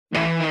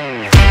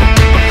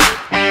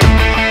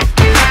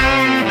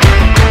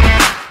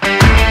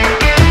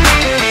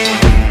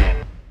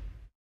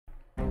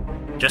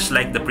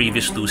Just like the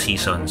previous two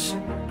seasons,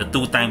 the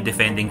two-time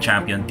defending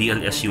champion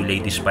DLSU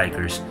Lady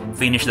Spikers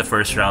finished the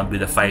first round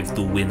with a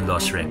 5-2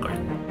 win-loss record.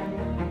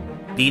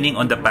 Leaning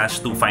on the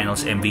past two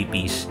finals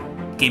MVPs,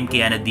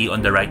 Kianna Dy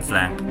on the right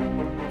flank,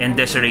 and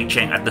Desiree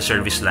Cheng at the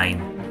service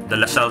line, the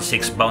LaSalle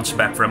Six bounced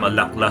back from a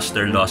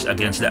lackluster loss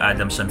against the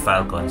Adamson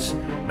Falcons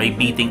by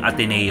beating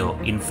Ateneo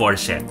in 4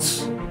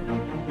 sets. The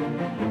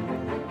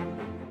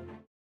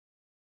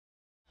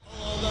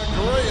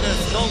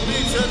greatest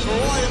collegiate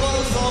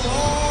rivals of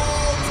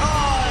all time.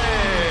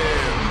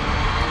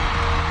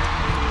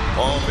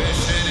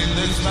 Officiating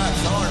this match,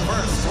 our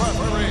first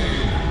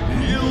referee,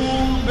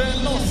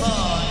 UAAP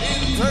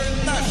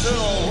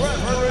International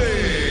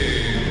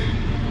Referee.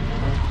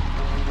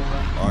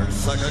 Our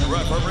second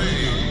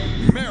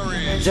referee,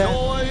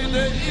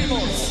 Lady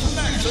Eagles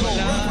National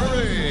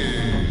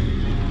Referee.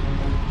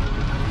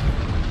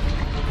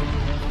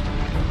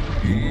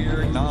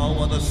 Here now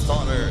are the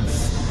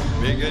starters,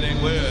 beginning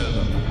with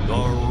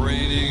the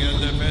reigning and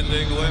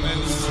defending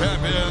women's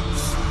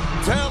champions,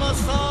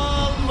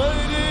 Adamson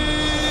Lady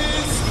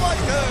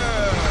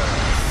Falcons.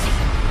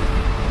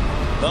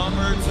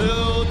 Number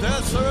 2,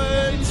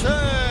 Desiree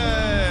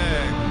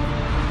Cheng.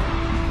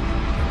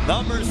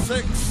 Number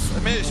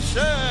 6,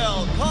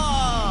 Michelle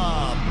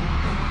Cobb.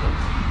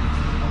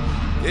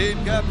 Team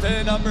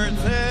captain number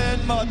 10,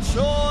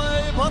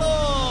 Machoy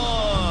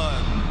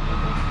Paron.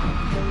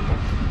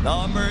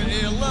 Number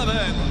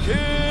 11,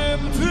 Kim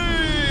T.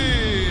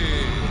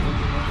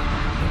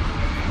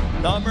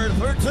 Number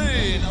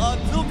 13,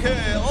 Aduke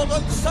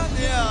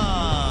Ogansanya.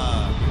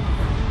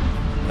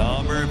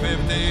 Number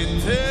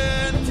 15,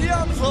 Tin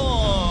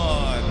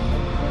Tianzon.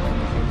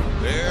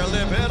 Their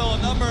libero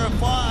number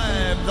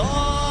 5,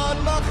 Don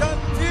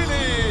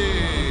Macantili.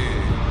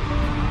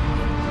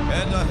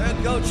 And the head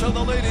coach of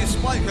the Lady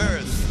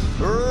Spikers,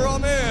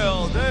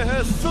 Romel De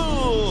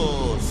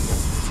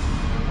Jesus.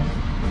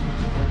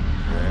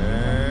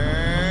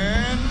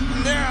 And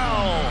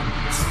now,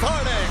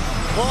 starting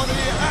for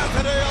the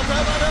Ateneo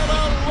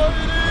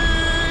Lady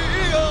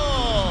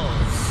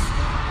Eagles.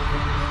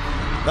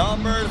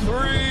 Number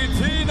 3,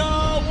 Tina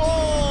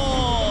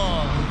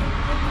Wong.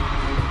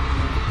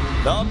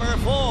 Number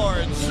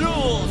 4,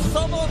 Jules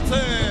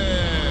Samonte.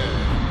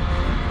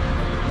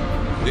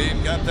 Team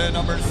captain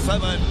number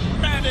 7,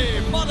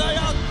 Manny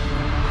Madayak.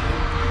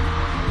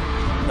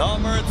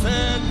 Number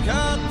 10,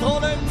 Kat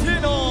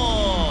Tolentino.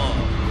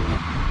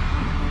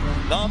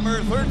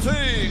 Number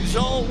 13,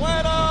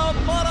 Joanna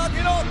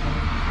Maraginot.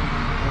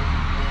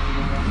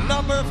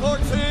 Number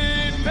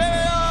 14,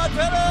 Bea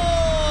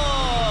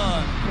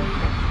Teron.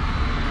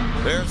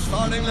 Their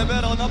starting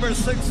libero number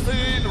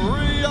 16,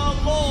 Ria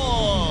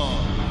Long.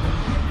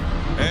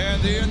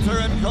 And the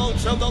interim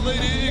coach of the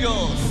Lady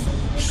Eagles,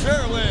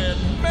 Sherwin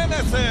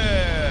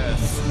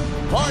Meneses.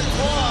 Part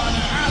 1,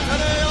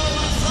 Ateneo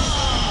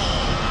LaSalle.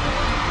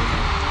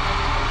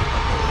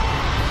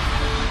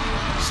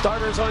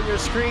 Starters on your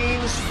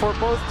screens for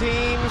both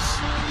teams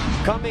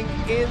coming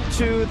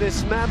into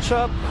this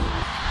matchup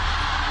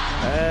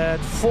at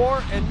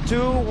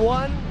 4-2.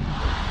 One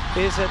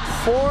is at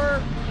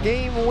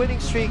 4-game winning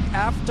streak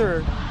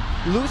after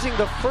losing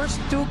the first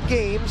 2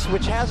 games,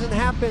 which hasn't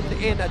happened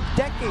in a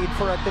decade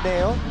for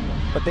Ateneo.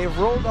 But they've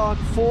rolled on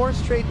 4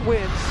 straight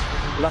wins.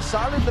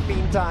 LaSalle, in the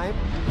meantime,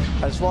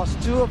 has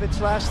lost 2 of its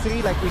last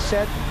 3, like we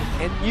said.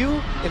 And U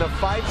in a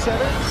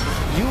 5-setter.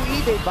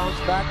 UE, they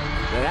bounced back.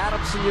 And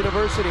Adamson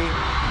University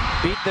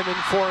beat them in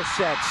 4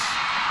 sets.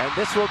 And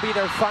this will be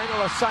their final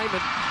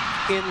assignment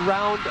in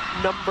round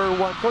number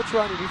 1. Coach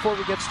Ronnie, before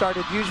we get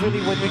started,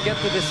 usually when we get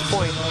to this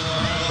point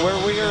where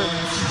we are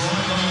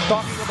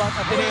talking about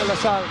Ateneo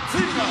LaSalle,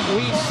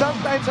 we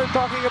sometimes are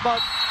talking about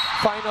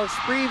finals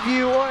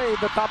preview, or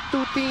the top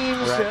 2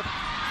 teams. Right.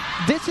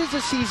 This is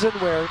a season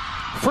where,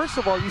 first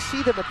of all, you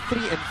see them at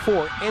 3 and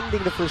 4,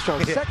 ending the first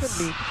round. Yes.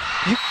 Secondly,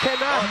 you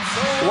cannot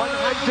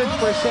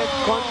 100%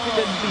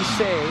 confidently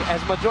say,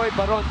 as Majoy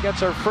Baron gets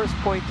her first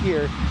point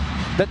here,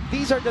 that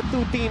these are the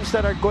 2 teams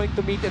that are going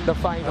to meet in the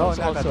finals.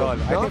 No, not at all.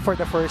 No? I think for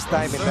the first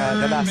time in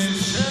the last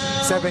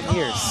 7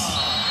 years,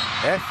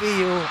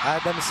 FEU,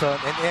 Adamson,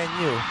 and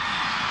NU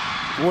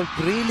would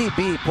really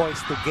be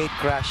poised to gate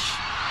crash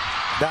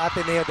the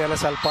Ateneo de La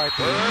Salle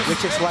party,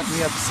 which is what we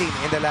have seen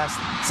in the last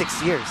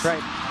 6 years.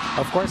 Right.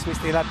 Of course, we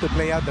still have to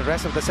play out the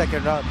rest of the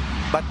second round,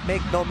 but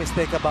make no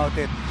mistake about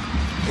it,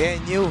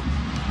 NU,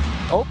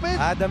 Open?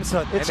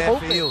 Adamson, It's and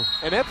open. FEU,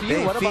 And FEU,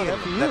 they what about feel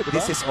FEU? that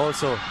this is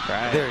also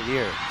their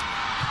year.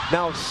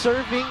 Now,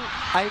 serving,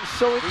 I'm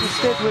so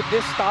interested with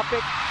this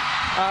topic,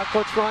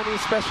 Coach Ronnie,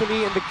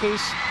 especially in the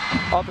case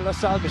of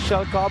LaSalle,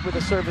 Michelle Cobb with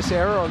a service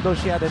error, although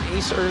she had an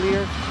ace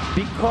earlier,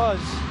 because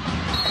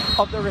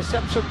of the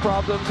reception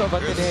problems of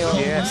Ateneo.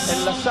 Yes.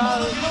 And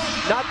LaSalle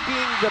not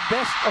being the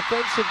best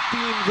offensive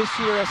team this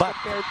year as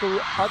compared to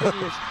other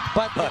years.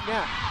 But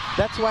yeah,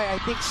 that's why I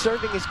think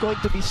serving is going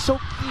to be so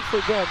key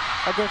for them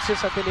against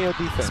this Ateneo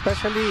defense.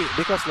 Especially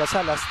because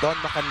LaSalle has Don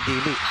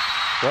Macandili,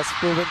 was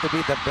proven to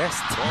be the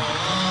best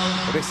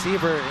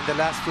receiver in the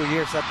last 2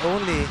 years, not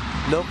only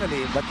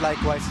locally, but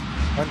likewise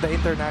on the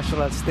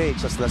international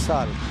stage as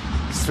LaSalle.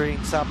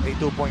 strings up a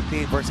 2-point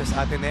lead versus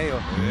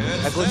Ateneo.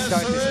 A good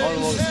start is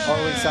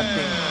always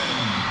something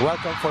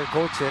welcome for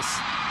coaches.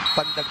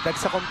 Pandagdag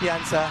sa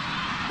kumpiyansa,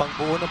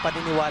 pangbuo ng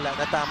paniniwala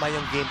na tama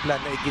yung game plan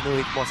na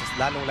iginuhit mo,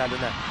 lalong-lalo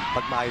na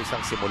pag maayos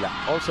ang simula.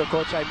 Also,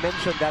 Coach, I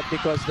mentioned that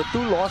because the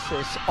 2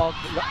 losses of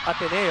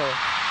Ateneo,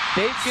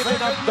 they've given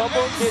up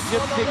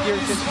double-digit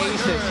figures in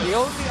aces. The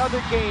only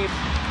other game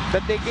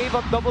that they gave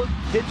up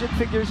double-digit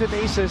figures in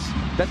aces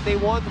that they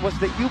won was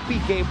the UP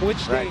game,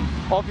 which they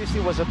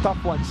obviously was a tough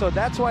one. So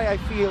that's why I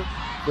feel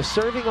the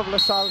serving of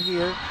LaSalle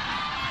here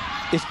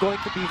is going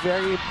to be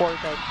very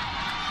important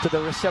to the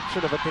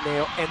reception of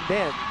Ateneo, and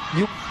then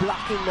yung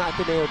blocking na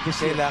Ateneo this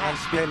year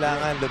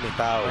kailangan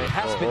lumitaw. It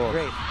has been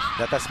great.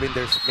 That has been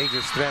their major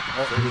strength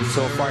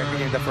so far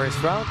in the first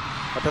round.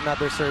 But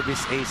another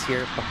service ace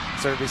here,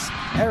 service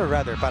error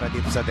rather, para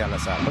dito sa De La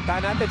Salle.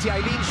 Puntahan natin si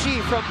Eileen Shi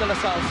from De La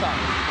Salle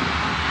side.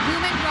 Boom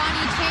and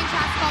Ronnie, change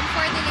has come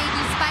for the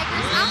Lady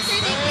Spikers after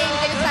they claimed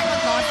their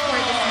second loss for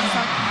the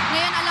season.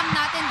 Ngayon alam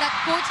natin that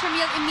Coach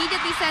Ramil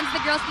immediately sends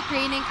the girls to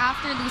training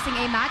after losing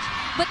a match,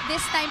 but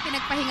this time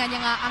pinagpahinga niya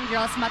nga ang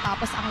girls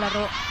matapos ang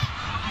laro.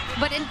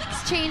 But in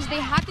exchange,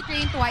 they have to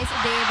train twice a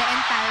day the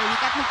entire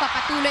week at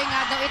magpapatuloy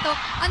nga daw ito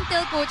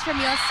until Coach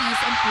Ramil sees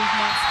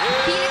improvements.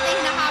 Pilit ay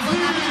hinahabol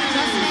namin ang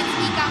adjustments,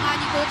 ika nga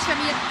ni Coach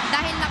Ramil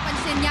dahil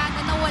napansin niya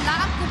na nawala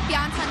ang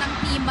kumpiyansa ng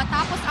team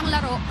matapos ang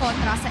laro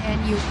kontra sa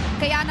NU.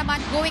 Kaya naman,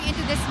 going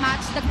into this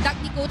match,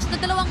 dagdag ni Coach na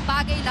 2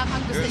 bagay lang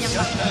ang gusto niyang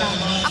makita.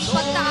 Ang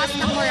pagtaas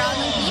ng morale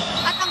ng team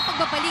at ang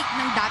pagbabalik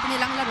ng dati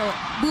nilang laro.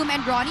 Boom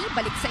and Ronnie,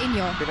 balik sa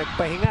inyo.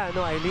 Pinagpahinga,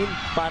 no, Eileen,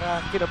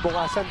 para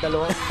kinabukasan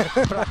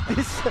 2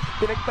 practice.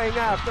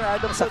 Pinagpahinga after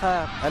Adamson.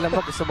 Saka, alam mo,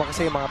 gusto mo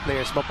kasi yung mga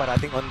players mo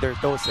parating on their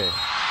toes eh.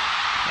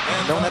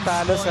 Nung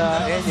natalo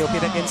sa NU,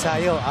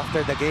 pinag-ensayo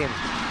after the game.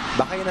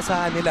 Baka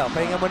inasahan nila,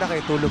 pahinga muna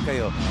kayo, tulog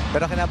kayo.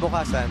 Pero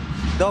kinabukasan,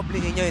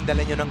 doblihin nyo yung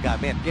dala nyo ng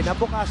gamit.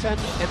 Kinabukasan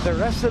and the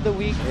rest of the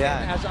week,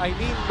 yeah. and as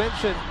Eileen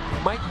mentioned,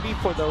 might be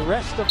for the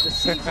rest of the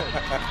season.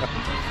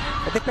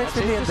 It depends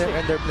really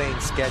on their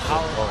playing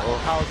schedule.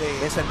 How they...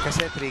 Minsan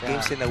kasi 3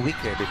 games in a week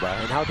eh, di ba?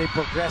 And how they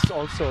progress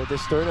also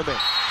this tournament.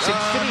 6-3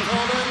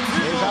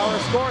 is our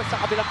score.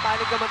 Sa kabilang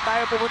panig naman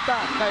tayo pumunta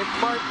kay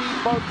Marty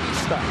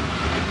Bautista.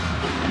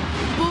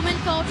 Boom and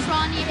Coach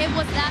Ronnie, it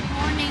was that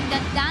morning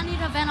that Danny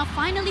Ravenna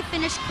finally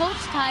finished Coach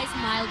Ty's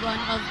mild run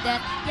of death.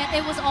 Yet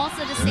it was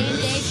also the same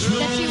day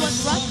that she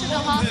was rushed to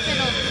the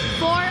hospital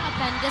for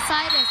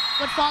appendicitis.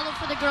 What followed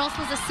for the girls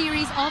was a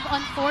series of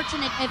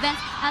unfortunate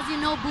events. As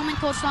you know, Boom and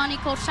Coach Ronnie,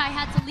 Coach Ty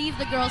had to leave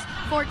the girls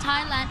for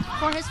Thailand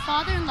for his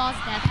father-in-law's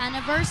death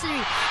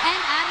anniversary.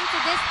 And adding to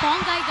this,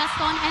 Pongay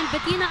Gaston and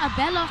Bettina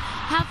Abello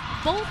have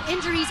both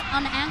injuries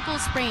on ankle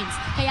sprains.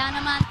 Kaya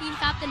naman, Team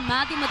Captain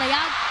Maddie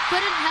Madayag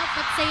couldn't help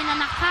but say na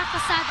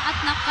nakakasad at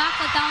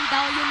nakaka-down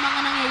daw yung mga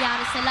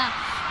nangyayari sila.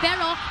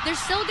 Pero they're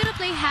still gonna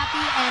play happy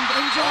and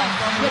enjoy.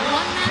 With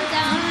 1 man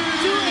down,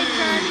 2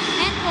 injured,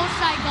 and Coach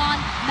Ty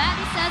gone,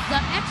 Maddie says the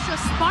extra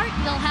spark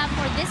they'll have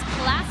for this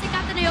classic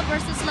Ateneo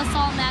versus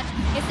LaSalle match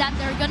is that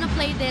they're gonna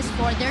play this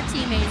for their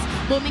teammates.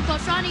 Booming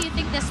Coach Ronnie, you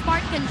think the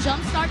spark can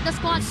jumpstart the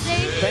squad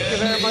today? Thank you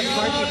very much,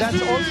 Marty.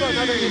 That's also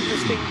another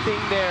interesting thing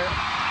there.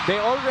 They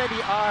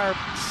already are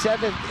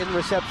 7th in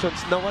receptions.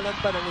 Nawalan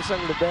pa ng isang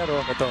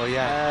libero. Totoo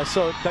yan.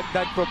 So,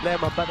 dagdag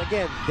problema. But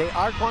again, they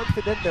are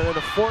confident. They're in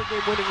a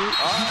 4-game winning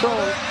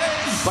stroke.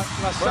 But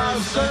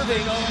LaSalle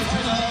serving,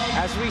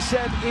 as we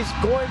said, is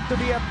going to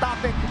be a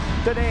topic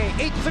today.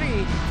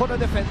 8-3 for the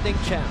defending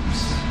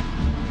champs.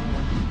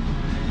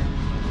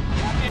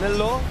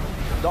 Nelo,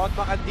 Don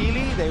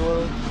Macandili, they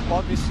will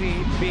obviously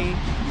be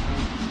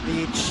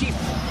the chief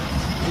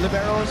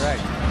liberos.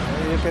 Right.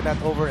 You cannot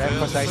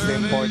overemphasize the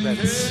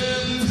importance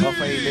of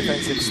a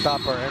defensive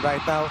stopper. And right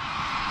now,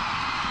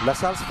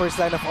 LaSalle's first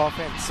line of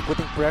offense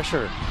putting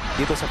pressure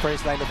dito sa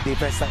first line of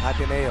defense ng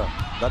Ateneo.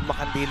 Don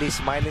Macandili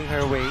smiling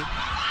her way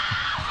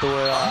to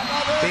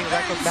being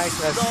recognized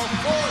as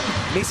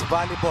Miss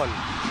Volleyball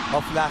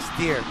of last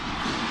year.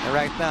 And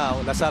right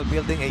now, LaSalle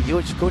building a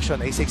huge cushion,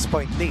 a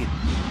 6-point lead.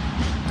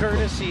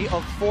 Courtesy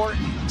of 4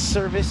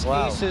 service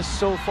aces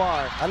so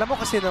far. Alam mo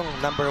kasi nung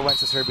number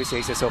 1 sa service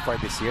aces so far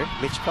this year,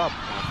 Mitch Cobb.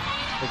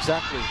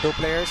 Exactly. 2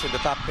 players in the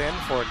top 10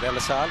 for De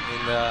La Salle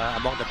in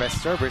among the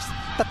best servers.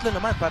 3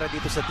 naman para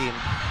dito sa team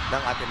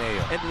ng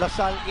Ateneo. And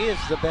LaSalle is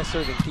the best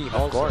serving team.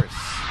 Of course.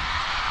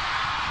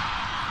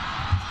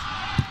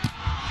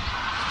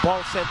 Ball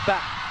sent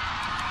back.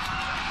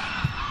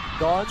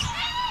 Don,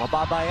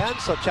 mababa yan.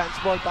 So chance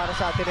ball para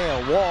sa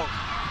Ateneo. Wong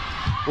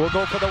will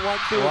go for the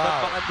 1-2. Wow.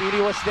 But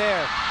Macandili was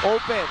there.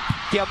 Open.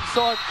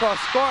 Tiamson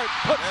cross court.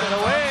 Puts it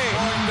away.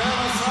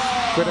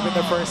 Could have been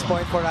the first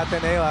point for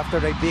Ateneo after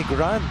a big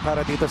run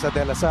para dito sa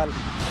De La Salle.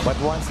 But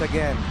once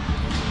again,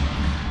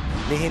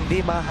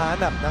 hindi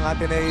mahanap ng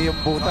Ateneo yung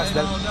butas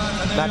dahil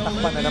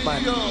natakpan na naman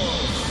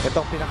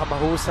itong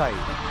pinakamahusay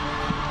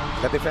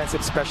na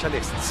defensive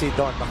specialist, si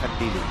Don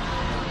Macandili.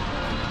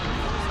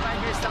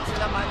 Spiders lang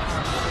sila, man.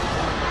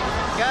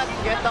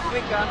 Get the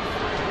quick, ha?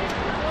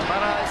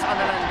 Para sa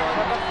kanalan doon.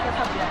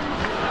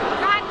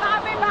 Kahit baka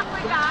may back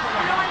quick,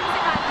 tulungan mo si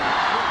Kat.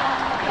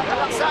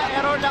 Relax sa,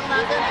 Ero. lang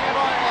natin.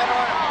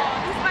 Error.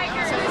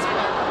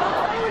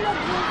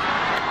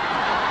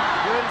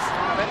 Jules,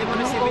 pwede mo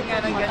receiving nga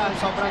ng ganun.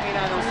 Sobrang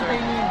hina ng sir.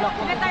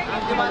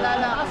 Hindi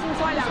malala.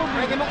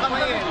 Pwede mo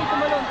kamayin.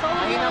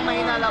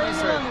 Mahina lang yung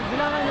sir.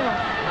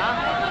 Ha?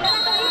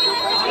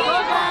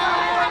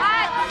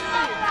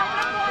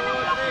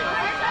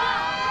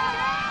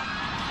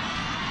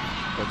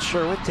 But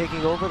Sherwin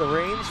taking over the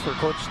reins for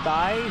Coach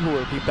Dy, who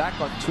will be back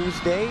on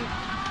Tuesday.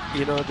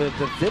 You know, the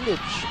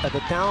village,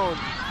 the town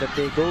that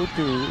they go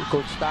to,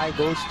 Coach Dy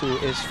goes to,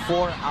 is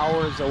 4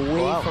 hours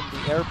away from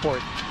the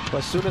airport.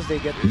 But as soon as they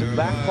get to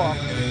Bangkok,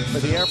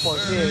 where the airport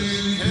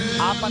is,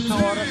 4 na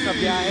oras na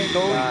biyahe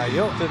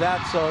going to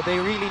that. So they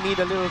really need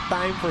a little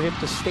time for him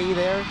to stay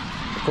there.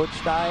 Coach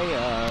Dy,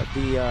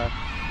 the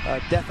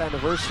death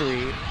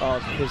anniversary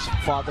of his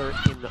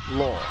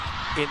father-in-law.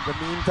 In the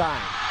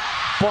meantime,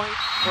 point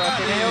for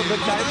Ateneo.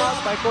 Good timeout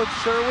by Coach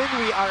Sherwin.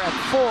 We are at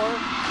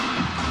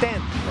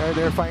 4-10.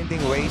 They're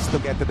finding ways to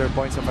get to their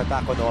points of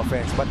attack on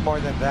offense. But more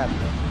than that,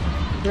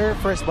 their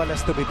first ball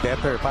has to be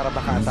better para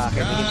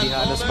maka-atake. Hindi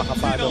halos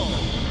makapalo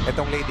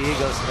itong Lady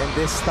Eagles. And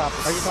this stops...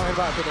 Are you talking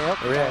about Ateneo?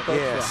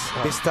 Yes.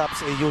 This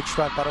stops a huge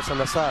run para sa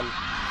Salle.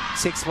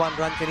 6-1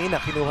 run kanina.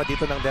 Kinuha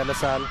dito ng De La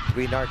Salle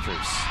Green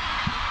Archers.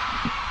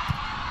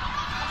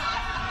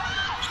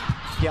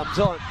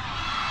 Adamson.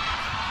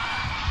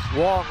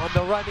 Wong on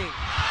the running.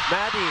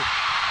 Maddie.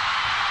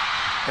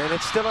 And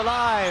it's still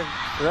alive.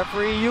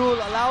 Referee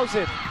Yule allows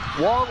it.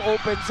 Wong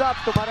opens up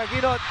to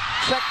Maraginot.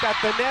 Checked at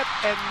the net,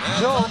 and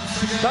Joe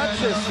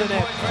touches the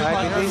net.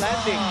 I believe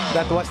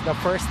that was the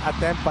first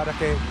attempt para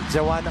kay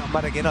Joanna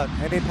Maraginot.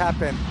 And it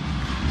happened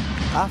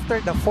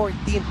after the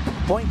 14th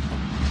point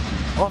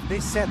of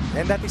this set.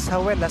 And that is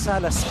how well La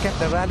Salle has kept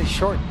the rally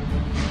short.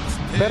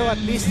 Pero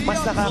at least mas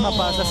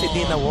nakakapasa si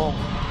Dina Wong.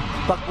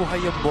 Pagbuhay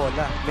yung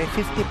bola, may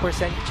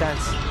 50%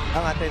 chance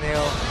ang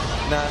Ateneo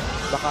na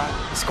baka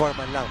score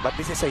man lang. But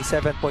this is a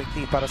 7-point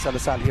lead para sa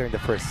La Salle here in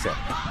the first set.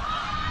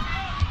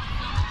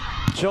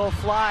 Joe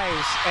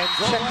flies and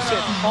checks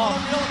it off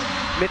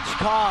Mitch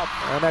Cobb.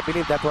 And I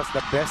believe that was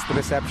the best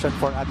reception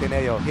for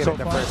Ateneo here in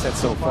the first set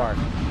so far.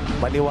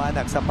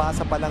 Maliwanag, sa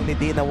pasa pa lang ni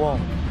Dina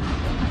Wong.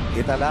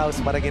 It allows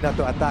Maraginot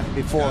to attack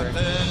before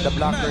the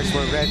blockers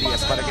were ready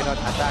as Maraginot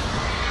attacked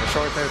the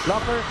shorter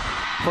blocker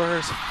for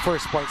her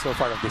first point so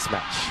far of this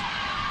match.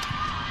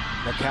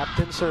 The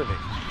captain serving.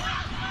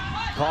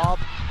 Cobb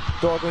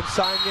to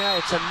Ogunsanya.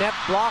 It's a net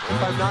block if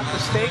I'm not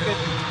mistaken.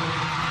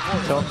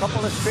 So a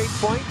couple of straight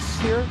points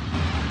here.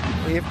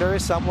 If there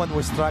is someone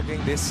who's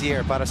struggling this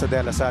year para sa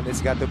De La Salle,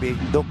 it's got to be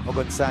Duke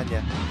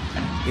Ogunsanya.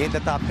 In the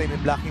top 10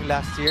 in blocking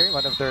last year,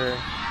 one of their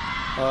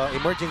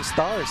emerging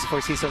stars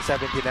for season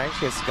 79.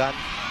 She has gone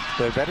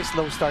to a very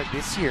slow start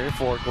this year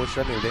for Coach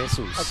Ramil De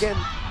Jesus. Again,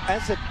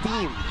 as a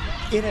team,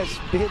 it has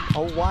been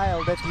a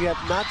while that you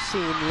have not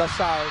seen La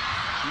Salle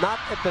not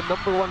at the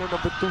number 1 or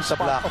number 2 sa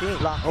spot blocking.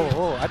 of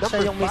blocking. At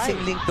siya yung missing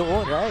link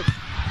doon. Right.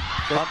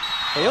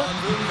 Ayun.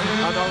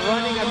 On a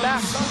running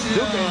attack,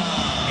 Duque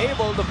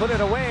able to put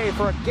it away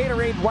for a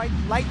Gatorade White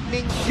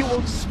Lightning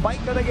fueled spike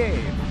of the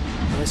game.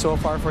 And so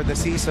far for the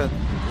season,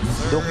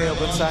 Duque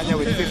Ogunsanya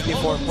with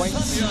 54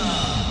 points.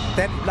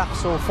 10 blocks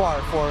so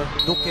far for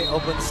Duque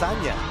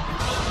Ogunsanya.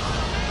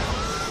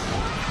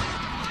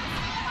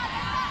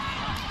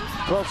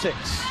 12-6.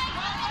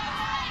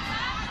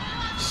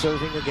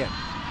 Serving again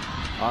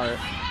are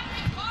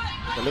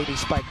the Lady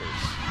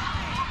Spikers.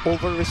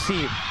 Over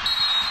receive.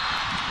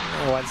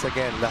 Once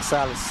again, La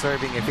Salle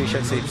serving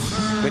efficiency,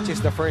 which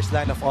is the first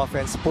line of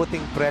offense,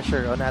 putting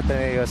pressure on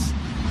Ateneo's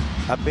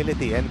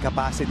ability and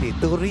capacity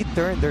to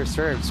return their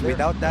serves.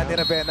 Without Danny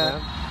Ravena,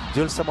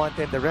 Jules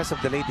Samonte, and the rest of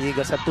the Lady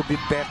Eagles have to be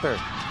better.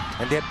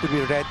 And they have to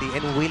be ready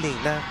and willing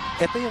na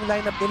ito yung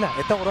lineup nila.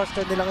 Itong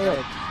roster nila ngayon.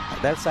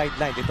 Dahil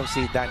sideline, itong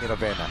si Danny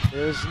Ravena.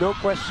 There's no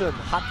question.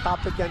 Hot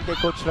topic yan kay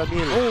Coach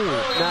Ramil.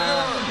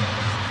 Na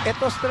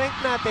ito strength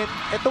natin,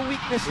 ito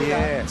weakness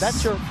nila. Yes.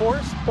 That's your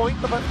first point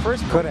of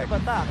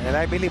attack. And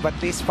I believe at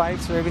least 5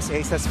 service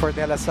aces for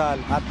De La Salle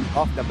at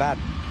off the bat.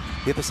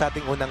 Dito sa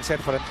ating unang set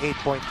for an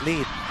 8-point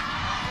lead.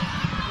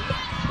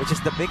 Which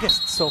is the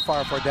biggest so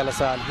far for De La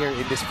Salle here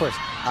in this first.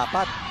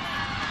 4.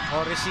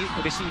 O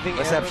receiving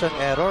reception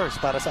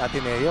errors para sa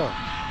Ateneo.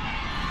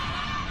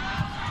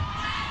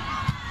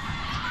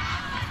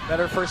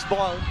 Better first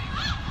ball.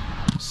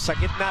 Sa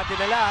gitna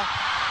dinala.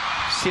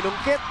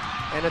 Sinungkit.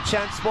 And a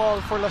chance ball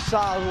for La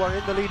Salle, who are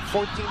in the lead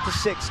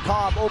 14-6.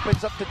 Cobb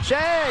opens up to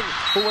Cheng,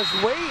 who was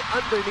way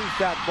underneath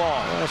that ball.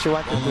 She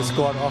wanted to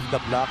score off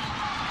the block,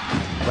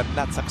 but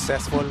not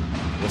successful.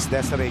 It was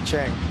Desiree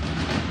Cheng.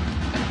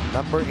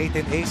 Number 8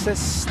 in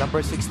aces, number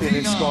 16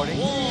 in scoring.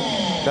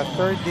 The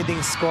third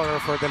leading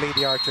scorer for the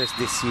Lady Archers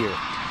this year.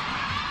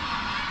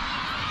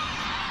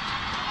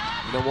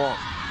 The wall.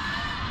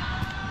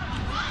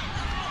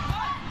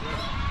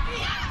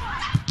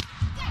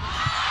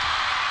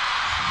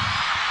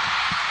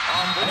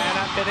 And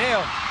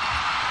Ateneo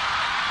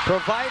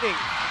providing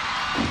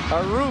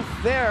a roof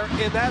there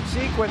in that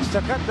sequence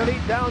to cut the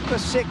lead down to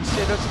 6.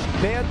 It was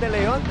Bea De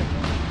Leon,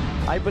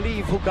 I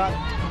believe, who got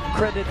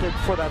credited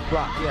for that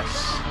block. Yes.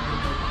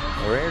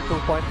 A rare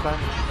 2-point run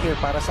here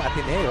para sa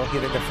Ateneo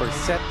here in the first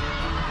set.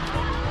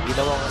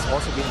 Ginawang has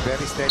also been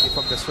very steady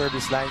from the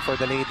service line for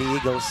the Lady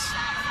Eagles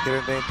here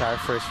in the entire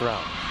first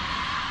round.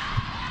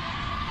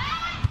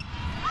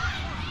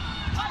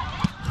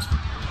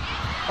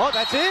 Oh,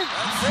 that's it.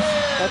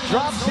 That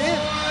drops in.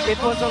 It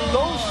was a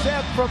low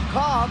set from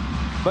Cobb,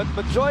 but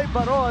Majoy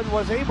Baron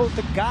was able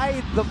to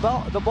guide the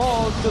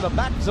ball to the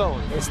back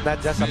zone. It's not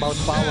just about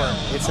power.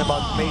 It's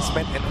about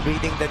placement and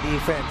reading the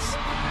defense.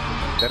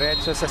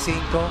 Diretso sa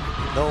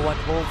 5. No one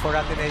home for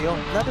Ateneo.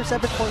 Another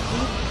 7-point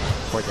lead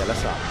for De La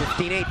Salle.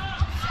 15-8.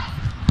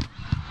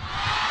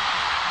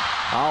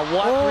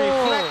 What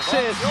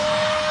reflexes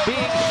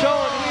being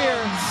shown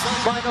here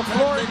by the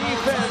floor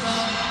defense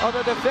of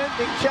the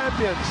defending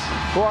champions,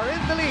 who are in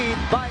the lead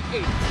by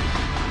 8.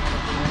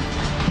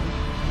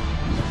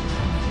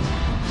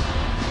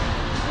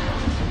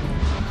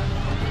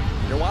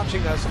 You're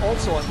watching us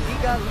also on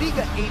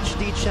Liga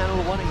HD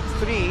Channel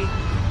 183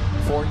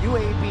 for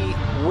UAAP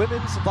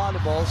Women's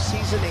Volleyball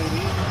Season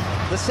 80.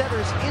 The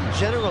setters in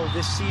general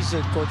this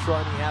season, Coach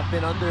Ronnie, have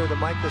been under the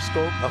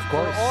microscope. Of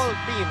course. For all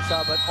teams,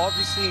 but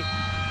obviously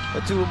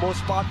the two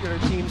most popular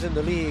teams in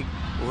the league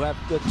who have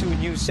the two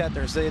new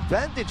setters. The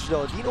advantage,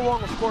 though, Dino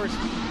Wong, of course,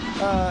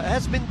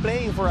 has been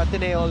playing for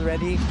Ateneo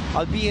already,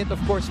 albeit,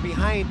 of course,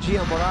 behind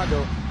Gia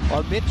Morado,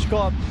 while Mitch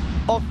Cobb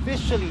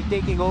officially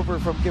taking over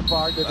from Kim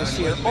Pardo this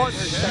year on her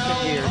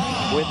second year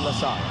with La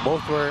Salle.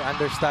 Both were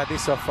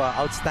understudies of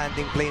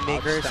outstanding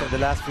playmakers in the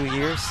last few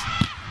years.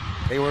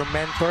 They were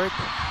mentored.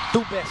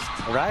 Two best.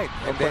 Right,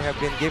 and they have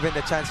been given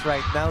the chance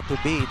right now to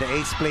be the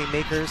ace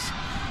playmakers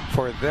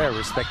for their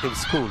respective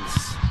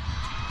schools.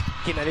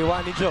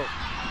 Kinaliwa ni Joe.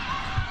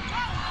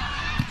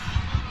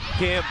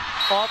 Kim,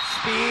 off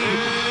speed.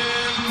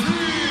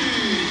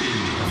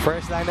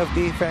 First line of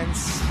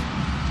defense.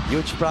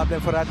 Huge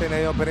problem for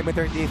Ateneo.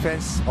 Perimeter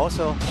defense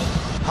also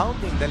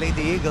hounding the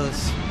Lady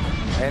Eagles.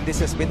 And this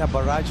has been a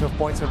barrage of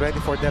points already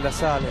for De La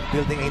Salle and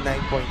building a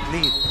 9-point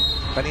lead.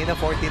 Kanina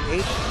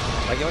 14-8.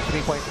 Ngayon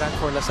 3-point run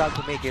for La Salle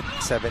to make it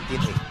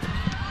 17-8.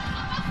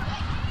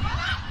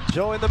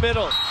 Joe in the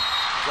middle.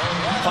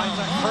 Finds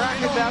a crack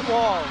in that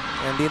wall.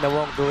 And Dina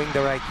Wong doing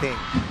the right thing.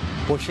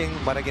 Pushing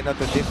Maragino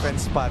to different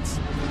spots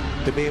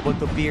to be able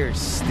to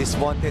pierce this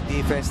vaunted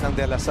defense ng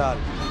De La Salle.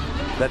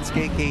 That's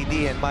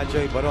KKD and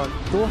Majoy Baron,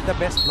 two of the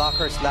best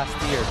blockers last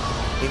year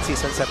in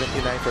season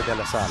 79 for De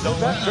La Salle. So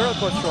that girl,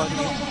 Coach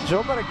Ronnie,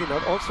 Jo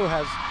Maragino, also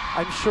has,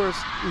 I'm sure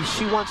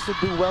she wants to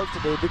do well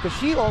today because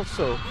she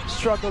also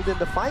struggled in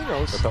the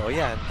finals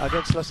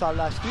against La Salle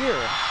last year.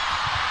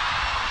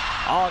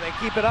 Oh, they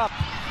keep it up.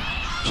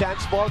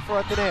 Chance ball for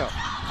Ateneo.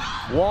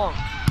 Wong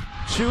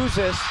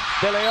chooses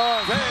De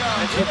Leon,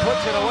 and she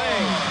puts it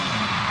away.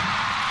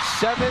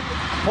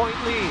 7-point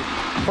lead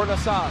for La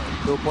Salle.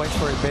 2 points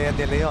for Bea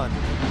De Leon.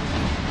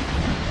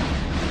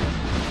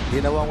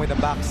 Dina Wong with the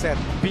back set.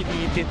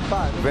 Binitin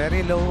pa.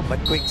 Very low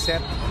but quick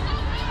set.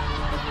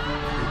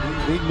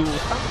 Hindi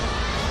lutang.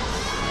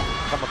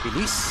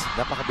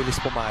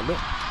 Napakabilis pumalo.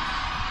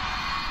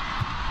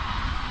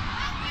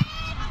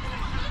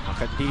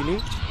 Makandili.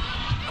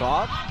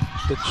 Cobb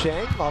to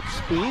Cheng, off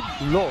speed,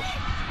 low.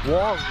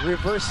 Wong,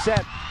 reverse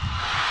set.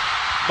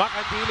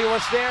 Makandili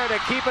was there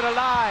to keep it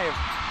alive.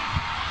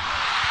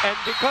 And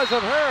because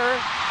of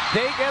her,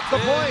 they get the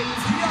point.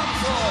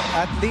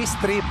 At least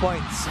 3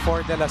 points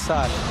for De La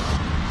Salle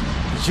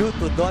due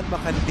to Don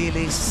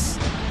Makandili's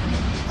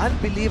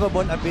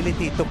unbelievable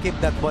ability to keep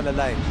that ball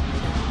alive.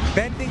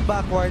 Bending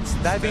backwards,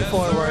 diving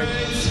forward,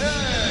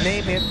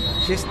 name it.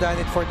 She's done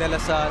it for De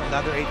La Salle.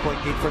 Another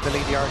 8-point lead for the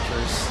Lady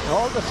Archers.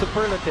 All the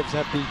superlatives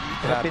have been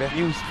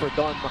used for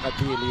Don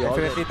Makandili.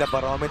 Definitely the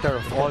barometer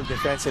of all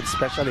defensive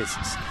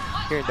specialists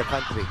here in the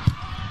country.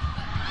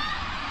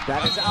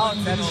 That is out.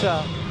 That's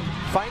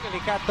finally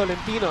Kat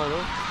Tolentino,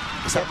 no?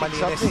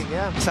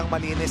 Isang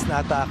malinis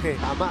na atake.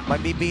 Tama.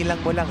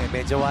 Mabibilang mo lang eh.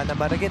 May Joanna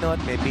Maraginot,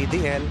 may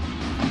BDL.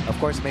 Of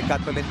course, may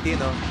Kat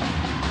Tolentino.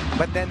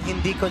 But then,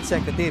 hindi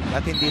consecutive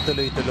at hindi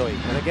tuloy-tuloy.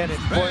 And again,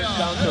 it boils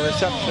down to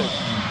reception.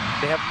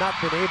 They have not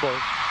been able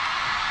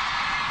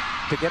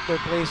to get their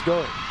plays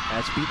going.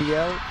 As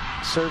BDL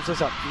serves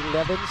us up.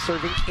 11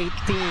 serving 18.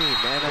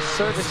 And a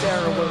service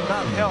error will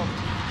not help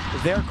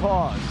their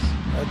cause.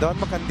 Don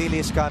Makandili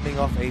is coming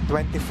off a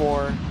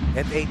 24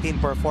 and 18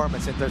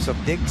 performance in terms of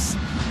digs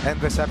and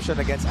reception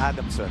against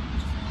Adamson.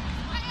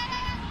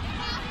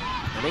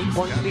 An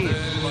 8-point lead.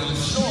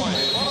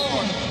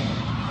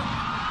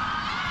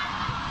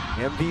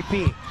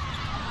 MVP.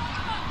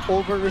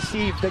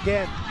 Over-received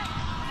again.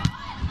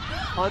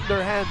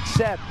 Underhand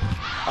set.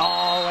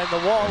 Oh, and the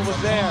wall was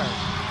there.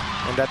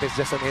 And that is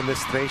just an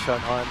illustration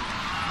on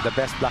the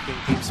best blocking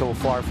team so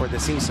far for the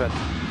season.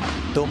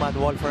 Two-man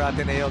wall for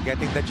Ateneo,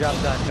 getting the job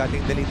done,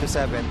 cutting the lead to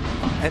 7,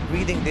 and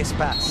reading this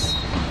pass.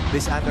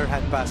 This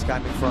underhand pass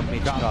coming from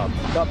Mitch Cobb.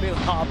 Dami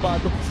yung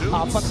haba.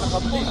 Apat na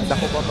kampi.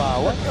 Naku,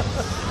 babawan.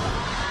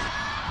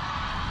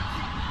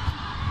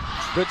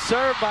 Good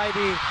serve by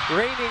the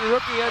reigning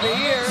Rookie of the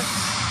Year.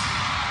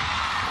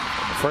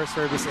 First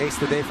service ace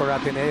today for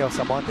Ateneo.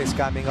 Samonte is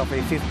coming off a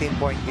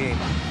 15-point game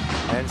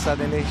And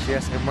suddenly, she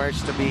has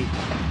emerged to be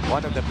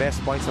one of the best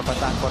points of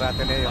attack for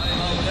Ateneo.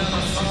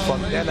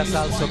 From De La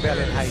Salle Sobel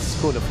in high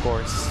school, of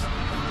course.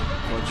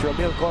 Coach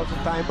Ramil calls a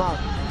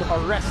timeout to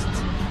arrest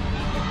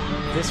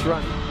this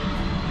run.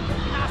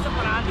 Nasa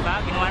paraan, di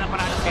ba? Ginawa ng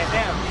paraan ng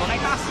setter. Kung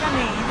naitaas yan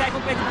eh, hindi ko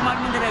pwede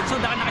pumarin ng diretsyo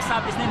dahil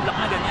naka-establish na yung block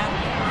na ganyan.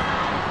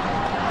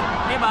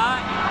 Di ba?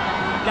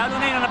 Lalo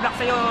na yung na-block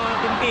sa'yo,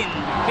 Pimpin.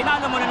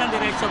 Pinalo mo na ng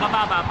diretsyo,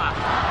 mababa pa.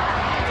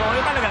 So,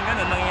 yun talagang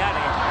ganun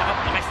nangyayari.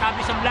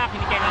 Naka-establish yung block,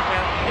 hindi kailangan pa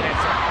yung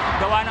diretsyo.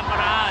 Gawa ng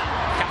paraan.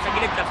 Chak sa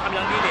gilid, chak sa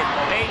kabilang gilid.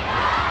 Okay?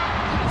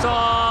 So,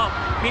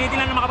 pinitin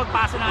lang na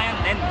makapagpasa na yan.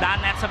 Then, daan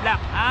na sa block.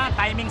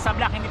 Timing sa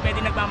block, hindi pwede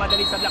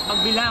nagmamadali sa block.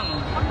 Magbilang.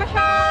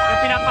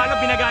 Yung pinapalo,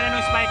 binagana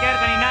ng spiker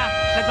kanina,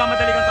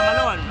 nagmamadali kang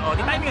tumalon. O,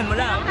 di timingan mo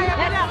lang.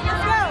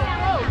 Let's go!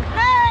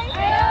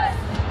 Hey!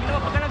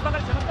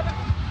 Pagkalag-bagal siya.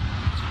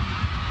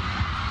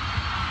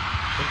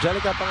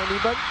 Angelica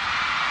Panganiban,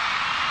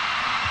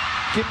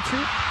 Kim Chu,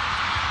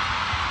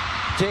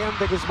 J.M.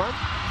 De Guzman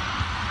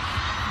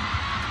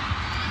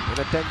in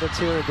attendance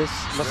here in this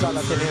Salle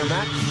Ateneo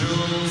match,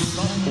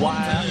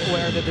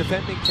 where the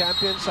defending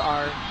champions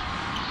are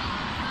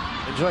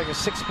enjoying a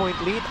 6-point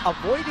lead,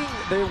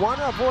 they want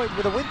to avoid,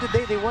 with a win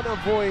today, they want to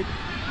avoid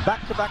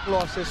back-to-back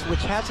losses,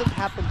 which hasn't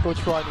happened,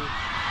 Coach Ronnie,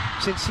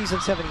 since season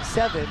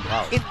 77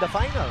 in the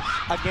finals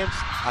against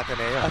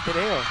Ateneo.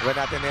 When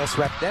Ateneo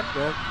swept them.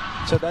 Yeah.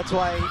 So that's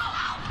why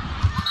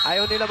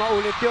ayaw nila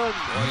maulit yun.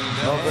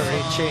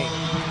 Overreaching.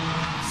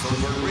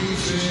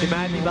 Si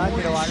Manny ba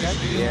tinawagan?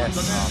 Yes.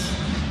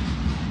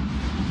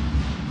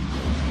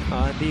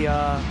 The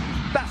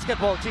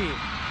basketball team,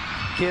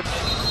 Kim,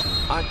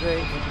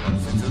 Andre,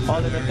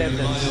 all in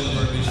attendance.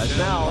 As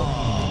now,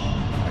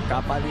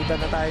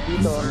 nagkapalitan na tayo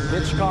dito.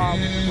 Mitch Cobb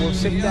will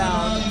sit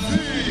down.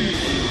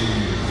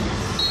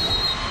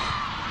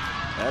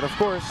 And of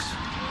course,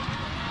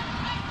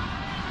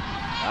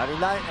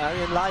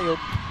 Arian Layog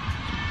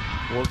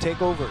will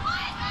take over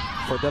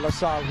for De La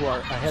Salle, who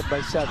are ahead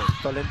by 7.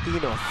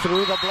 Tolentino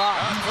through the block.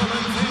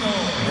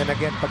 And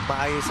again, pag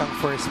maayos ang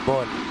first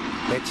ball,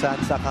 may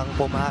chance kang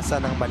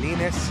pumasa ng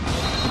malinis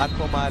at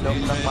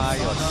pumalong ng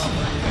maayos.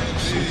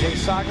 CJ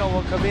Saga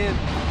will come in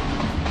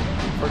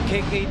for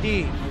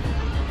KKD.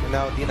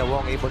 Now, Dina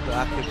Wong able to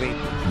activate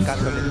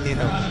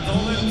Tolentino,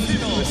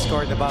 who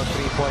scored about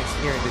 3 points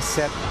here in this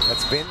set.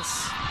 That's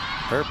Vince,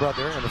 her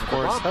brother, and of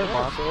course her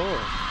mom.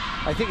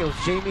 I think it was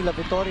Jamie La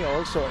Vittoria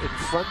also in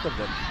front of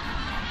them.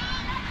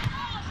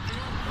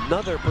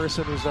 Another player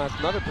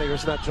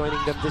who's not joining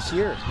them this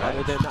year,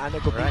 other than Ana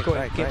Gopico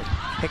and Kim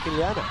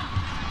Hekiliana.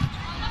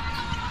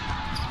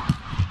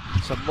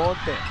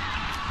 Samonte.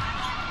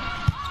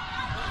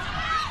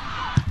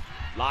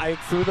 Live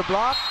through the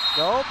block.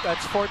 Nope,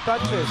 that's 4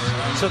 touches.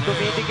 So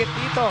dumidikit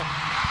dito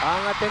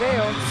ang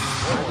Ateneo.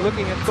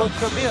 Looking at Coach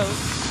Camille.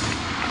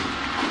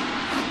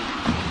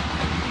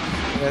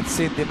 That's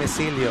Sid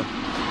Demecilio,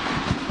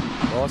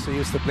 who also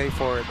used to play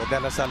for the De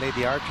La Salle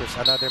Lady Archers,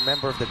 another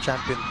member of the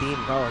champion team.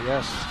 Oh,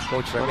 yes.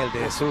 Coach Ramil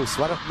De Jesus,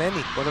 one of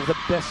many. One of the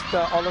best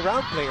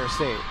all-around players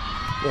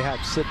they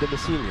have, Sid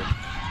Demecilio.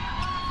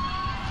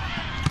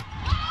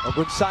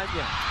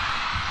 Ogunsanya.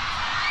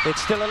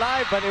 It's still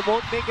alive, but it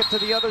won't make it to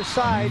the other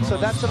side, so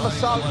that's a La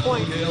Salle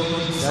point.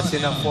 That's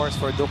enough force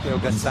for Duque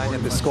Ogunsanya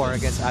to score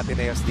against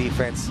Ateneo's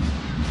defense.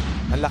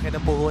 Ang laki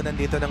ng puhunan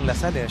dito ng La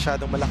Salle,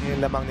 masyadong malaki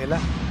yung lamang nila.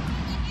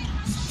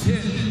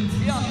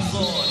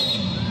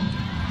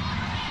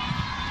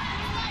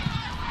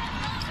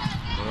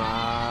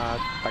 Mga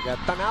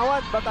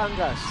taga-Tanawan,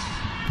 Batangas.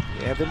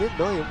 Si Evelyn,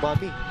 no? Yung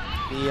mommy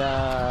ni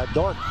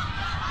Don.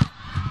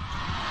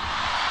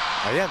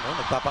 Ayan, no?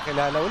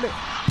 Nagpapakilala uli.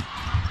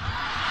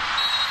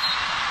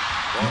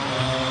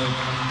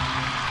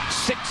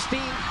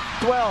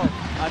 16-12.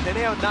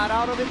 Ateneo not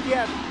out of it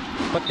yet,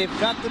 but they've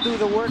got to do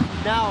the work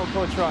now,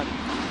 Coach Ron.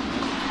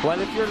 Well,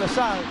 if you're La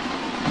Salle,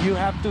 you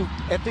have to,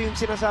 ito yung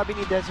sinasabi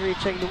ni Desiree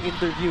Cheng nung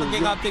interview.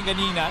 Kay Captain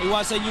kanina,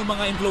 iwasan yung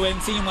mga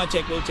influencing, yung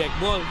mga check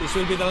ball. This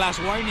will be the last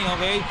warning,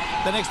 okay?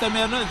 The next time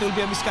meron, it will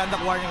be a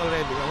misconduct warning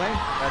already, okay?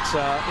 That's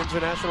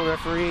international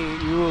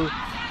referee Yul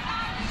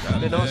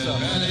Menosa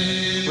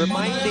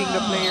reminding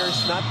the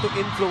players not to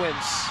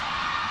influence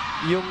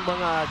yung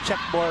mga check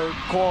ball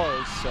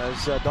calls,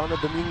 as Donna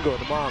Domingo,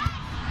 the mom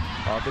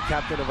of the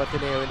captain of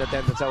Ateneo in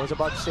attendance. I was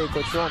about to say,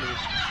 Coach Ronnie,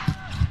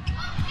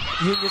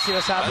 yun yung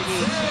sinasabi ni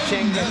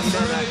Cheng kanina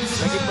na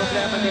naging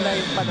problema nila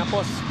yung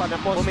panapos.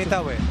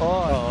 Umitaw eh.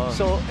 Oh,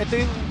 so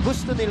ito yung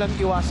gusto nilang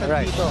iwasan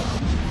dito.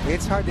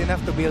 It's hard enough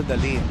to build the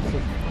lead.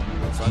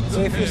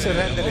 So if you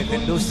surrender it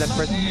and lose that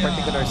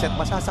particular set,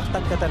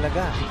 masasaktan ka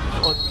talaga.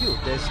 On cue,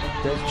 there's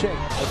Cheng.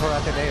 And for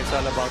Ateneo, it's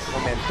all about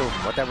momentum.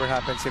 Whatever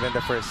happens in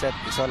the first set,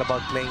 it's all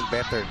about playing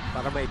better.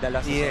 Para may dala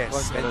sa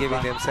yes, and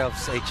giving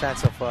themselves a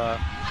chance of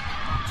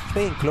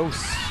playing close.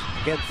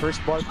 Again,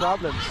 first ball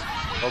problems.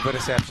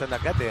 Over-reception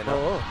agad eh, no?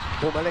 Oo.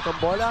 Bumalik ang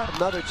bola.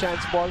 Another chance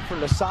ball for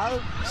La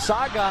Salle.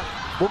 Saga,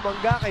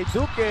 bumangga kay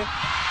Duque.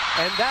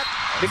 And that,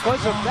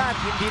 because of that,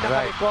 hindi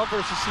naka-recover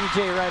si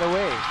CJ right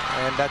away.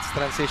 And that's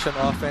transition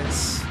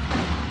offense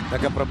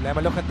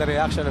Nagka-problema. Look at the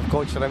reaction of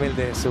Coach Ramil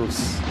De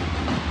Jesus.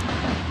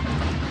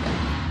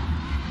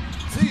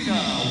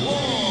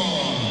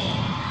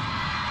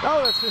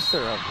 Oh, that's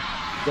sister of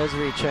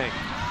Desiree Cheng.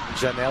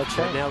 Janelle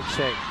Cheng. Janelle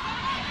Cheng.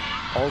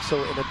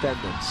 Also in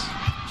attendance.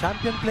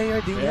 Champion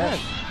player din yan.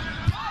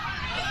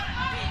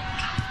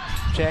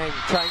 Cheng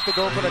trying to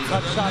go for the cut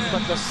shot,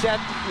 but the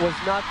set was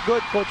not good.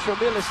 Coach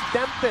Ramil is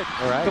tempted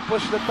to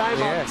push the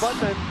timeout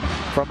button.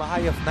 From a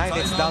high of 9,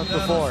 it's down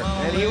to 4.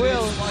 And he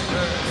will.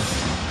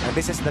 And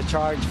this is the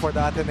charge for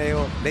the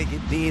Ateneo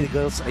Lady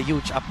Eagles. A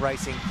huge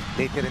uprising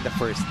later in the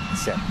first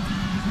set.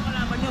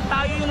 Yung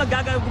tayo yung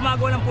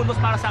gumagawa ng puntos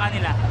para sa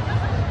kanila.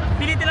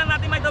 Pilitin lang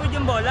natin may tawid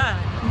yung bola.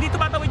 Hindi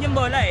tumatawid yung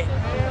bola eh.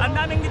 Ang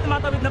daming hindi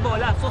tumatawid na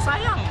bola. So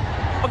sayang.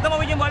 Pag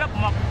tumawid yung bola,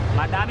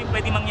 madaming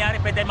pwede mangyari,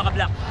 pwede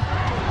makablock.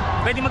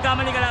 Pwede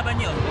magkamali kalaban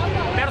nyo.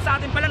 Pero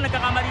sa atin pala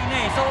nagkakamali na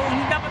eh. So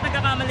hindi dapat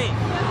nagkakamali.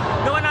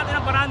 Gawa natin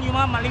ang paraan yung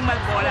mga maling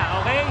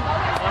bola. Okay?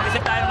 O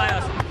mag-isip tayo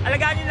mayos.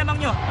 Alagaan nyo lamang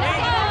nyo. Okay?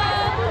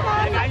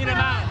 Alagaan nyo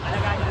lamang.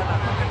 Alagaan nyo lamang.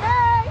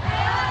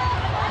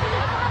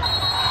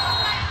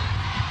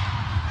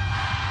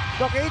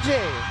 Doc AJ,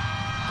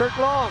 Kirk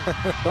Long.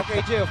 Doc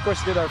AJ, of course,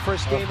 did our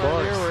first game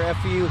earlier where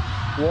FEU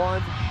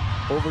won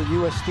over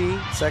UST.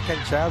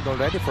 Second child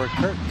already for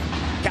Kirk.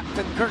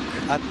 Captain Kirk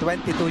at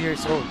 22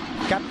 years old.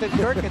 Captain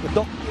Kirk and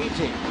Doc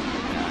AJ.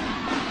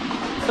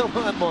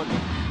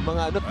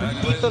 Mga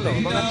titulo.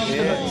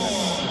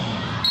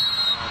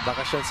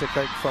 Bakasyon si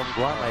Kirk from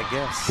Guam, I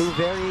guess. Two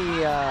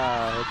very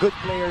good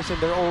players in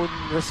their own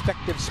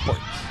respective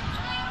sports.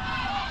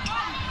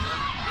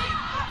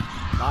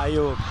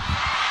 Tayo.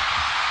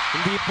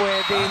 Hindi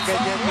pwede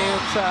ganyan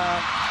ngayon sa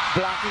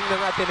blocking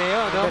ng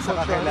Ateneo, no?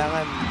 Saka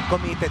kailangan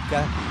committed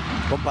ka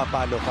kung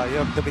papalo ka.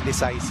 You have to be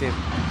decisive.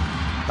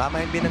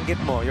 Tama yung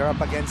binanggit mo. You're up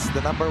against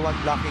the #1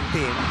 blocking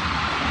team.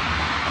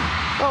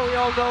 Oh, we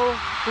all know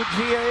who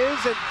Gia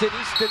is, and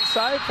Denise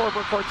Dinsay,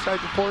 former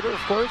courtside reporter,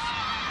 of course.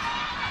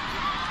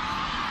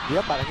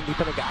 Yeah, parang hindi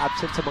pa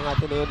nag-absent sa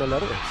mga Ateneo na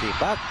laro.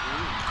 Sipat.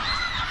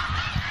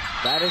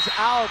 That is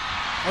out.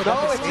 Oh,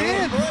 no, it's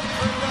in.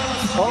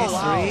 Oh,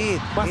 wow.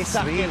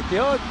 Masakit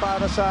yun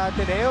para sa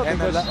Ateneo. And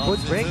a good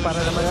break para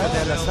naman sa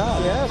De La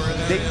Salle. Yes,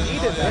 they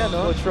needed that,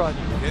 no? Coach Ronnie.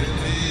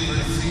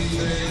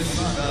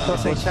 So,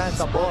 say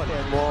chance ball.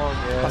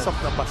 Pasok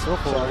na pasok.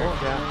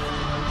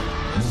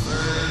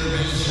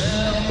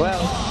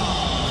 Well,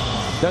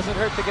 doesn't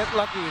hurt to get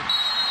lucky.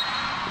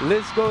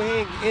 Liz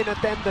Gohing in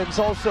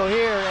attendance also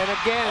here. And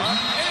again,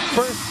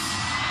 first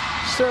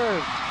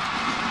serve.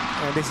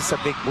 And this is a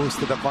big boost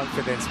to the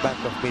confidence back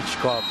of Mitch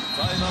Cobb.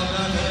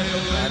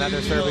 Another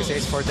service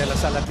ace for De La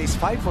Salle. At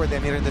least 5 for them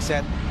here in the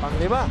set.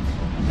 Pang-5.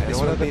 This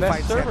will be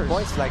 5 set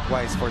points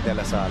likewise for De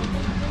La Salle.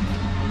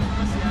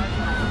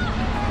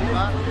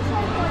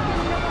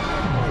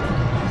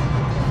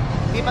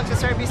 Hindi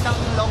magsa-service ng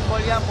long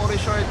ball yan, puro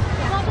short.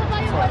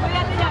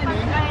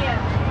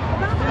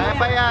 Kaya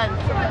pa yan.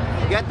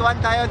 Get one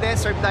tayo, then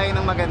serve tayo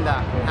ng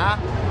maganda. Ha?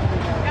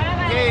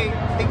 Okay,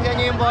 tignan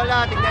nyo yung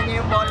bola, tignan nyo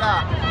yung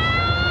bola.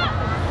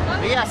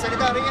 Ria,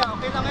 salita, Ria.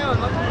 Okay lang yun.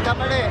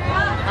 Magkamali.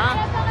 Ha?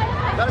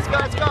 Let's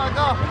go, let's go,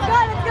 go.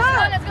 Let's go,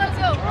 let's go, let's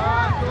go.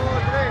 1,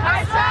 2,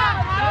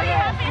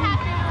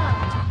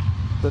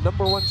 3. The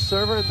 #1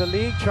 server in the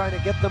league trying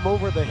to get them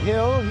over the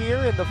hill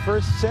here in the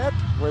first set,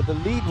 where the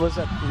lead was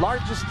at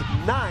largest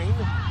 9.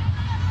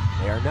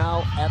 They are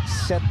now at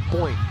set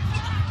point.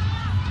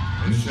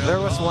 There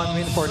was one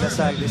win for La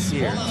Salle this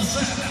year.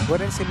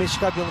 Wherein si Mitch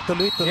Cobb yung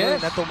tuloy-tuloy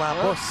na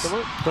tumapos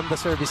from the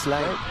service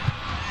line.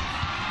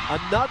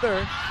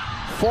 Another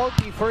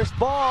faulty first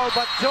ball,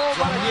 but Joe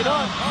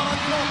Baraginon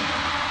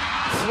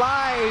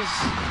flies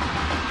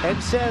and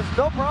says,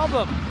 no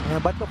problem.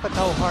 But look at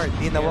how hard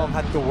Dina Wong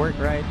had to work,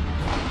 right?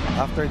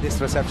 After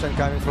this reception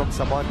coming from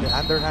Samon, the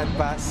underhand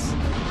pass.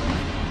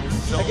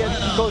 Again,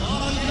 Coach,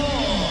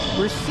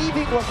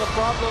 receiving was a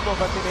problem of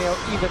Ateneo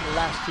even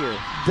last year.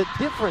 The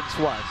difference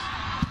was,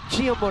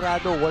 Gia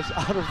Morano was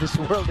out of this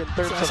world in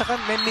terms of Saka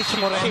may Mitch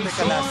Morante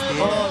ka last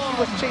year. Oh, she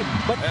was chasing.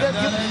 But then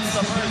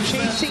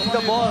chasing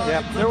the ball,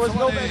 there was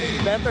nobody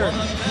better.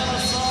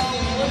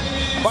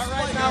 But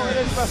right now it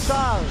is La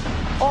Salle.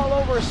 All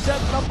over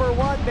set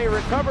 #1. They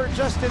recover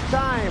just in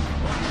time.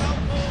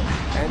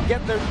 And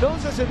get their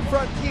noses in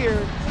front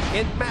here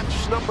in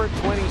match number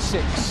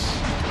 26.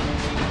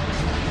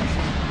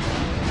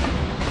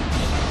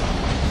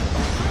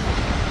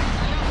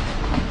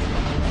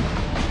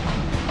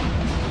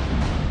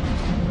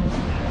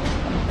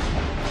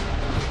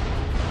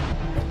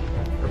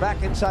 Back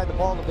inside the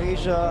Mall of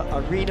Asia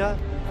Arena.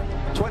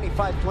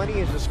 25-20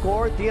 is the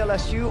score.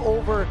 DLSU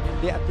over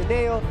the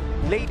Ateneo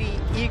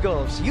Lady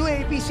Eagles.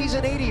 UAAP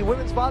Season 80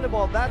 Women's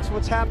Volleyball. That's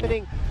what's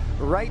happening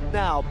right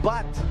now.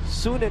 But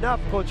soon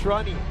enough, Coach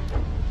Ronnie,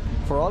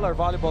 for all our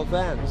volleyball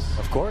fans,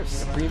 of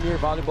course, the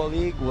Premier Volleyball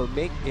League will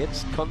make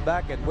its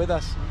comeback. And with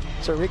us,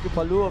 Sir Ricky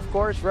Palou, of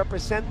course,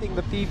 representing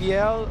the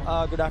PVL.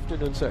 Good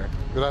afternoon, sir.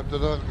 Good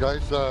afternoon,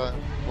 guys.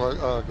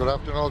 Good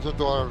afternoon also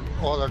to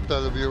all our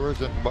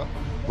televiewers and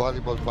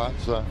volleyball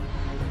fans.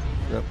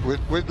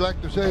 We'd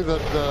like to say that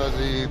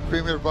the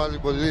Premier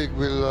Volleyball League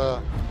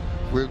will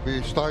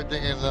be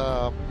starting in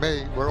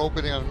May. We're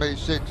opening on May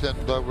 6th,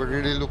 and we're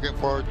really looking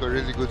forward to a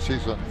really good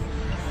season.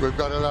 We've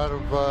got a lot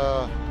of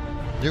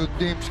new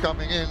teams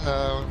coming in.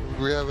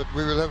 We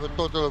will have a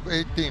total of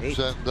 8 teams,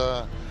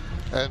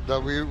 and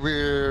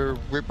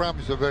we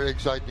promise a very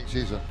exciting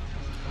season.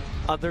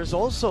 There's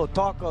also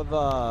talk of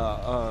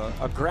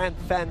a Grand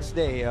Fans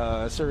Day,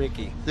 Sir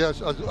Ricky.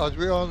 Yes, as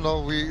we all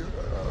know,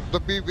 the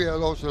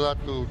PVL owes a lot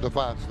to the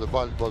fans, the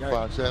volleyball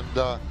fans, and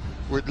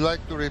we'd like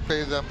to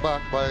repay them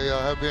back by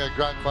having a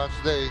Grand Fans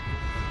Day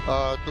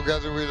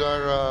together with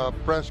our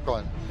press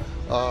con.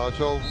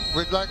 So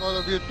we'd like all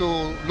of you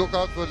to look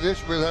out for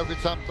this. We'll have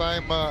it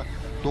sometime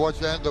towards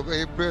the end of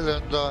April,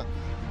 and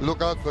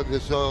look out for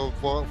this. So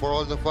for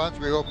all the fans,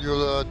 we hope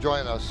you'll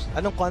join us.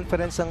 Anong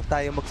conference ang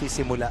tayo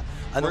magsisimula?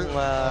 Anong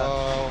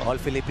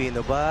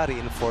all-Filipino ba?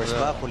 Reinforced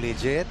ba?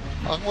 Collegiate?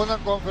 Ang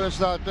unang conference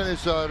natin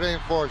is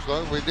reinforced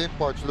with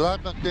imports. Lahat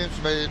ng teams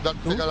may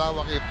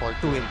kalawang import.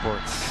 2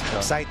 imports.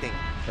 Exciting.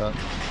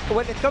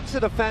 When it comes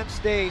to the Fans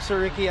Day,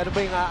 Sir Ricky, ano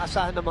ba yung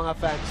aasahan ng mga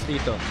fans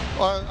dito?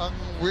 Ang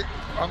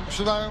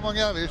gusto namin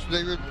mangyari is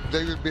they will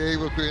be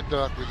able to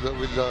interact with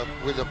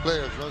the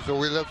players. No? So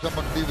we'll have some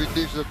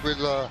activities that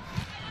will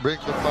bring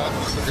the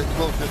fans to get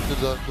closer to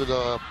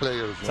the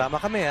players. No?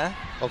 Sama kami, ha?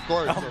 Of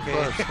course, okay.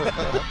 Of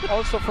course.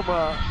 Also from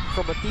a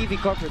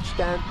TV coverage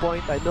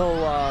standpoint, I know,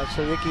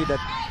 Sir Ricky, that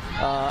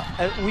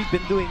and we've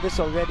been doing this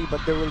already,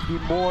 but there will be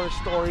more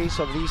stories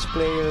of these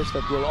players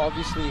that will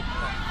obviously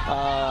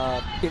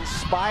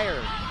inspire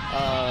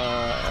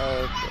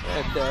and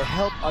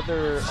help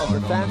other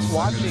fans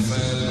watching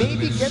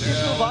maybe get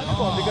into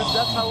volleyball, because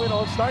that's how it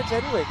all starts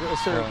anyway,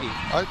 Sir Ricky.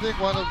 I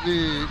think one of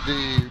the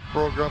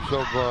programs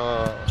of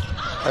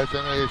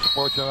SNA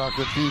Sports and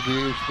Action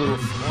TV is to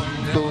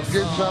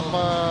give some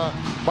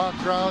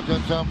background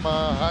and some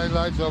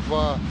highlights of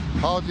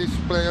how these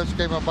players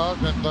came about,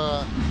 and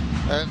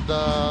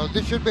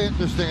this should be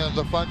interesting, and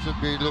the fans should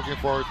be looking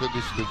forward to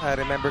this too. I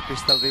remember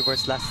Crystal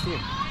Rivers last year.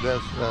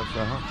 Yes.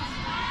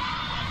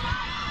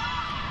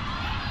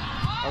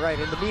 All right,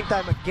 in the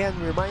meantime, again,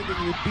 reminding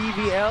you,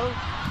 BVL,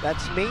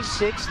 that's May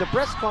 6th. The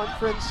press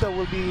conference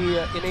will be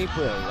in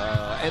April,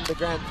 and the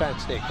Grand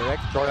Fans Day,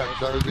 correct?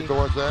 Correct, that will be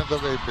towards the end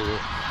of April.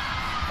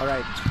 All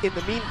right, in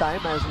the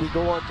meantime, as we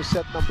go on to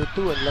set number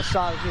 2, and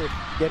LaSalle here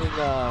getting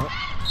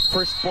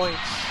first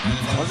points.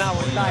 Well, now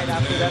we're tied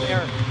after that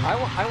error. I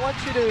want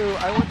you to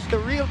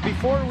reel,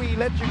 before we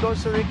let you go,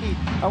 Sir Ricky,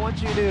 I want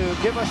you to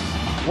give us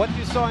what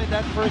you saw in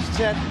that first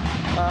set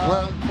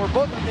for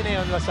both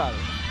Ateneo and LaSalle.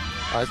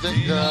 I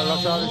think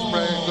LaSalle is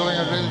doing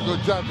a really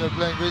good job. They're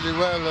playing really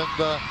well,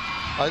 and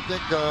I think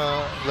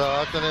the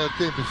Ateneo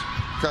team is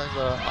kind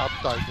of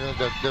uptight. You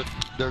know,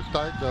 they're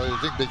tight. I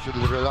think they should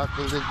relax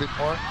a little bit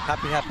more.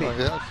 Happy. Yes,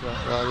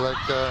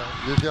 like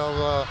you see how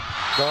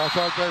the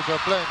LaSalle players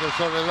are playing. They're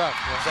so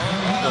relaxed.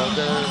 So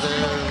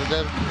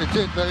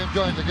they're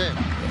enjoying the game.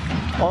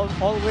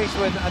 Always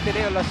when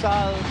Ateneo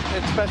LaSalle,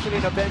 especially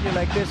in a venue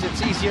like this,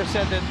 it's easier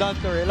said than done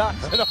to relax.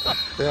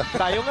 Yeah.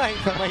 Tayo nga,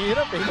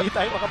 mahirap, hindi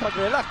tayo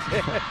makapag-relax.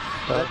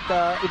 But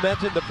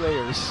imagine the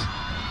players.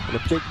 And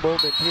a big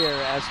moment here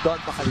as Don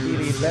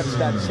Makandiri lets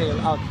that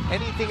sail out.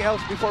 Anything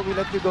else before we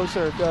let you go,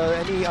 sir?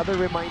 Any other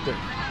reminder?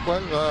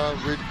 Well,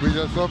 we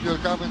just hope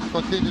you'll come and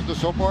continue to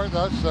support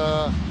us.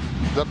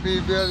 The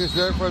PVL is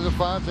there for the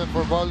fans and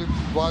for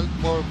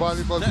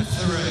volleyball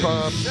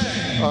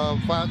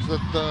fans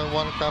that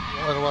want to come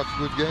and watch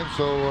good games.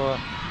 So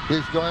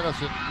please join us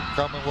and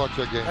come and watch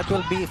a game. That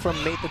will be from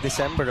May to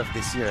December of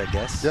this year, I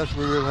guess. Yes,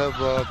 we will have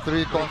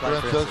 3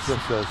 conferences.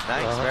 Yes.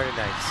 Nice, very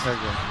nice.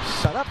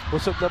 Sarap,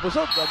 busog na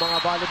busog ang mga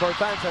volleyball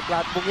fans at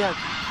lahat mong yan.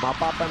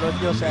 Mapapanood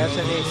nyo sa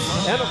SNA.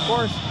 And of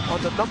course,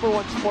 on the #1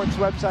 sports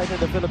website in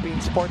the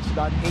Philippines,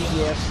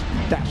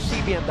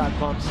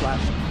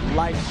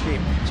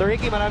 sports.abs-cbn.com/livestream. So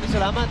Ricky, maraming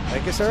salamat.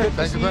 Thank you, sir.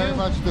 Thank you very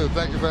much, too.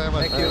 Thank you very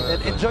much. Thank you.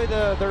 And enjoy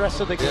the rest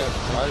of the game.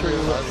 Yes, I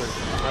will.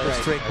 All right.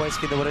 Straight points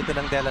kinuha ito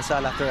ng De La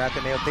Salle after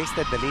Ateneo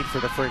tasted the lead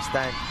for the first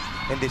time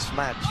in this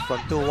match.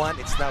 From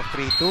 2-1, it's now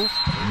 3-2.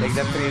 Take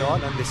them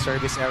 3-all on this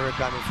service error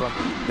coming from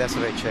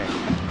Desiree Cheng.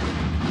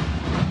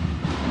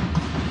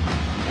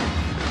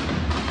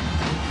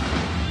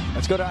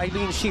 Let's go to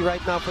Eileen Shi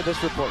right now for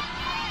this report.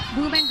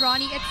 Boom and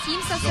Ronnie, it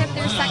seems as if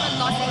their second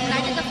loss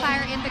ignited the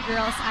fire in the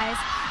girls' eyes,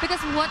 because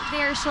what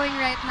they're showing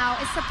right now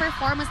is a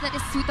performance that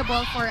is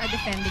suitable for a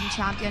defending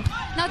champion.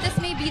 Now, this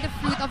may be the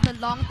fruit of the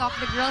long talk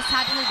the girls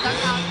had in the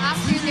dugout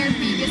after their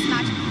previous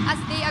match, as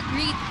they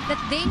agreed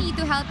that they need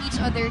to help each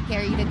other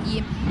carry the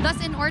team.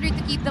 Thus, in order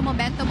to keep the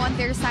momentum on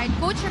their side,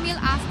 Coach Ramil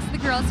asks the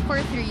girls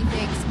for 3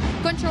 things: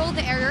 control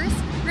the errors,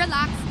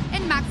 relax,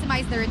 and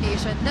maximize the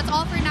rotation. That's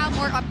all for now.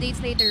 More updates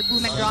later.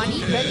 Boom and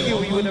Ronnie. Thank you.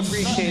 We would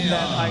appreciate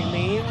that,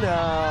 Eileen.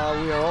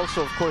 We are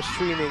also, of course,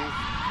 streaming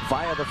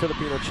via the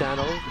Filipino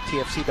channel,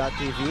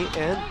 tfc.tv,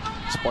 and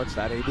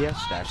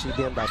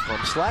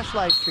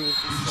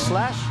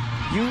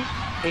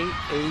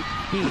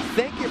sports.abs-cbn.com/livestream/UAAP.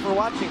 Thank you for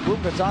watching. Boom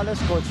Gonzalez,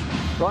 Coach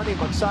Ronnie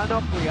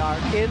Magsanok. We are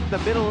in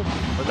the middle of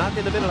not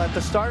in the middle. At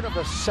the start of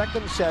the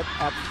second set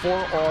at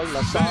 4-all,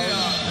 LaSalle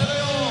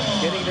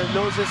getting their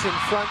noses in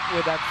front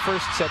with that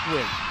first set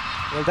win.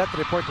 Well, that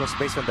report was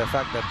based on the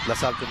fact that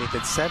LaSalle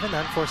committed 7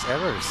 unforced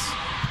errors.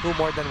 2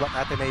 more than what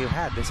Ateneo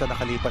had dun sa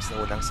nakalipas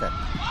na unang set.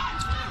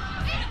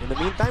 In the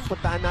meantime,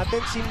 puntaan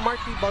natin si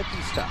Marty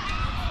Bautista.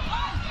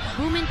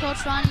 Boom,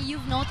 Coach Ronnie,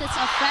 you've noticed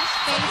a fresh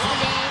face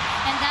today,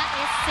 and that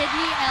is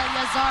Sydney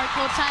Eliazar.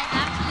 Coach I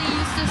actually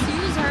used to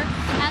use her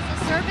as a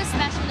service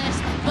specialist,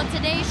 but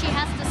today she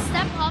has to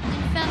step up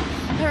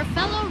in her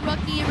fellow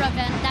rookie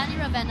Danny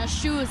Ravena's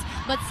shoes.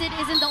 But Sid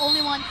isn't the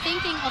only one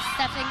thinking of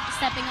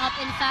stepping up.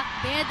 In fact,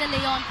 Bea de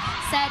Leon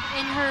said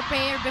in her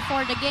prayer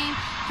before the game,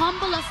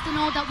 humble us to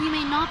know that we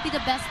may not be the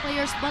best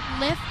players, but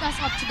lift us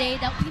up today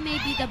that we may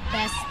be the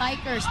best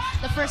spikers.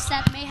 The first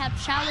set may have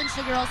challenged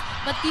the girls,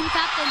 but team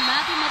captain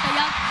Maddie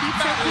Matayag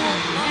keeps her cool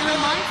and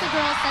reminds the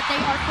girls that they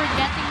are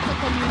forgetting to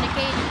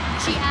communicate.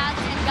 She adds,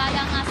 and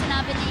gaya nga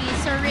sinabi ni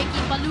Sir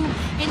Ricky Palu,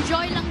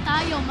 enjoy lang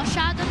tayo,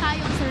 masyado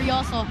tayong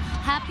seryoso.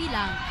 Happy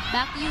lang.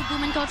 Back to you,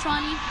 Boom and Coach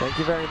Ronnie. Thank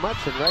you very much.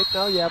 And right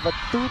now you have a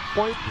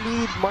 2-point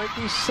lead,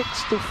 Marty,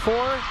 6-4.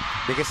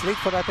 Biggest lead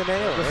for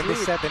Ateneo in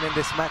this set and in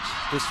this match.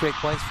 2 straight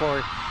points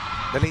for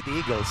the Lady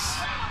Eagles.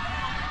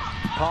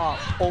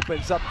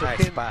 Opens up to nice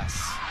Kim. Pass.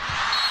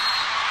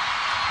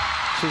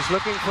 She's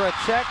looking for a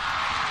check.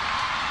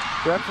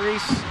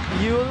 Referee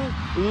Yule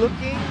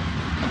looking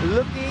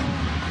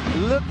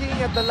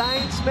at the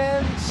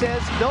linesman,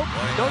 says nope,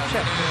 no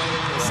check.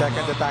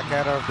 Second attack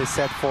error of the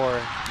set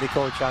for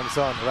Nicole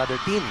Chamzon, rather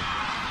Team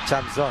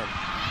Chamzon.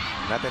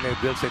 Ateneo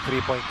builds a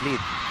 3-point lead.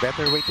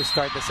 Better way to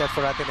start the set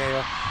for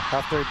Ateneo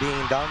after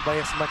being down by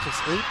as much as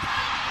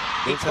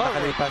 8. Sa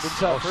nakalipas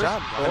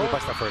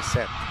na first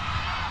set.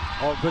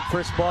 Oh, good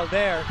first ball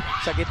there.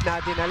 Sa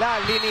gitna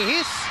dinala,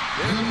 linihis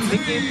ni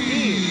Kim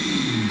Dy.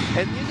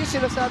 And yun yung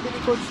sinasabi ni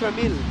Coach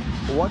Ramil.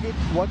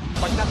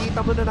 Pag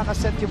nakita mo na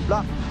nakaset yung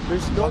block,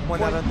 there's no point.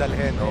 Huwag mo na rin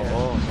dalhin.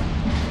 Oo.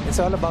 It's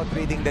all about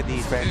reading the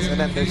defense and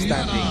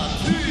understanding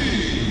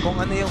kung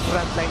ano yung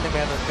front line na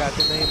meron ka,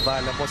 ito na yung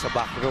bala mo sa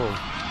back row.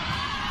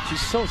 She's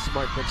so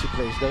smart when she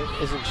plays,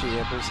 isn't she?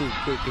 Si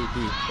KKD.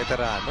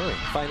 Veterano eh.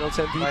 Finals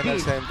MVP.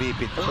 Finals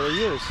MVP for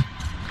years.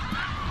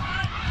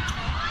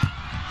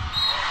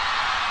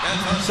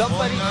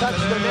 Somebody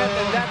touched the net,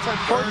 and that's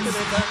unfortunate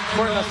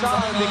for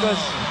LaSalle because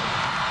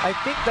I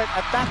think that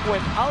attack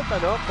went out,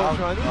 Coach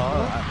Ronnie?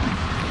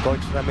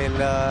 Coach Ramil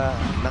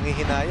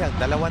nangihinayang.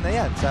 2 na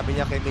yan, sabi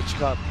niya kay Mitch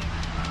Cobb.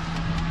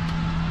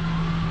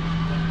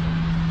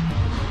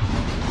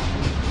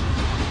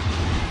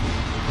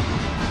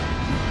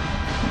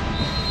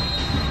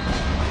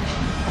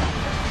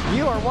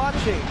 You are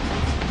watching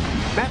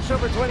match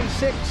number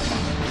 26,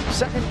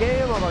 second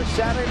game of our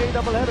Saturday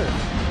doubleheader.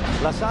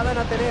 LaSalle and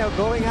Ateneo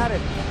going at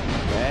it.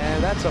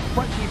 And that's a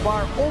Frenchie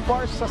bar,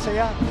 O-bar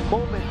sasaya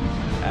moment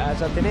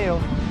as Ateneo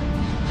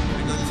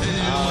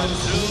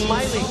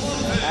smiling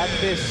at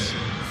this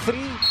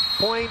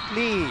 3-point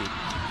lead.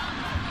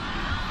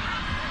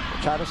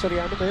 Charo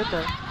Soriano ba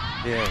yun,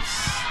 Yes.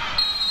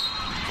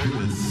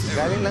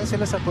 Galing lang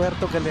sila sa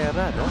Puerto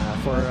Galera, no?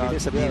 For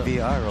sa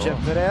BVR. Jeff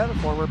Ferrer,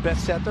 former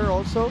best setter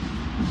also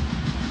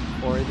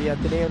for the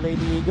Ateneo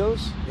Lady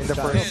Eagles. In the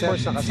first set, of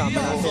course, nakasama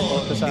natin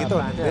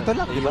dito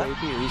lang, di ba?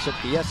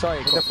 Recently. Yes,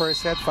 sorry. In the first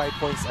set, 5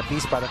 points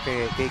apiece para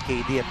kay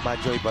KD at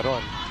Majoy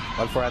Baron.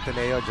 While for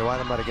Ateneo,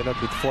 Joanna Maraganot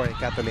with 4 and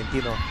Kat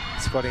Tolentino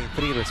scoring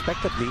 3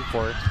 respectively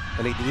for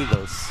the Lady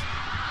Eagles.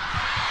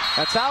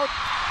 That's out.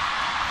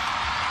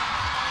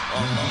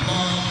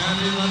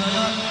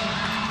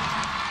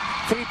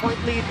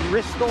 3-point lead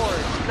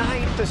restored,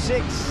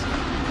 9-6.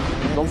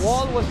 The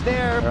wall was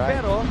there,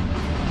 pero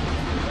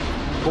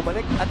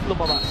bumalik at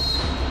lumabas.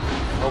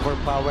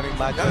 Overpowering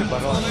Majoy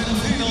Baron.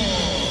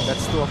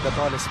 That's 2 of the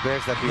tallest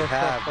bears that we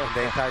have in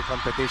the entire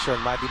competition.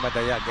 Maddie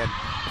Madayag and,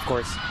 of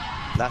course,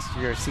 last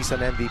year's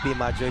season MVP,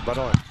 Majoy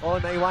Baron. Oh,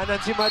 naiwanan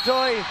si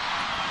Majoy.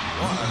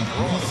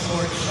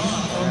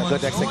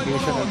 Good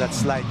execution on that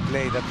slide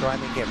play, that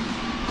running him.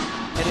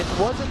 And it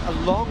wasn't a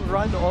long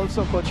run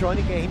also, Coach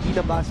Ronnie, kaya hindi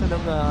nabasa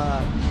ng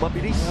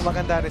mabilis.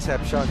 Maganda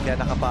reception, kaya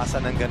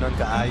nakapasa ng ganon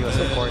kaayos,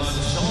 of course,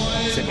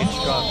 si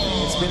Mitch Cobb.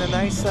 It's been a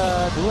nice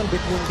duel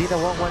between Dina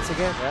Wong once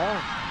again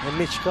and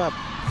Mitch Cobb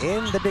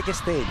in the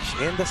biggest stage,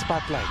 in the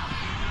spotlight.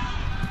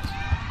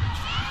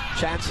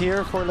 Chance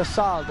here for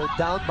LaSalle. They're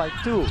down by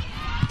 2.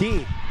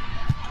 D.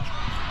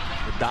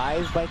 The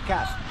dive by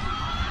Kat.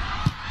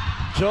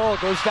 Joe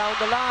goes down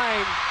the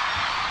line.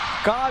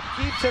 Cobb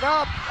keeps it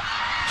up.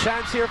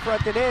 Chance here for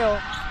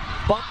Ateneo.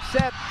 Bump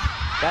set.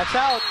 That's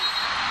out.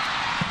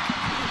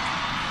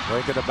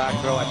 Going to the back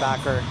row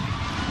attacker.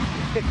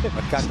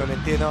 But Kat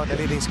Tolentino, the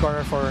leading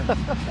scorer for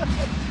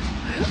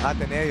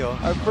Ateneo.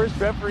 Our first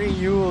referee,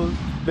 Yul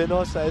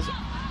Benosa,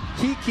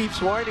 he keeps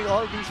warning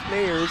all these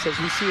players, as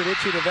we see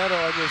Richie Rivero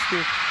on your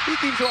screen. He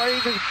keeps warning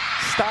them,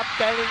 stop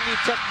telling me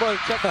check ball,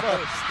 check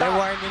ball. Stop.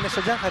 Warning na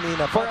siya dyan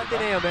kanina. For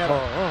Ateneo,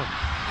 meron.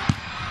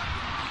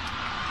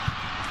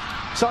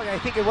 Sorry, I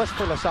think it was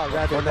for LaSalle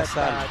rather. For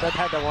LaSalle. That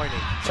had a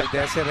warning. Si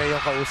Desiree yung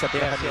kausap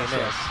niya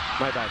kanina. Yes.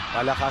 My bad.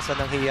 Palakasan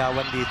ng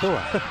hiyawan dito.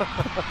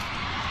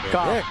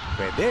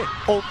 Pwede.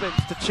 Opens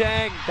to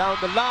Cheng down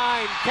the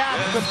line.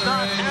 Cat could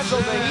not handle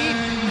the heat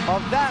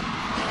of that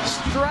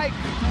strike.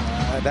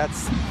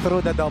 That's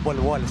through the double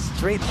wall.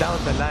 Straight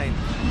down the line.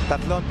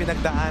 Tatlong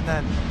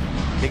pinagdaanan.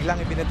 Biglang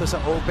ibinito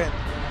sa open.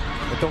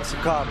 Itong si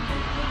Cobb.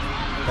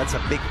 That's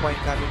a big point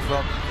coming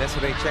from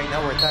Desiree Cheng. Now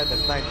we're tied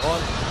at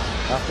 9-all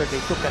after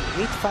they took an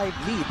 8-5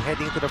 lead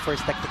heading to the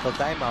first technical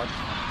timeout.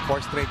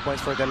 4 straight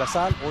points for De La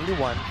Salle, only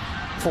 1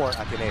 for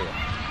Ateneo.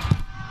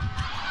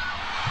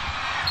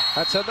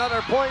 That's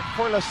another point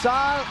for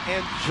LaSalle,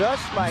 and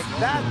just like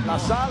that,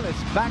 LaSalle is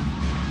back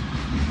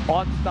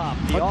on top.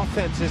 The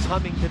offense is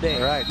humming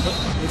today. Right.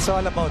 It's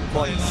all about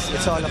points.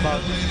 It's all about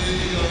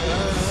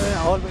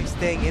always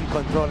staying in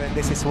control, and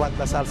this is what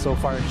LaSalle so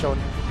far has shown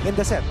in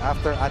the set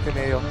after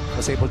Ateneo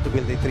was able to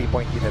build a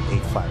 3-point lead at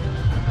 8-5.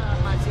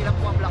 Sila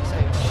po ang block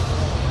sa'yo.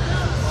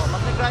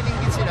 Pag nag-running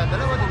din sila,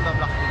 dalawa din ba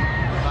block din?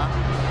 Diba?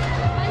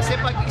 Kasi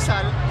pag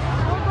isal,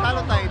 talo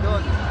tayo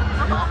doon.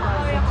 Diba?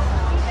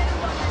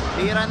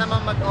 Hira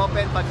naman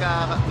mag-open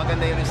pagka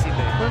maganda yung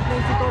receiver. Full play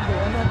si Kobe.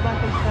 Ano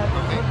advantage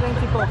natin? Full play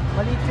si Kobe.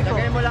 Maliit si Kobe.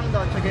 Sagay mo lang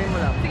doon. Sagay mo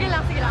lang. Sige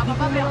lang.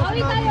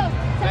 Pauwi tayo.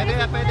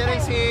 Pwede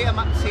rin si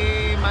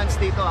Mans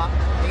dito ha.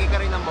 Hingi ka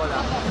rin ng bola.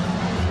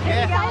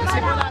 Yeah.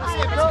 Receive mo na.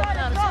 Receive.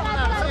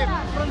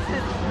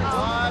 Receive.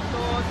 1,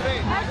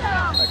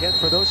 2, 3. Again,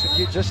 for those of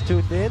you just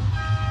tuned in,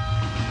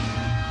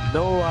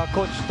 no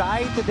Coach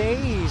Dy today.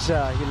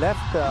 He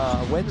left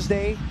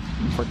Wednesday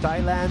for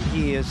Thailand.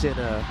 He is in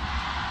a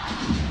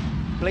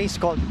place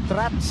called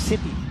Trat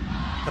City.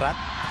 Trat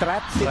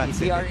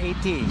City.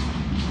 T-R-A-T.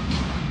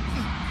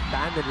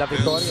 Dan and La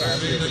Victoria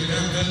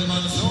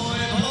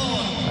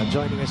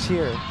joining us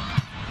here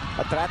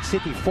at Trat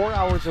City, 4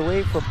 hours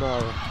away from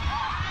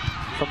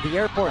the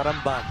airport.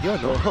 Parang Baguio,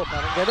 no?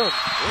 Parang ganun.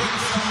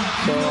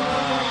 So,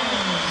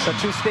 sa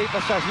Tuesday pa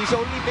siya. He's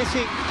only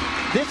missing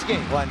this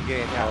game. One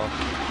game, yeah.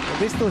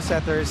 These two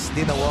setters,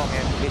 Dina Wong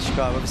and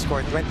Mishka, have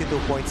scored 22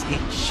 points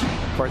each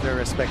for their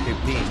respective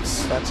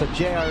teams. That's a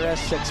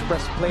JRS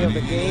Express play of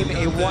the game,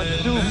 a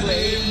 1-2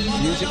 play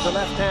using the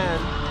left hand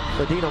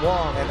for Dina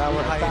Wong. And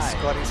our highest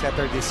scoring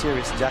setter this year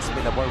is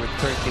Jasmine Aboy with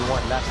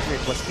 31. Last year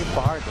it was Kim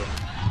Fajardo.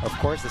 Of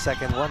course, the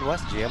second one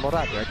was Gia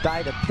Morado. They're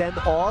tied at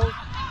 10-all.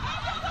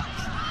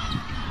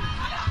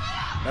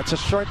 That's a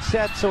short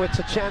set, so it's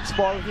a chance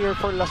ball here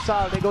for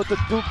LaSalle. They go to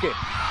Duque.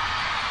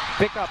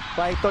 Pick up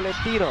by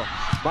Tolentino.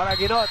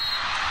 Maraginot.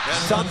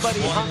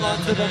 Somebody hung on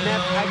to the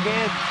net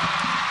again.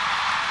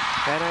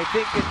 And I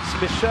think it's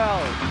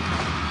Michelle.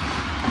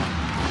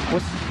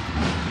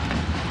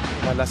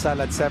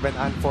 LaSalle had 7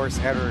 unforced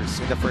errors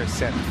in the first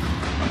set.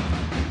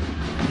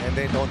 And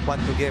they don't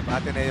want to give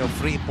Ateneo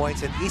free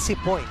points and easy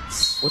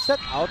points. Was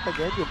that out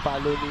again? Yung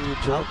palo ni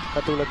Joe?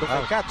 Katulad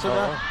ng Cat. So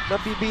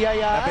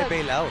nabibiyayaan.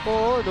 Nabibail out.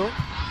 Oo, no?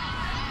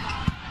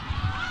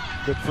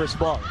 Good first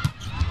ball.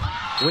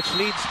 Which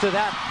leads to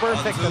that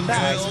perfect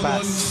attack. Nice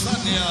pass.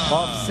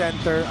 Off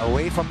center,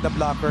 away from the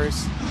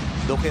blockers.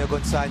 Duque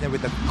Gonzania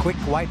with a quick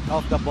wipe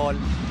off the ball.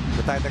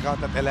 To tie the count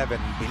at 11.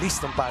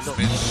 Bilis ng palo.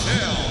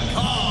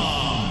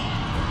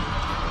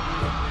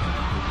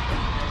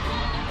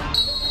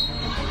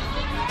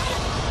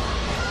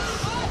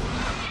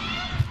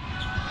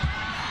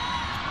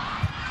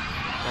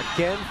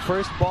 Again,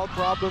 first ball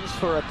problems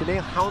for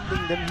Ateneo,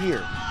 hounding them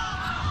here.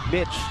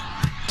 Mitch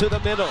to the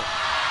middle.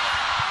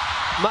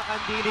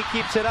 Macandini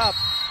keeps it up.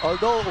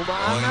 Although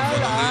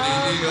umaangal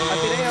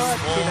Ateneo at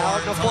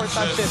tinawag ng 4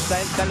 touches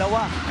dahil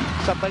dalawa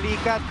sa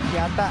balikat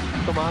yata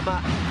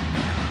tumama.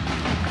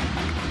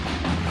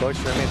 Coach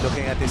remain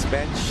looking at his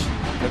bench.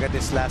 Look at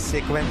this last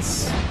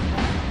sequence.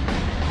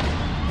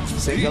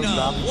 Single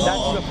drop.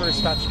 That's the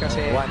first touch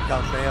kasi. 1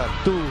 count na yun.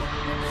 2,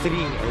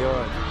 3.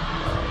 Ayun.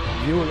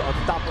 Yule on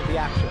top of the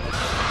action.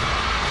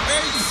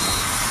 Ace!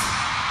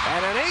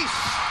 And an ace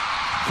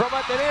from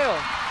Ateneo,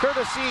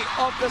 courtesy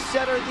of the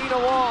setter,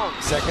 Dina Wong.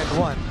 Second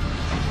one.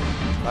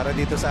 Para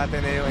dito sa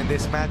Ateneo in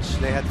this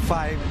match, they had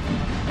 5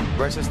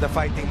 versus the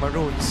Fighting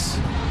Maroons.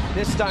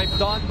 This time,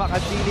 Don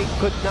Macandini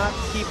could not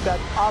keep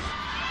that up.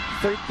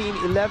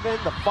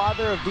 13-11, the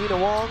father of Dina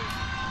Wong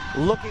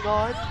looking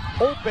on,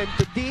 open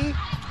to D.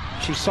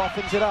 She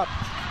softens it up.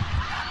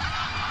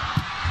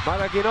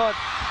 Maraginot.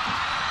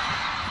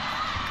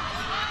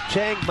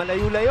 Cheng,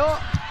 malayo-layo.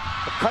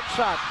 A cut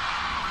shot.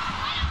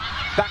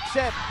 Back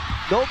set.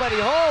 Nobody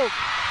home.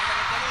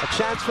 A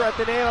chance for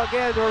Ateneo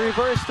again. A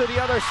reverse to the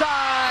other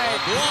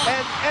side.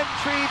 And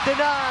entry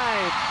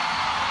denied.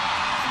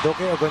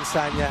 Duque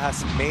Gonzania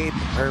has made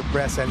her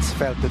presence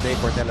felt today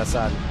for De La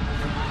Salle.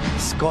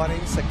 Scoring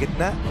sa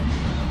gitna.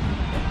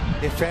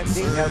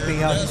 Defending,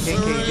 helping out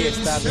KKD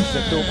establish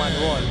the 2-man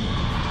wall.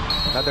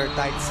 Another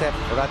tight set,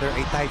 or rather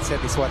a tight set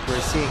is what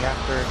we're seeing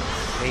after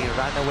a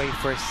runaway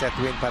first set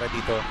win para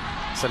dito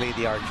sa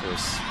Lady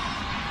Archers.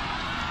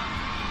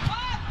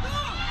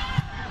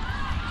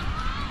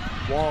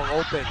 Wong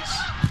opens.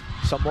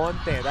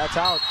 Samonte, that's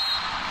out.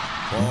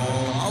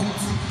 Ball out.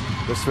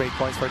 The straight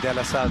points for De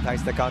La Salle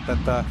ties the count at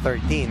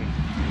 13.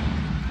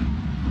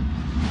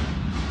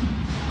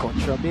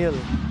 Coach Ramil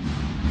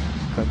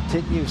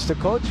continues to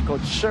coach.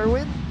 Coach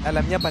Sherwin.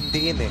 Alam niya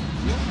bandiin eh.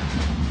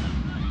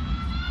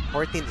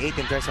 14-8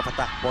 in terms of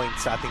attack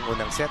points sa ating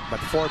unang set, but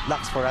 4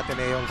 blocks for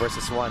Ateneo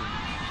versus 1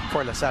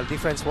 for La Salle.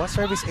 Difference was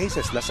service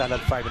aces. La Salle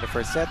had 5 in the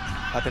first set.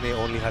 Ateneo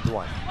only had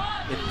 1.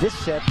 In this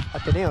set,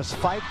 Ateneo's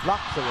 5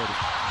 blocks already.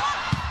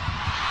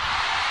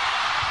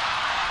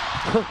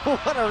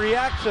 What a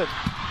reaction.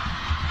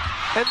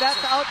 And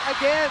that's out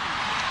again.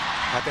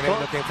 Ateneo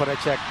looking for a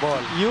check ball.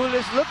 Yul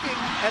is looking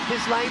at his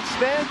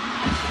linesman.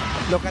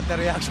 Look at the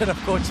reaction of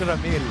Coach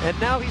Ramil. And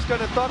now he's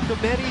going to talk to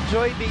Mary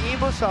Joy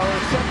Diimos, our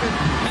second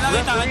May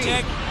nakita ka referee.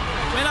 check?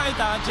 May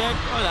nakita ka check?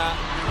 Wala.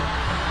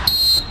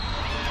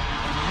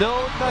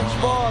 No touch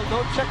ball,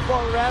 no check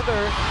ball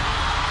rather.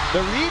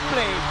 The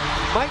replay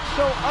might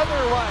show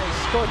otherwise,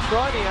 Coach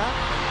Ronnie.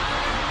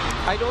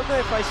 I don't know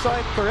if I saw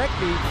it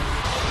correctly,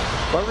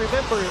 but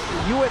remember,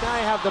 you and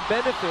I have the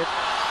benefit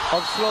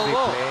of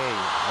slow-mo. Replay,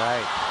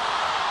 right.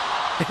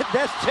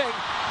 Des Cheng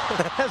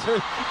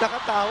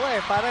nakatawa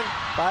eh.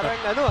 Parang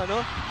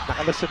ano,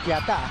 nakalusot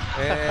yata.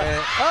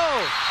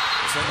 Oh!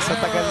 Sa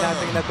tagal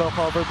nating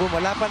nagko-cover boom,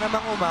 wala pa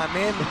namang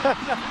umamin.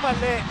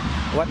 Mali.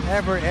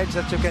 Whatever edge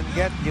that you can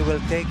get, you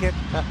will take it.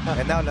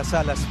 And now La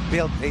Salle has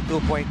built a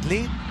 2-point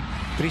lead.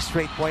 3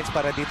 straight points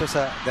para dito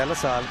sa De La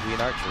Salle Green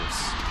Archers.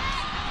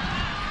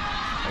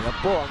 Ayan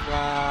po ang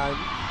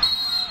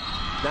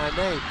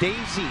nanay,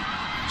 Daisy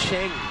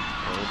Cheng.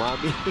 Oh,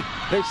 mommy.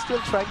 They're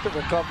still trying to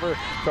recover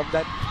from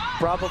that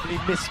probably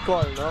missed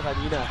call, no,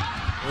 kanina.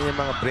 Yung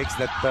mga breaks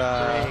that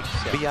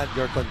beyond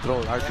your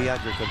control, are beyond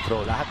your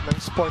control. Lahat ng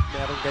sport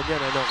meron ganyan,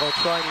 ano, Coach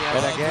Ronnie.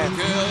 And again,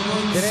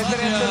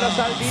 dire-diretso La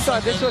Salle dito.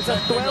 This was a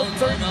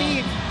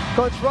 12-13.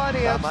 Coach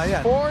Ronnie has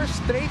 4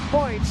 straight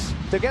points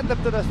to get them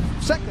to the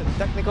second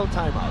technical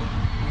timeout.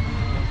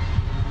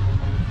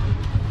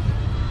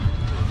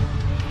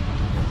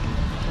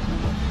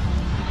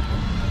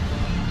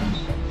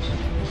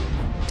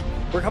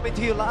 We're coming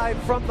to you live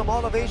from the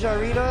Mall of Asia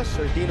Arena.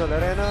 Sir Dino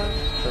Larena,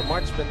 Sir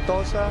March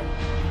Ventosa,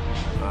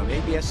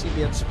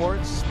 ABS-CBN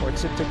Sports,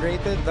 Sports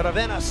Integrated. The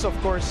Ravenas, of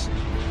course,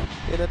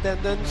 in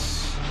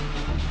attendance.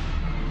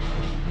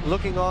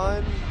 Looking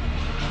on.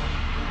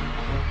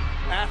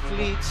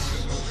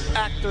 Athletes,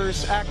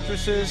 actors,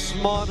 actresses,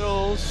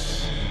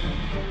 models.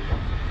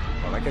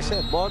 Well, like I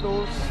said,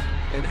 models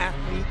and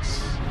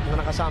athletes.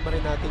 Mga nakasama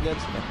rin natin yan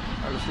sila.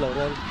 Carlos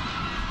Laurel.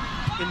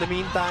 In the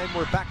meantime,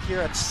 we're back here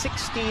at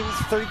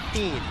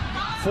 16-13.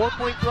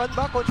 4-point run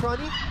ba, Coach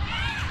Ronnie?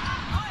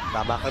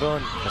 Tama ka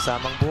ron.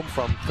 Kasamang boom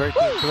from 13-12.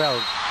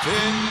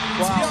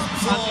 Wow,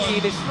 ang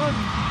inis nun.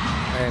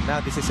 And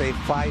now this is a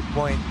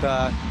 5-point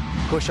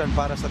cushion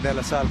para sa De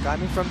La Salle.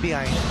 Coming from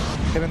behind.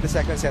 Here in the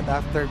second set,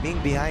 after being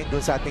behind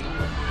dun sa ating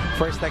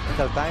first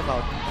technical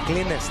timeout,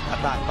 cleanest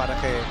attack para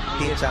kay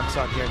Tia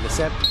Jamson here in the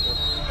set.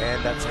 And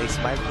that's a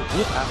smile to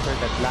boot after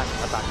that last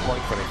attack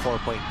point for a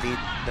 4-point lead.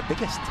 The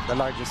biggest, the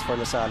largest for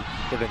La Salle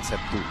here in set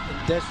 2.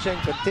 Des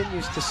Cheng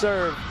continues to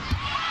serve.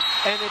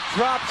 And it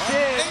drops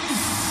in.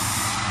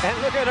 And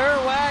look at her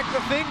wag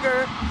the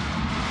finger.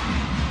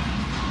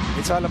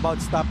 It's all about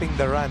stopping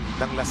the run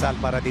ng La Salle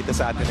para dito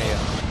sa Ateneo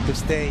to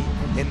stay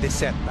in this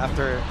set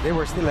after they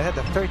were still ahead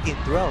of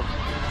 13-12.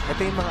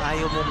 Ito yung mga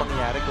ayaw mo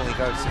mangyari kung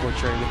ikaw si Coach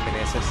Sherwin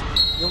Meneses.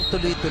 Yung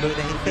tuloy-tuloy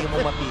na hindi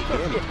mo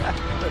mapigil.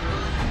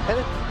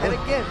 And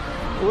again,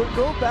 we'll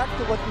go back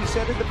to what we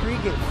said in the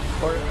pregame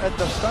or at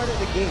the start of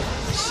the game.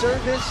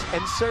 Service and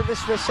service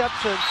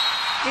reception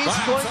is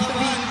going to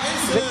be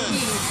the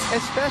key,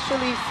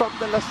 especially from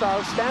the La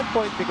Salle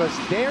standpoint, because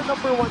they're #1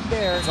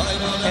 there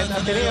and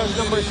Ateneo's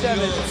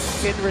 #7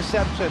 in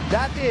reception.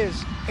 That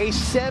is a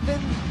 7-0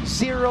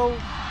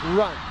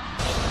 run.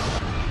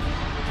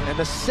 And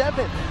the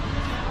 7th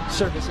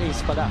service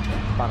ace pala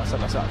para sa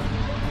La Salle.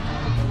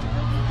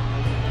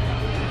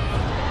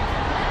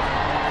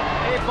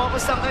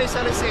 Focus lang kayo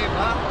sa receive,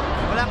 ha?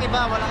 Walang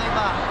iba, walang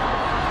iba.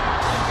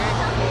 Okay?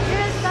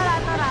 Yes, tara.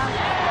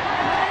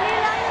 Dali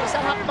lang yung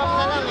Isang hakbang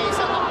na lang eh,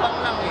 isang hakbang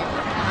lang eh.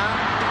 Ha?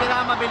 Hindi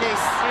kailangan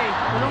mabilis. Hey,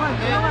 tulungan.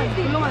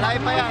 Layo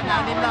pa yan,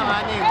 6 lang,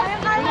 6.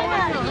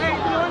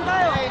 Tulungan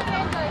tayo.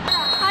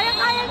 Kaya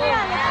niya.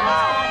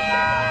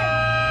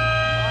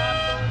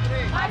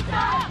 Let's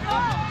go.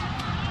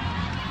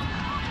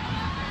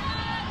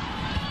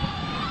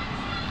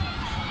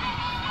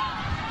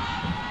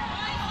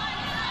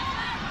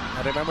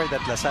 Remember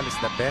that La Salle is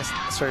the best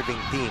serving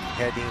team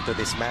heading into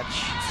this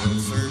match.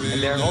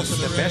 And they're also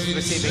the best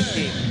receiving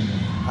team.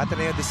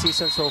 Ateneo this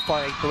season so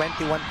far, a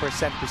 21%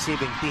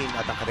 receiving team.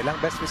 At ang kanilang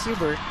best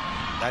receiver,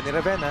 Danny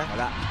Ravena,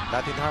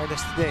 not in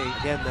harness today.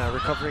 Again,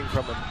 recovering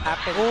from an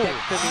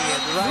appendectomy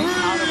and right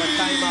out of a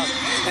timeout.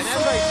 And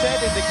as I said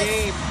in the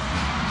game,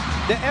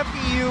 the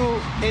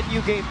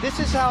FEU-NU game, this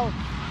is how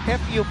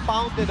FEU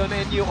pounded on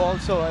NU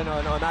also, and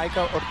on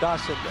Aika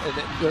Ordaz and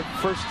their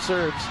first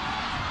serves.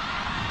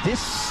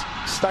 This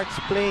starts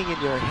playing in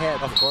your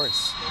head. Of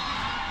course.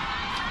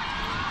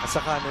 At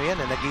saka ano yan,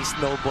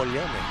 nag-snowball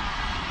yan eh.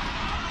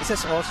 This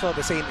is also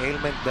the same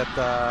ailment that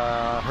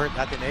hurt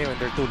Ateneo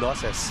in their 2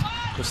 losses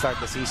to start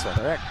the season.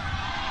 Correct.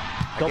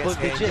 Double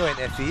digit. NU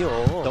and FEU.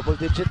 Oh. Double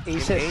digit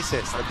aces.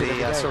 That they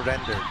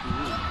surrendered.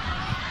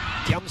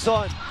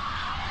 Tiamson.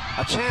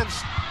 A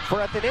chance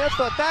for Ateneo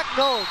to attack.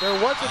 No, there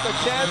wasn't a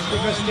chance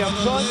because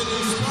Tiamson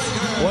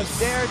was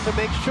there to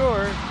make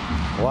sure.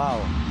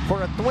 Wow.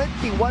 For a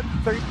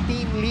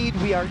 21-13 lead,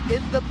 we are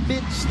in the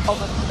midst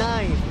of a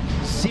 9-0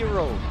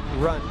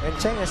 run. And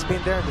Cheng has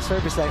been there on the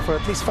service line for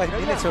at least 5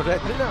 minutes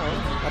already.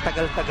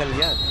 Matagal-tagal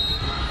yan.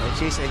 And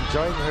she's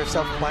enjoying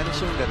herself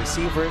punishing the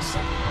receivers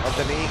of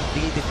the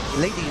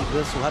Lady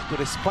Eagles who have to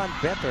respond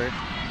better.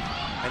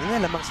 And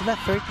nga, lamang sila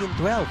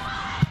 13-12.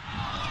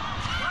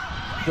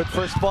 Good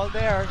first ball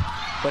there,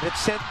 but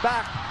it's sent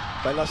back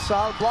by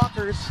LaSalle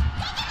blockers.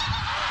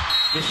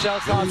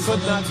 Michelle Salle could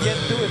not get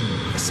to it.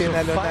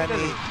 Sinalo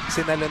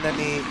na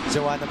ni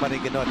Joanna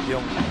Mariganot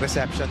yung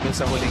reception dun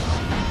sa huling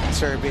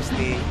service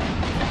ni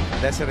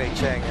Desiree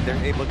Cheng, and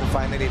they're able to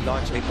finally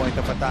launch a point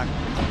of attack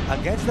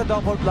against the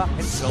double block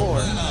and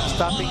score,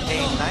 stopping a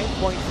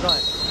 9-point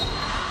run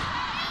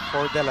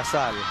for De La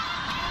Salle.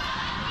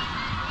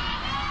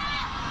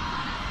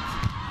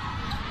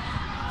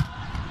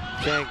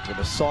 Cheng with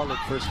a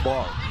solid first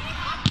ball.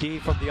 Key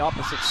from the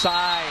opposite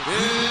side.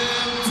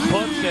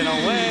 Puts it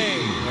away.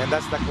 And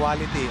that's the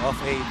quality of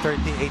a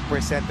 38%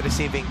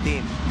 receiving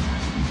team.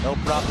 No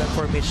problem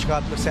for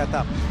Mishkov to set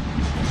up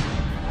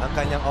ang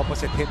kanyang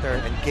opposite hitter,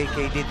 and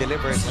KKD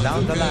delivers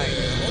down the line.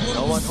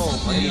 No one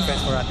home on defense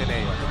for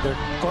Ateneo. Their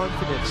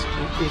confidence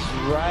is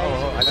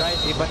rising.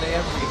 Iba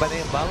na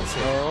yung bounce.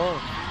 You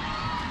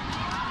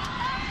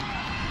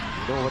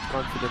know what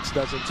confidence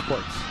does in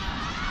sports.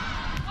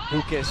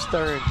 Duque's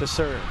turn to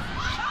serve.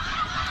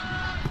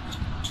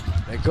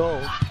 They go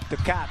to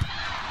Kat.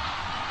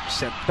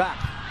 Sent back.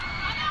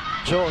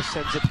 Joe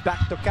sends it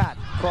back to Kat.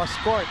 Cross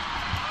court.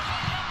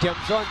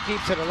 Tiamson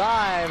keeps it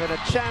alive, and a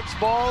chance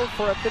ball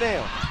for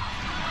Ateneo.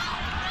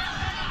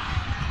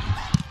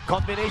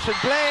 Combination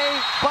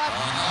play, but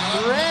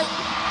read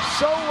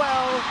so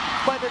well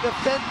by the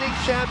defending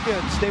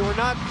champions. They were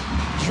not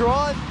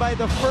drawn by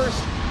the first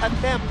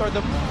attempt or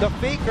the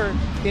faker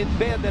in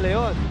Bea de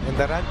Leon. And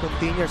the run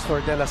continues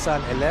for De La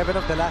Salle. 11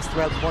 of the last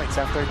 12 points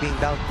after being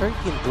down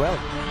 13-12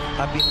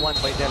 have been won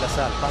by De La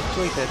Salle.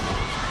 Punctuated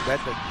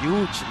that a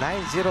huge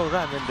 9-0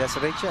 run when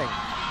Desiree Cheng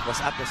was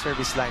at the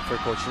service line for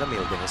Coach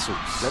Ramil de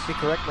Jesus. Let me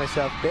correct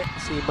myself.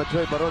 Si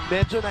Majoy Baron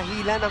medyo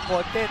nahila ng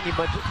konti ni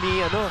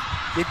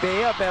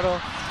Bea, pero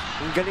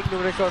ang galing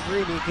ng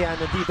recovery ni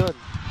Kianna Dy doon.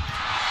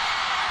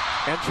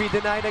 Entry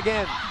denied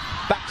again.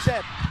 Back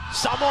set.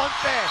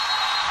 Samonte.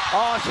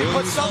 Oh, she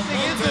put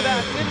something into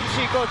that, didn't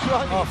she, Coach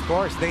Ronnie? Of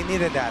course, they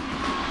needed that.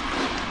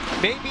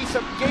 Maybe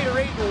some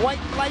Gatorade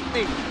White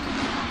Lightning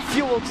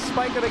fueled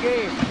spike of the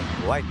game.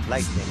 White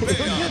Lightning.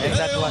 And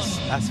that was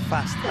as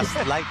fast as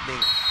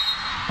lightning.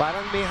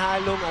 Parang may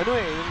halong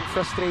yung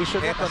frustration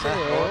na kasi.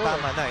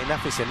 Tama na.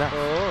 Enough is enough.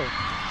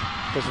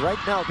 Because right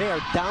now they are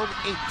down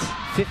 8.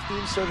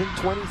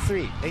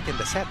 15-7-23. 8 in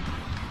the set.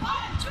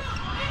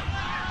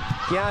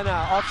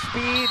 Kianna off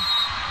speed.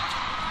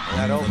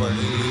 Not over.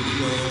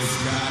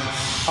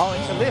 Oh,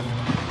 it's a lift.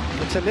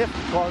 It's a lift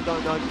called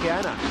on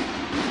Kianna.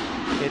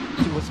 It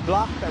was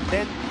blocked, and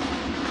then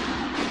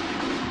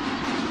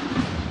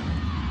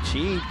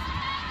she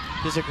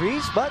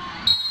disagrees, but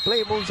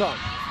play moves on.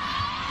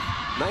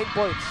 9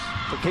 points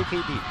for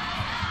KKD.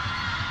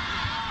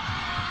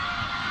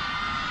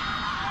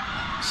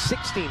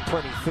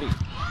 16-23.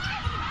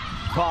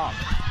 Bob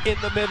in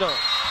the middle.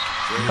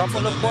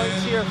 Couple of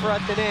points here for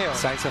Ateneo.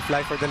 Signs of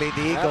life for the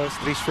Lady Eagles.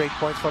 3 straight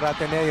points for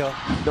Ateneo.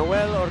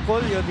 Noel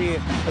Orcolio,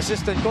 the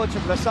assistant coach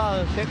of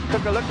LaSalle,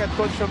 took a look at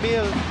Coach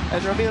Ramil,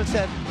 and Ramil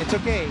said, it's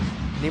okay.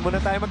 Hindi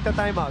muna tayo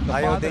magta-timeout.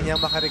 Ayaw din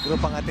niyang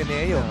makaregroup ang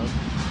Ateneo.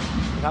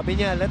 Sabi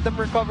niya, let them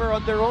recover on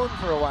their own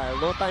for a while.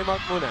 No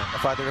timeout muna. The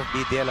father of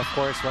BDL, of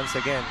course, once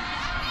again.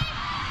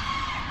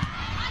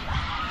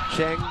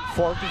 Cheng,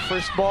 faulty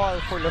first ball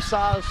for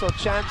LaSalle, so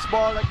chance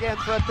ball again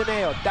for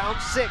Ateneo. Down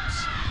 6.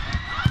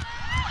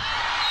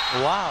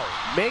 Wow.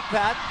 Make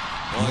that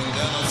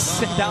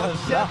down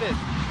 7.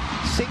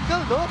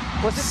 Single, no?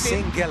 Was it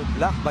single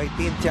block by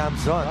Team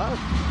Tiamson? Wow.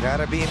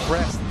 Gotta be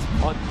impressed.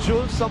 On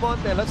Jules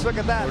Samonte, let's look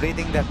at that.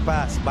 Reading that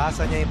pass.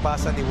 Basa niya yung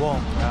pasa ni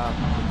Wong.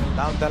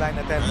 Down the line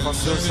attempt from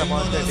Jules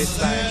Samonte this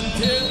time.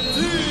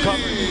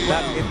 Covered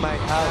back in my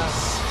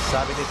house.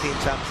 Sabi ni Team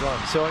Tiamson.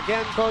 So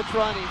again, Coach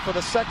Ronnie, for the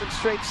second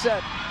straight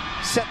set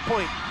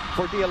point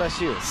for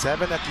DLSU.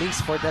 7 at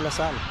least for De La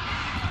Salle.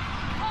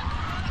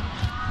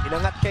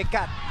 Inangat kay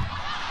Kat.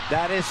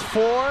 That is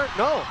 4.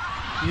 No.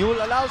 Yule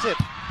allows it.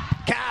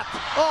 Kat.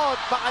 Oh,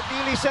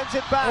 Bakandili sends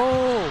it back.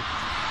 Oh.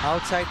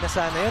 Outside na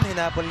sana yun.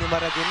 Hinabol ni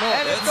Maradino.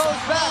 And it goes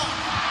back.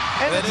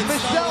 And it's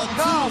Michelle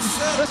Cobb,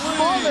 the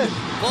smallest.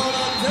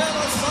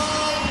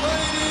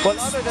 Well,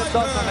 other than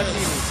Don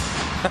Bakandili.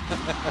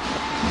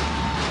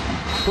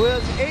 Who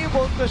is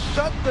able to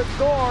shut the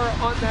door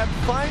on that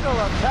final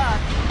attack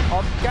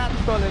of Kat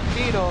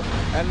Tolentino.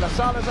 And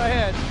LaSalle is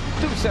ahead.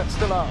 2 sets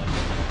to love.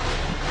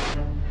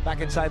 Back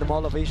inside the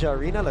Mall of Asia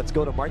Arena, let's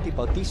go to Marty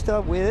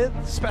Bautista with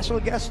special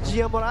guest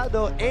Gia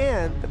Morado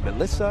and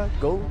Melissa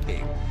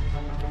Golding.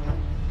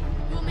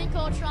 Women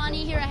coach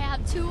Ronnie, here I have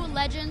two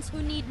legends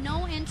who need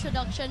no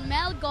introduction,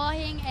 Mel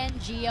Gohing and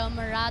Gia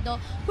Morado,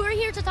 who are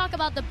here to talk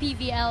about the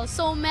PVL.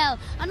 So Mel,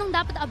 anong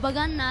dapat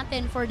abagan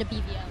natin for the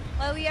PVL?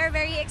 Well, we are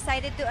very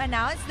excited to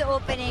announce the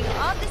opening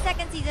of the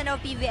second season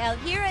of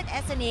PVL here at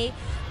SNA.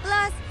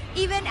 Plus,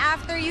 even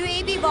after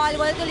UAAP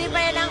volleyball, tuloy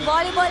pa yan ang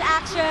volleyball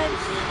action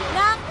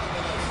ng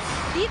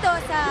dito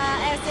sa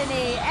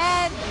SNA.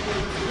 And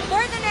for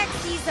the next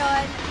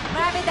season,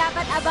 marami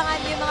dapat abangan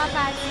yung mga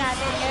fans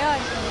natin ngayon.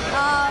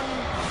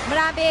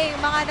 Maraming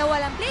mga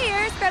nawalang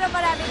players, pero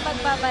maraming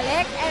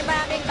magbabalik and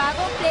maraming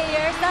bagong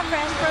players na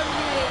fresh from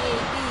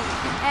UAAP.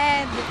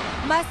 And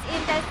mas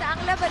intense na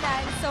ang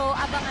labanan, so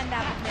abangan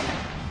dapat nila.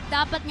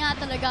 Dapat nga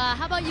talaga.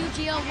 How about you,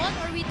 Gia? What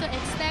are we to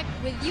expect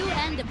with you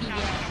and the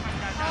PVL?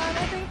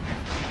 I think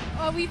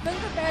we've been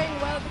preparing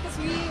well because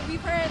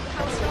we've heard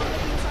how strong the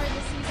teams are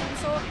this season.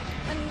 So,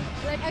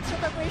 like extra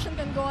preparation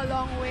can go a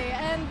long way.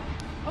 And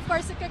of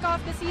course, to kick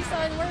off the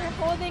season, we're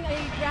holding a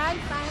grand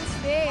fans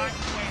day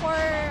for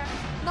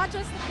not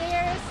just the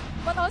players,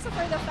 but also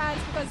for the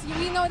fans because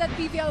we know that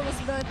PVL was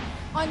built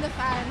on the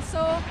fans.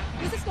 So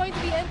this is going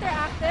to be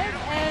interactive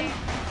and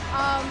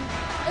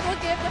it will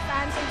give the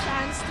fans a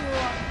chance to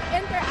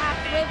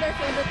interact with their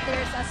favorite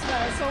players as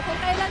well. So kung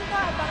kailan to,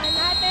 abangan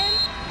natin.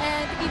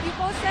 And to keep you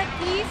posted,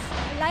 please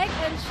like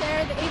and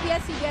share the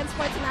ABS-CBN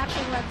Sports in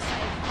Action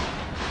website.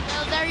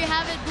 Well, there you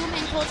have it, Boom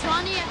and Coach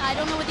Ronnie. I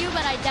don't know with you,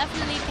 but I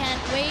definitely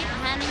can't wait.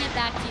 Handing it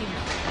back to you.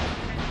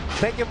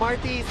 Thank you,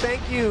 Marty.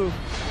 Thank you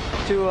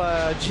to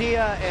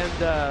Gia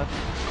and,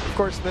 of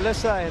course,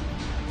 Melissa and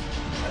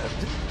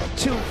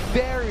two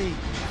very,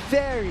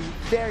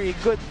 very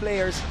good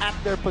players at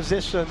their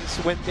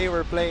positions when they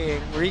were playing.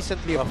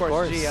 Recently, of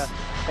course, Gia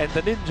and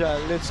the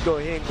Ninja, Let's Go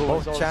Hing, who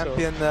both was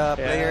champion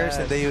players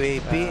in the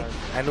UAAP.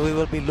 And we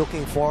will be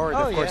looking forward,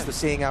 of course, to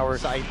seeing our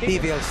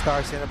PVL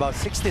stars in about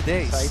 60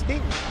 days.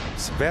 Exciting.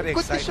 It's very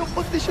exciting.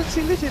 Condition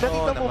sila.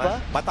 Nakita mo ba?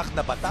 Batak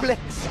na batak.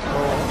 Flex.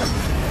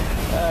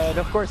 And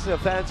of course, the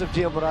fans of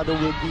Gia Morado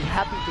will be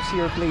happy to see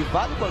her play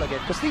volleyball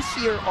again because they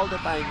see her all the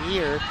time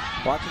here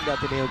watching the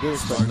Ateneo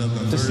games. But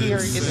to see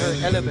her in her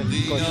element,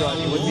 Coach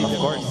Ronnie, would be, of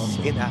course,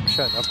 in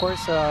action. Of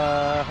course,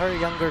 her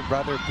younger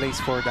brother plays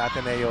for the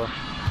Ateneo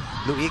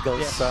Lady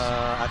Eagles,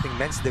 I think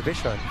men's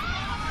division.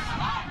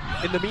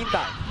 In the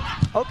meantime,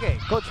 okay,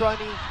 Coach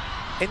Ronnie,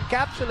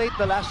 encapsulate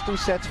the last two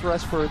sets for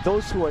us for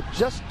those who are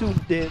just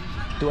tuned in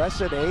to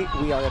SNA.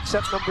 We are at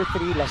set number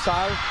 3,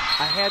 LaSalle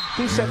ahead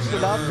 2 sets to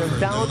love. They're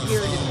down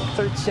here in the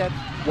third set,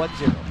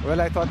 1-0.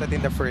 Well, I thought that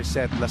in the first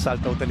set, LaSalle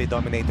totally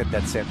dominated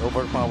that set,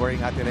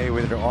 overpowering Ateneo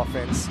with their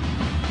offense,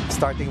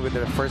 starting with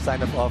their first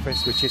line of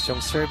offense, which is yung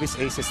service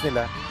aces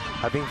nila,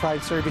 having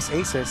 5 service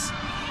aces.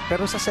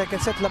 Pero sa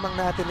second set, lamang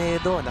na Ateneo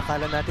doon.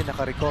 Nakala natin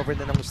naka-recover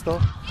na ng gusto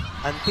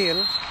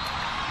until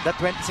that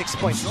 26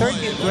 points.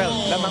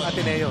 13-12 lamang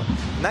Ateneo.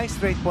 Nice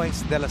straight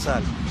points de La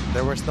Salle.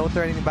 There was no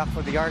turning back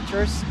for the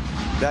Archers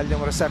dahil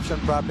yung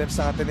reception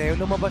problems ng Ateneo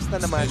lumabas na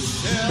naman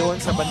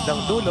doon sa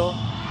bandang dulo.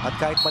 At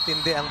kahit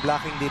matindi ang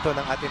blocking dito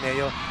ng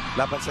Ateneo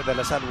laban sa De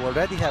La Salle, we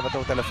already have a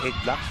total of 8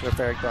 blocks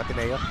referring to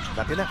Ateneo.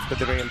 Not enough to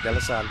derail De La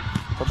Salle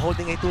from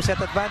holding a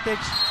 2-set advantage.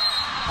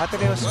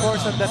 Ateneo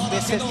scores on that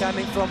miss hit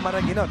coming from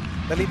Maraguinot,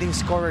 the leading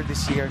scorer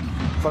this year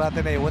for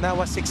Ateneo. Una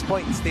was 6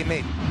 points,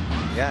 teammate.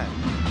 Yeah.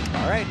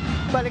 Alright,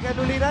 balikan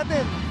uli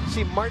natin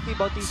si Marty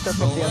Bautista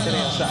from the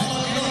Ateneo side.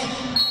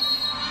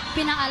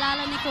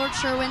 Pinaalala ni Coach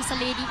Sherwin sa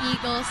Lady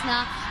Eagles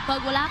na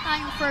pag wala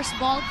tayong first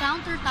ball,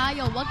 counter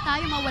tayo. Huwag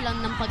tayo mawalan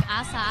ng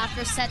pag-asa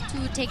after set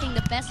 2, taking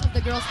the best of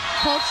the girls.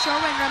 Coach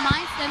Sherwin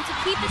reminds them to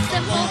keep it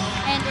simple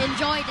and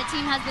enjoy. The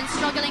team has been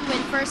struggling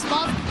with first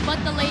balls, but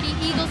the Lady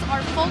Eagles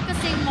are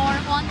focusing more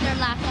on their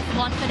lack of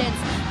confidence.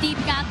 Team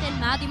captain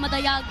Maddie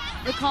Madayag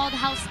recalled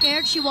how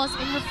scared she was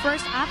in her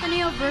first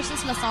Ateneo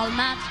versus LaSalle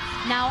match.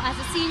 Now, as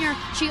a senior,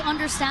 she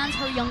understands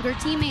her younger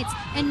teammates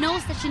and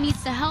knows that she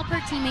needs to help her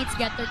teammates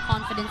get their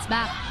confidence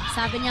back.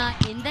 Sabi niya,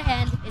 in the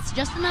end, it's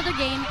just another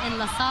game and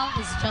LaSalle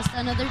is just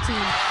another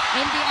team.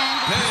 In the end,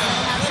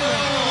 back to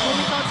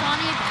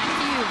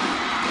you.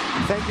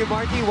 Thank you,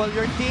 Marty. Well,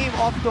 your team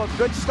off to a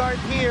good start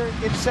here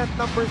in set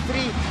number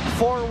 3,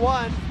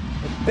 4-1.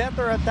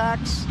 Better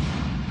attacks,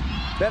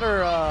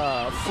 better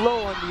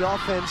flow on the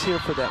offense here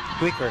for them.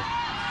 Quicker.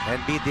 And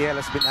BDL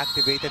has been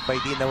activated by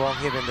Dina Wong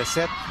here in the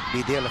set.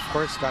 BDL, of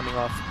course, coming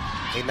off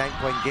a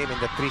 9-point game in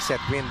the 3-set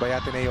win by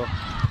Ateneo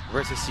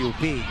versus UP.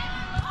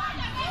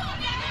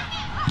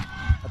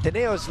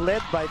 Ateneo is led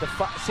by the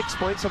 6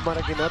 points of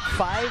Maraguinot,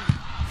 5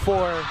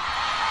 for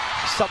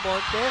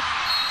Samonte.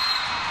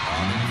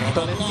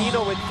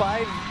 Tolentino with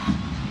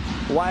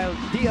 5, while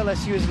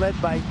DLSU is led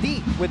by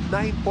D with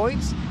 9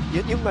 points.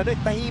 Yun yung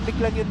tahimik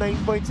lang yung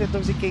 9 points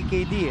itong si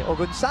KKD.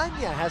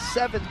 Ogunsanya has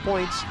 7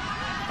 points.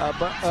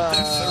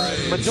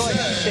 Majoy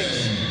has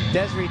 6.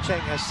 Desiree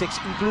Cheng has 6,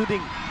 including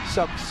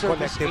some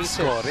service aces.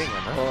 Scoring,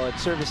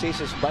 Service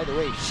aces, by the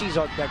way, she's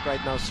on deck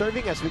right now,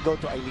 serving as we go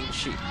to Eileen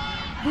Shi.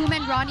 Boom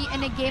and Ronnie,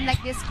 in a game like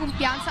this,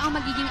 kumpiyansa ang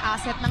magiging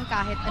asset ng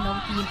kahit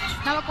anong team.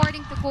 Now,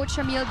 according to Coach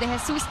Ramil De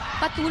Jesus,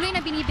 patuloy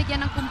na binibigyan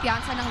ng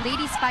kumpiyansa ng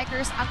Lady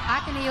Spikers ang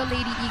Ateneo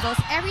Lady Eagles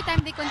every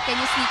time they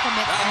continuously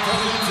commit.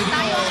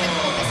 Tayo ang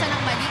nag-uumpisa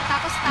ng mali,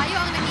 tapos tayo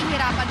ang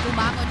nahihirapan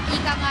lumangon.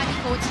 Ika nga ni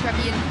Coach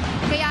Ramil.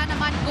 Kaya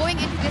naman,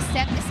 going into this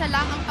set, isa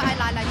lang ang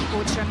paalala ni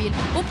Coach Ramil.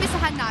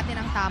 Umpisahan natin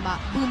ang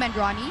tama. Boom and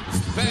Ronnie.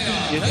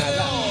 Yun nga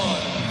lang.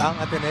 Ang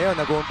Ateneo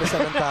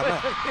nag-uumpisa ng tama.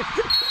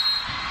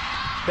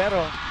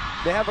 Pero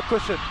they have a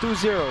cushion,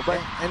 2-0.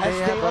 But and they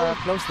have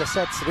closed the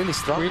sets really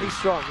strong. Really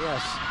strong, yes.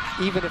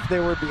 Even if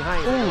they were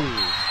behind.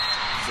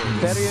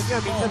 Pero yun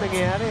nga, minsan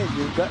nangyayari.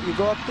 You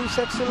go up 2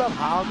 sets to love.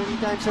 How many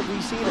times have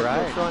we seen it?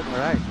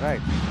 Right.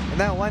 And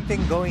now, one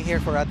thing going here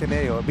for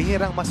Ateneo,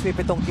 bihirang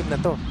masweep itong team na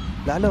to.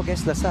 Lalo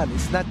against Salle.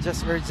 It's not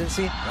just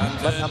urgency,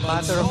 but a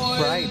matter of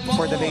pride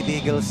for the Lady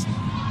Eagles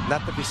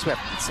not to be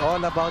swept. It's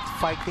all about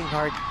fighting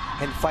hard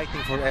and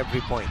fighting for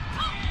every point.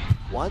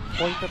 1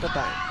 point at a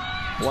time.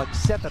 1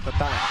 set at a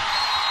time.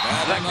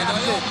 The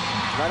captain,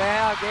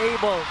 Barangay,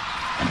 able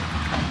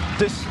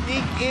to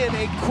sneak in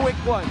a quick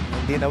one.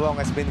 Dina Wong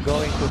has been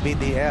going to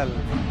BDL.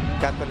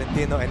 Kat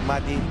Tolentino and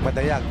Madi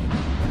Madayag,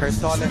 her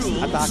tallest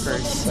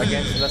attackers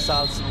against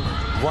LaSalle's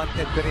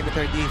wanted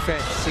perimeter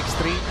defense.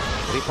 6-3,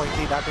 3-point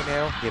lead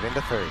Ateneo here in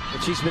the third. And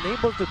she's been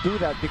able to do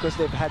that because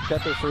they've had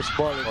better first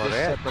ball in this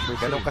set number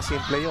 3. Ganun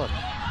kasimple yun.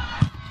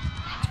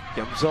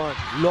 Adamson,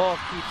 Law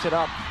keeps it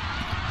up.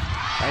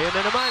 Ayun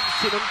na naman,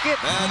 sinungkit.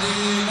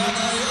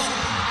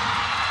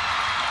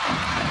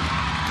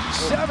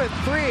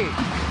 7-3.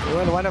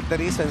 Well, one of the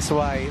reasons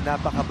why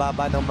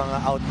napakababa ng mga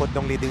output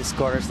ng leading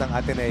scorers ng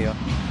Ateneo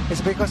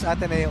is because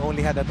Ateneo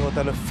only had a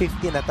total of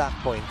 15 attack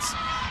points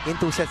in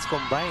 2 sets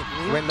combined,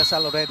 when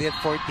LaSalle already had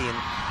 14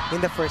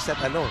 in the first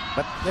set alone.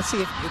 But let's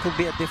see if it will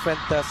be a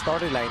different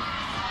storyline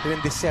in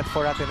this set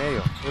for Ateneo.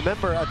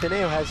 Remember,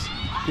 Ateneo has,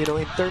 you know,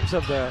 in terms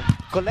of the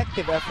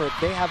collective effort,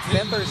 they have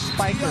better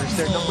spikers.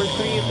 They're number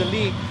 3 in the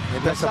league.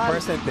 In terms of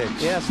percentage.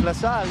 Yes,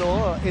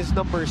 LaSalle is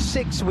number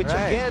 6, which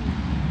again,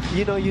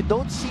 you know, you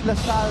don't see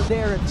LaSalle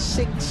there at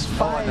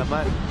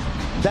 6-5.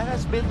 That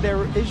has been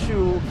their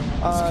issue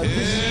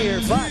this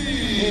year, but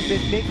they've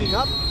been making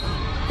up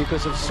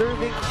because of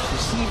serving,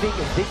 receiving,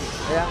 and digging.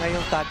 Kaya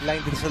ngayong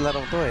tagline din sa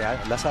larong to,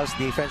 LaSalle's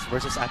defense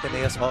versus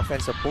Ateneo's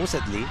offense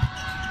supposedly.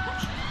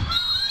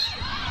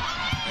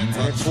 And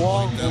it's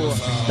Wong who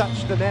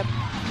touched the net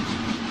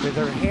with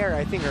her hair,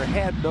 I think her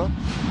head, no?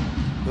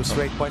 2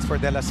 straight points for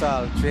De La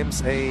Salle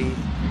trims the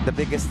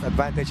biggest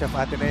advantage of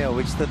Ateneo,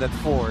 which stood at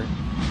 4.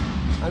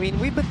 I mean,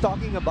 we've been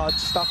talking about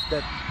stuff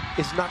that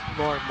is not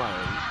normal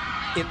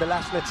in the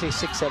last, let's say,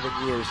 6-7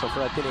 years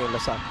for Ateneo and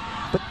LaSalle.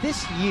 But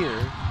this year,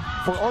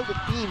 for all the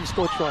teams,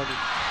 Coach Ronnie,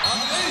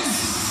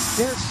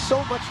 there's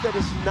so much that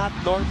is not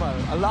normal.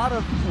 A lot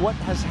of what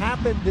has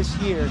happened this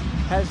year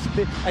has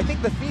been, I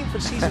think the theme for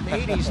season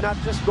 80 is not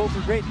just go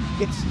for great,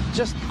 it's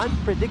just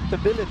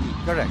unpredictability.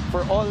 Correct.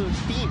 For all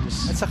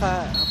teams. At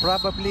saka,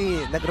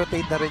 probably,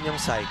 nag-rotate na rin yung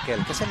cycle.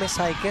 Kasi may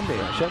cycle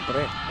eh.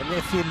 Syempre. And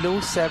if you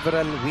lose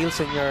several wheels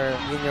in your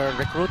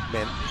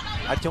recruitment,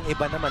 at yung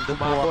iba naman, doon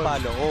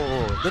pumapalo,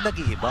 doon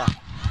nag-iiba.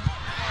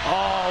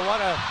 Oh, what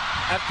a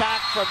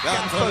attack from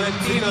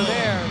Tolentino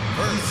there.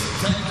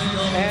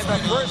 And the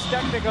first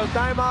technical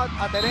timeout.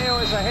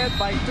 Ateneo is ahead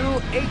by 2,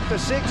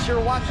 8-6.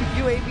 You're watching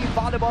UAAP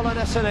Volleyball on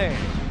SNA.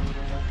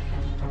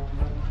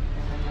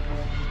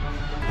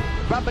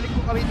 Babalik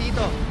po kami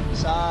dito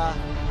sa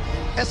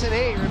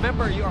SNA.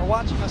 Remember, you are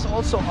watching us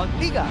also on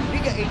Liga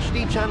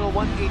HD channel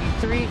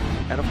 183,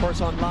 and of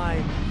course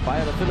online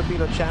via the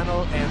Filipino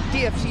channel and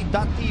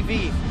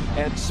TFC.tv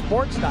and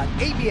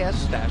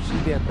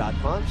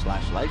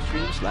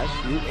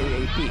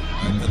sports.abs-cbn.com/livestream/UAAP.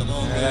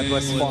 That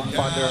was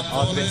Father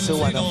Aldrin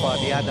Suwan of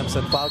the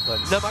Adamson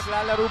Falcons. Na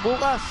maglalaro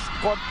bukas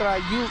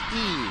kontra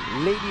UE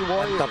Lady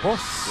Warriors.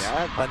 Tapos,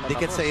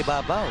 bandikit sa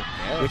ibabaw,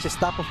 which is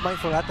top of mind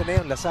for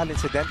Ateneo and LaSalle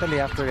incidentally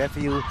after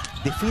FEU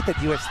defeated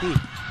UST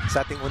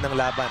sa ating unang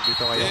laban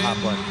dito ngayong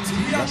hapon.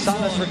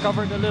 LaSalle has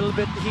recovered a little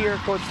bit here,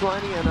 Coach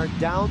Ronnie, and are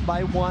down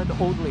by 1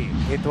 only.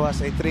 It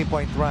was a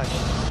 3-point run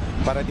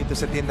para dito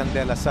sa team ng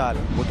De La Salle.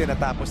 Buti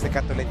natapos ni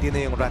Kat Tolentino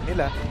yung run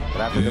nila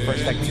after the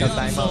first technical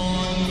timeout.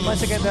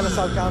 Once again, De La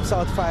Salle comes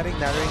out firing,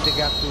 narrowing the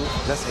gap to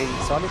just a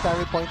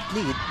solitary point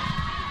lead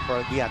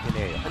for the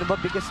Ateneo. Ano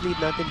ba biggest lead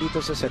natin dito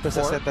sa set 4?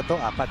 Sa set na to,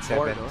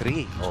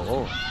 4-7-3.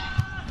 Oo.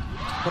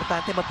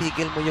 Importante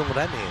mapigil mo yung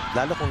run eh,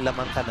 lalo kung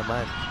lamang ka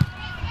naman.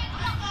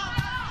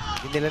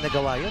 Hindi nila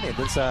nagawa yun eh,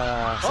 dun sa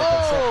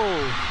second set.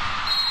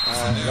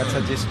 That's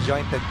a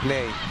disjointed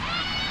play.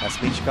 As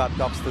Mitch Cobb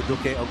talks to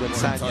Duque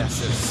Ogunsanya.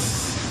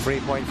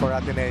 Free point for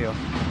Ateneo.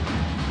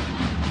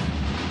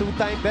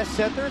 2-time best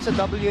setter sa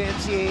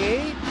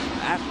WNCAA,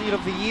 Athlete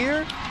of the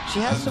Year. She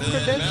has some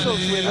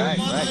credentials with her.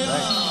 Right.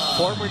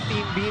 Former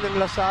Team B ng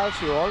LaSalle.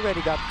 She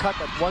already got cut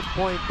at one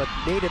point, but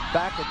made it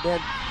back and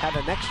then had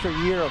an extra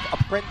year of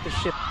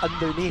apprenticeship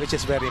underneath. Which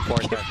is very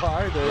important.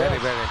 Very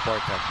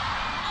important.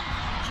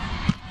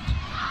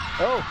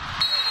 Oh,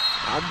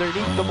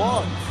 underneath the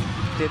ball,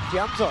 did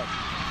Tiamson.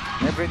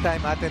 Every time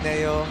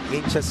Ateneo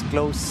inches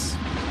close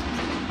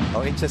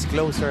Oh, inches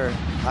closer.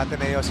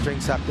 Ateneo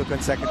strings up 2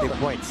 consecutive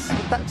points.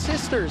 The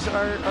sisters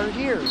are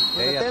here.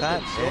 Leia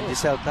Tan and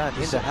Giselle Tan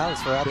in the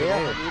house for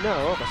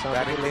Ateneo.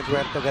 Kasama Galing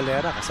Puerto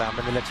Galera, kasama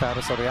nila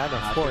Charo Soriano,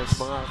 of course.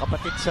 Mga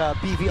kapatid sa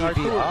PVR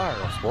Tour.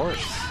 of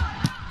course.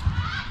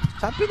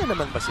 Champion na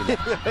naman ba sila?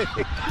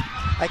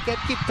 I can't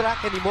keep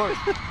track anymore.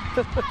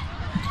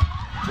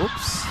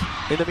 Oops.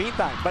 In the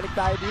meantime, balik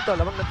tayo dito.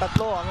 Lamang ng 3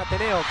 ang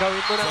Ateneo.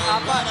 Gawin mo ng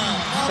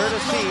 4.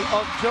 Courtesy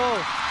of Joe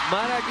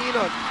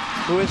Maraguinot,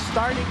 who is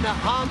starting the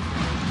hump.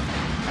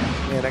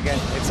 And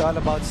again, it's all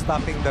about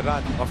stopping the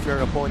run of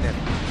your opponent.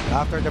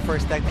 After the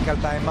first technical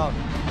timeout,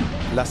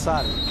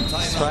 Salle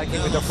striking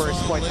with the first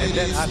point, and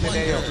then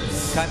Ateneo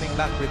coming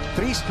back with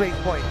 3 straight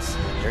points.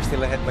 They're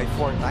still ahead by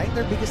 4, tying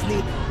their biggest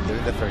lead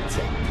during the third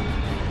set.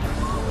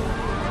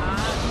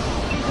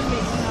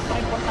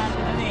 Napaka-importante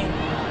na eh.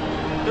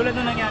 Tulad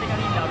nung nangyari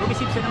kanina,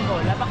 rumisip siya ng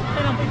bola. Bakit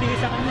siya lang bibigay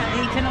sa kanya?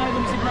 Eh, siya na nga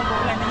rumisip ng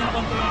bola, hindi niya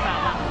nakontrol yung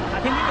tama.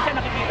 At hindi ko siya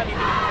nakikita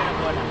bibigay siya ng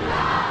bola.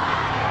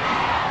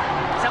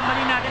 Isang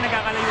mali natin,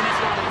 nagkakalayo na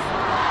siya.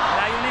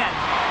 Layo na yan.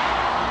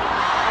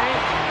 Okay?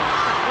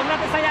 Huwag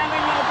natin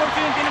sayangin yung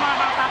opportunity na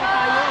makakatake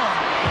tayo.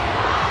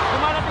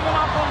 Dumarating yung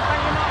mga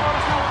pongkang yung mga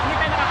oras na hindi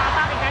tayo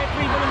nakakatake kahit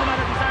free ball yung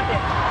dumarating sa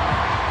atin.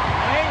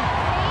 Okay?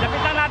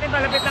 Lapit lang natin to,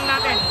 lapit lang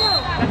natin.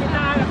 Lapit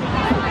lang natin.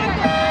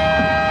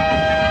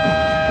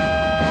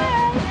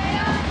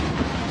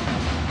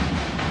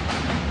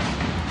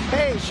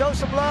 Hey, show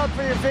some love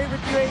for your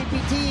favorite UAAP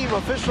team.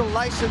 Official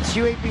licensed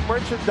UAAP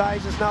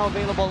merchandise is now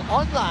available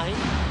online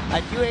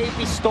at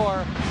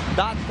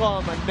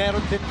uaapstore.com. At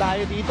meron din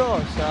tayo dito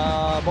sa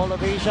Mall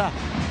of Asia.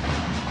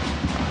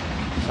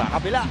 Sa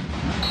kabila.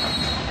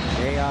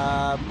 May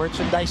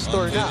merchandise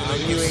store na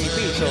ang UAAP.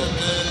 So,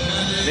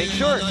 make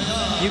sure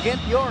you get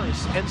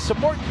yours and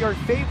support your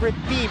favorite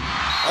team.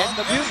 And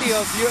the beauty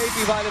of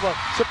UAAP Volleyball,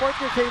 support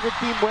your favorite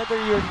team whether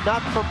you're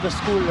not from the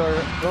school or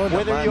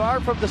whether you are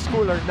from the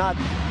school or not.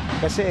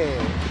 Kasi,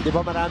 di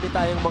ba marami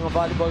tayong mga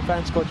volleyball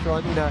fans, Coach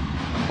Ronnie, na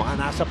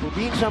mga nasa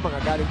probinsya, mga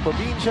galing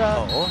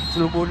probinsya,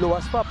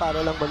 lumuluwas pa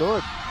para lang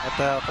manood. At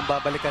kung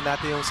babalikan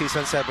natin yung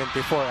season 74,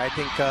 I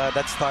think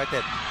that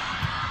started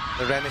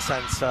the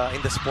renaissance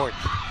in the sport.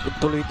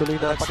 Tuloy-tuloy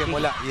na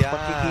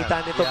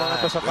pagkikita nito mga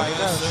to sa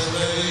final.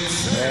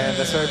 And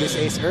the service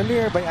ace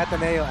earlier by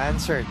Ateneo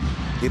answered.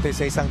 Dito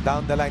sa isang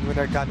down the line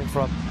winner coming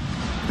from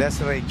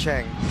Desiree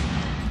Cheng.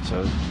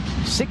 So,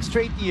 6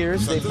 straight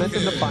years they've been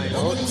in the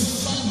final.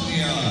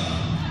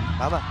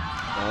 Tama.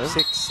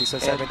 6, season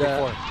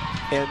 74.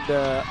 And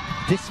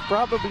this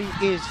probably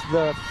is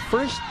the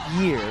first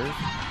year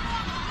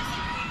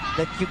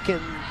that you can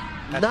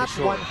not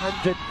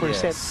 100%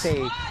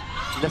 say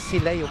na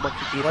sila yung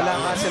makikita. Wala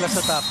nga sila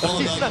sa top.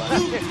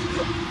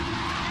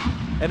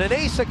 And an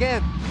ace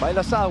again by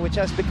Salle, which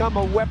has become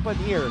a weapon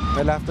here.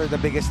 Well, after the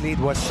biggest lead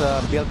was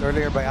built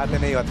earlier by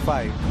Ateneo at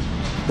 5.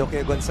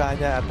 Duque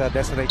Gonzana at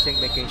Desiree Cheng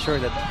making sure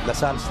that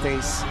Salle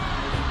stays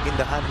in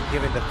the hunt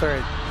here in the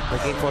third.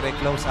 Looking for a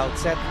close-out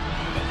set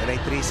and a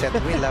 3-set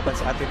win laban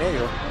sa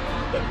Ateneo.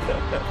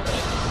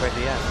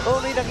 Pwede yan. Oh,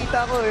 may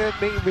nakita ko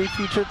may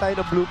feature tayo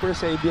ng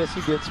bloopers sa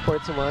ABS-CBN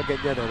Sports sa mga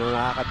ganyan.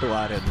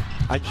 Nakakatuwa rin.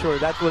 I'm sure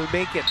that will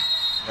make it.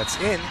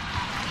 That's in.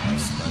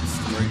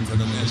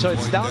 So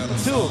it's down to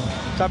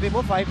 2. Sabi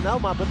mo 5 now,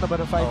 mabot na ba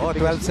ng 5? Oo,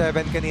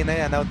 12-7 kanina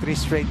yan. Now 3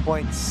 straight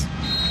points.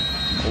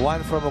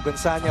 1 from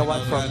Ogunsanya,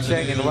 1 from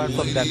Cheng, and 1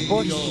 from that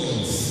push.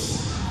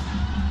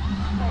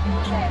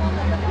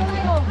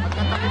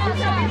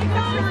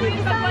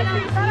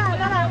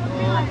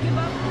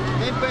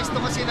 Yung pwesto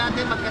kasi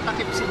natin,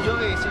 magkatakip si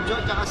Joe eh. Si Joe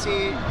tsaka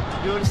si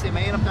Jules eh.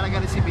 Mahirap talaga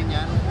resipin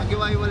yan.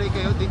 Mag-iwaiwalay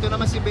kayo. Dito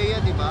naman si Bea,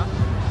 di ba?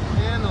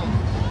 Ayan o.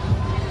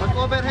 Pag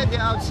overhead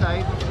the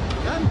outside,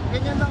 yan,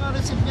 ganyan lang ang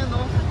receive niya,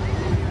 no?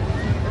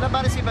 Ilan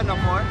ba receive no?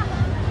 4?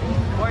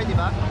 4, di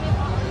ba?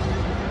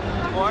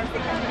 4?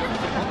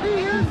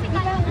 Okay, yan.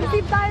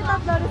 Receive tayo,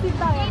 tatlo. Receive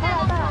tayo.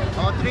 Tara.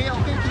 Oh, 3.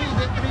 Okay,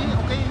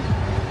 3. Okay.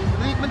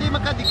 Hindi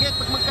magkadikit.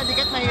 Pag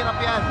magkadikit, mahirap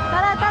yan.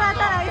 Tara.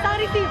 Isang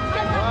receive.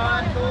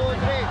 1, 2,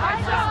 3.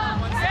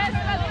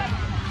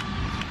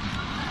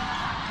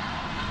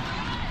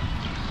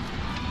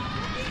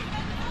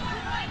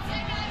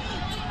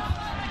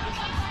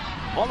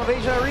 Mall of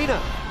Asia Arena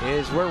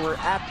is where we're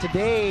at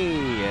today,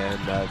 and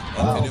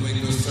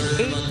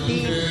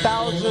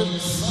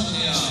 18,000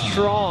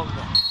 strong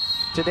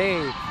today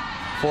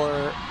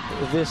for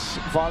this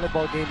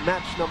volleyball game,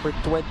 match number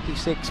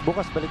 26.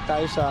 Bukas balik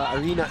tayo sa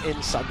arena in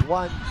San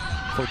Juan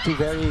for 2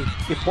 very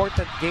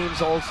important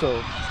games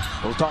also.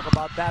 We'll talk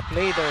about that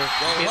later.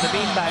 In the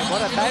meantime,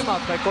 what a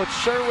timeout by Coach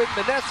Sherwin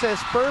Meneses.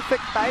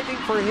 Perfect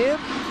timing for him,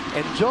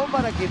 and Joe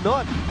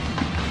Maraguinot,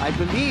 I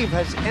believe,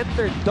 has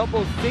entered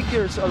double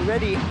figures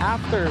already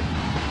after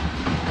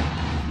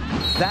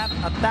that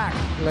attack.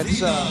 Let's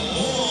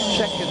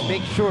check and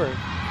make sure.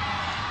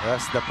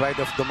 Yes, the pride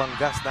of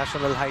Dumangas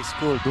National High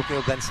School, Duque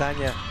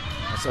Gonzana,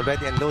 has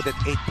already unloaded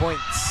 8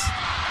 points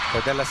for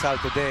De La Salle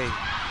today.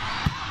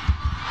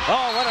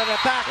 Oh, what an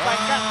attack by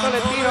Cat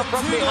Tolentino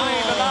from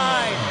behind the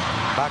line.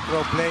 Back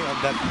row play on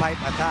that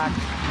pipe attack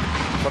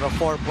for a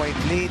 4-point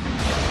lead.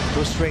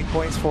 2 straight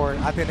points for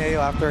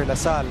Ateneo after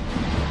Salle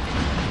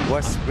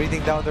was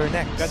breathing down their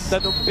necks.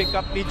 Ganda nung pick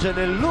up ni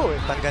Janelle Lu.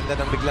 Ang ganda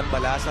ng biglang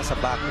balasa sa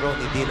back row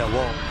ni Dina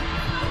Wong.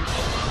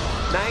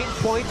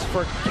 9 points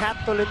for Kat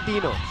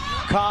Tolentino.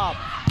 Cobb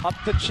up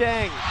to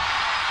Cheng.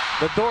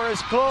 The door is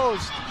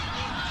closed.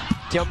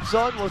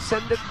 Tiamzon will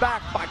send it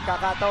back.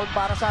 Pagkakataon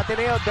para sa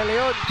Ateneo. De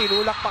Leon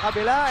tinulak pa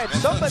kabila. And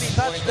somebody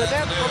touched the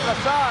net from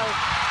Salle.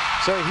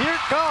 So here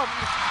come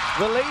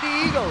the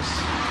Lady Eagles.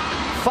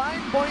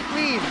 5-point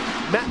lead,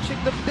 matching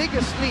the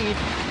biggest lead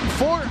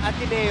for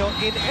Ateneo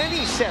in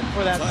any set for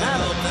that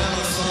matter.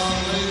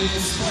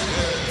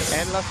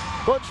 And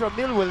Coach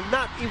Ramil will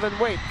not even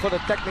wait for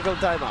the technical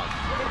timeout.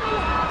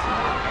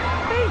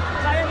 Hey,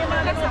 sayang yung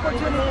mga ganong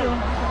opportunity.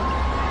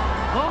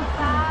 Oh,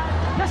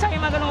 nasayang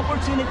yung mga ganong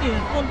opportunity.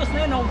 Puntos na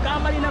yun,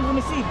 kamali ng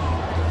gumisig.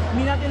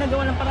 Hindi natin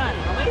nagawa ng paraan.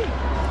 Okay?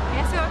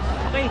 Yes, sir.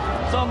 Okay,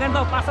 so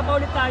ganito, pasa pa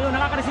ulit tayo,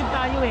 nakaka-receive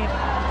tayo eh.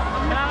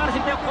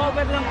 Nakaka-receive tayo,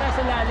 cover lang tayo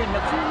sa lalim.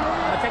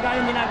 At saka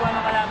yung ginagawa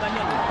ng kalaban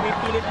yun.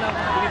 Pinipilit ng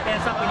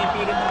depensa,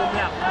 pinipilit ng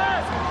bublock.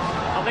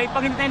 Okay,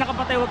 pag hindi tayo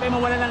nakapatay, huwag kayo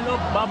mawala ng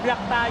loob.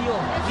 Bablock tayo,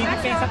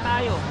 didepensa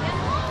tayo.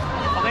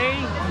 Okay?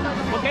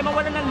 Huwag kayo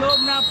mawala ng loob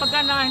na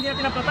pagka hindi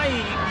natin napatay,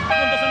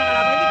 puntos na ng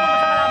kalaban. Hindi puntos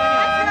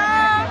sa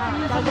kalaban yun.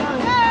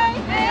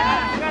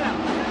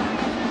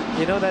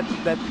 You know that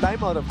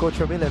timeout of Coach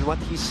Ramil and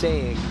what he's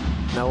saying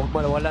na huwag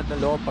malawalan ng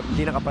loob pag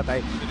hindi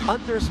nakapatay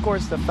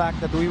underscores the fact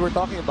that we were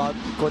talking about,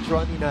 Coach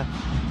Ronnie, na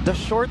the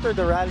shorter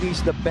the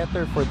rallies, the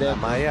better for them.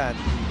 Tama yan.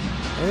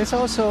 And this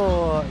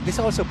also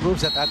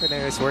proves that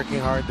Ateneo is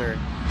working harder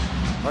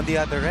on the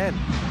other end.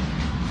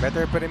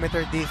 Better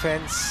perimeter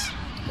defense,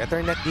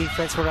 better net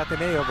defense for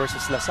Ateneo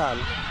versus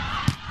Salle.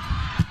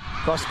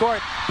 Cross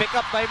court, pick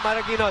up by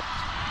Maraguinot.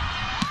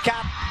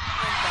 Cap.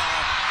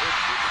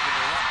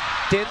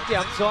 Tin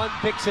Tiamzon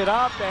picks it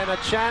up and a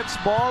chance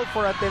ball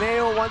for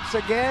Ateneo once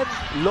again.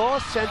 Lo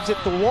sends it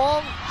to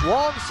Wong.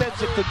 Wong sends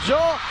it to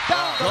Joe.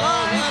 Down the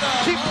line.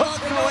 She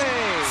puts it away.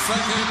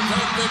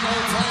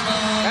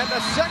 And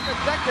the second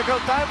technical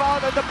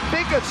timeout and the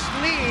biggest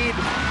lead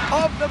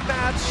of the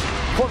match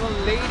for the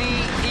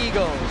Lady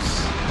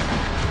Eagles.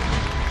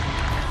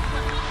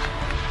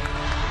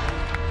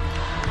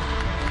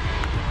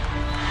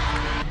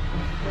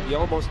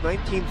 Almost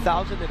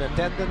 19,000 in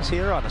attendance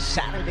here on a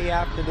Saturday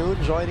afternoon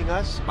joining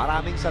us.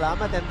 Maraming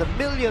salamat, and the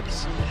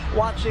millions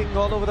watching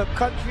all over the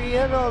country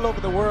and all over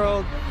the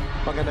world.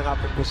 Magandang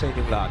hapon po sa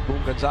inyong lahat.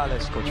 Boom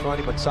Gonzalez, Coach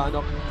Ronnie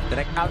Manzano,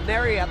 Direk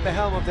Alneri at the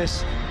helm of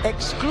this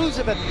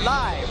exclusive and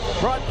live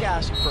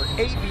broadcast for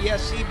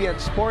ABS-CBN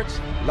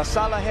Sports.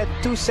 Salle ahead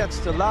 2 sets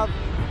to love,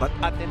 but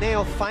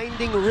Ateneo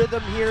finding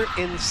rhythm here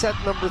in set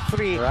number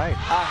 3. Right.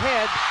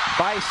 Ahead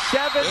by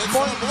 7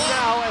 points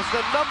now as the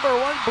 #1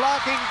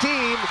 blocking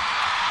team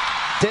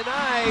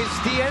denies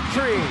the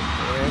entry.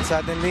 And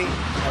suddenly,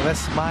 the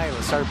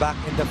smiles are back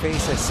in the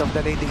faces of the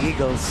Lady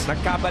Eagles.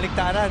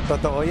 Nagkabaliktaran.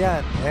 Totoo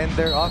yan. And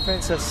their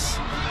offense has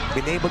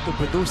been able to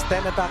produce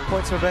 10 attack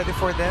points already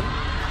for them.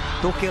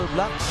 2 kill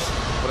blocks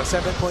for a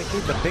 7-point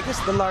lead, the biggest,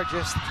 the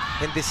largest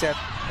in this set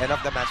and of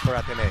the match for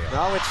Ateneo.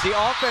 Now it's the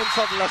offense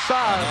of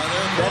Salle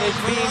that is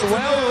being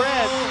well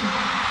read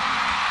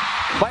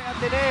by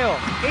Ateneo.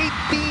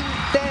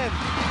 18-10.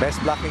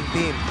 Best blocking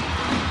team,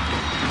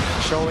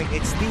 showing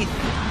its teeth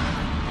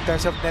in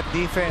terms of net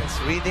defense,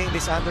 reading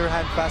this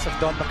underhand pass of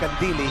Don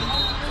Macandili.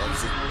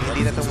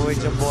 Hindi na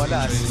tumuwid yung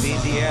bola as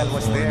BDL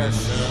was there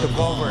to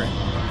cover.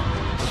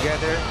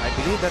 Together, I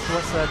believe that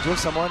was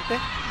Jules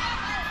Samonte.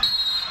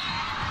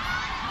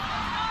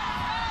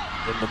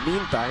 In the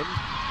meantime,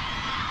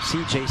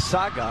 CJ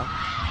Saga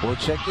will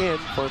check in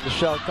for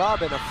Michelle Cobb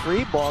and a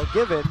free ball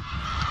given.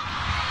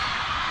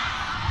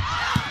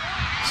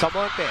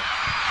 Samonte.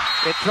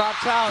 It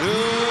drops out.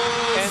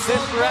 And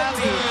this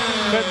rally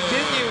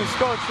continues,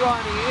 Coach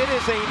Ronnie. It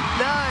is a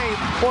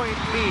 9-point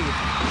lead.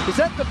 Is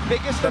that the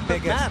biggest of the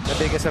match? The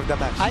biggest of the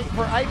match.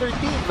 For either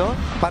team, no?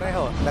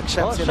 Pareho.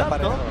 Nag-shot sila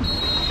pareho. No?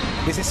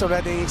 This is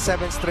already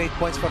 7 straight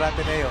points for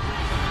Ateneo.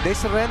 They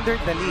surrendered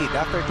the lead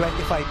after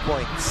 25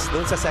 points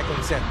doon sa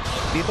second set.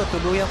 Dito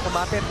tuluyang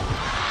kumapit.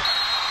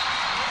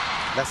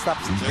 That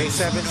stops a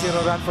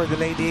 7-0 run for the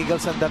Lady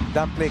Eagles, and that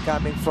dump play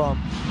coming from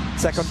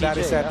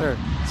secondary setter,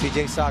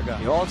 CJ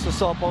Saga. You also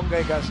saw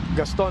Pongay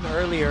Gaston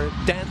earlier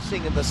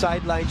dancing in the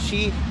sideline.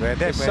 She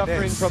is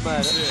suffering from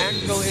an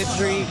ankle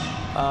injury.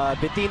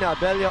 Bettina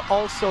Abella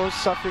also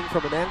suffering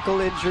from an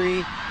ankle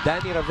injury.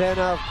 Danny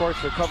Ravena, of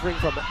course, recovering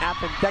from an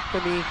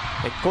appendectomy.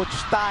 And Coach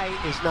Ty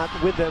is not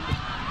with them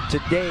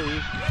today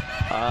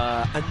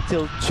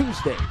until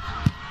Tuesday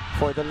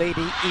for the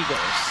Lady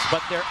Eagles.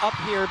 But they're up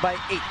here by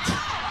 8.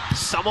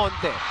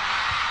 Samonte.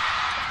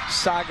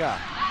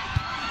 Saga.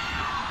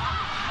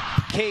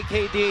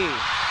 KKD.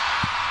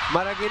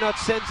 Maraguinot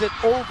sends it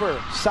over.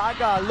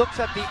 Saga looks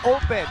at the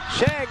open.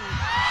 Cheng.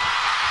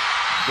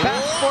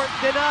 Passport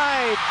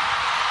denied.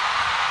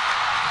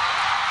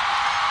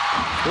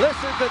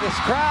 Listen to this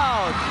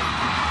crowd.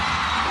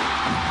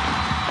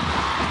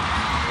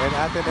 And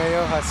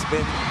Ateneo has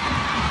been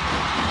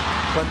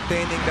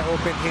containing the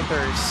open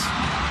hitters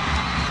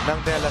ng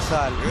De La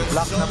Salle.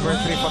 Block number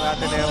 3 for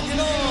Ateneo.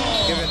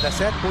 Given the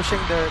set,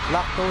 pushing their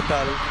block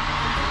total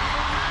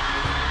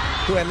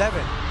to 11.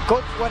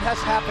 Coach, what has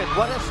happened?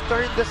 What has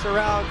turned this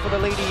around for the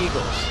Lady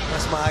Eagles?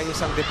 Mas maayos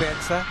ang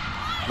depensa.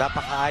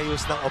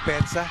 Napakaayos ng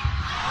opensa.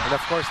 And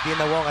of course,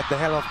 Dina Wong at the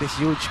helm of this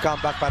huge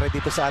comeback para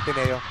dito sa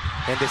Ateneo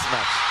in this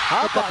match.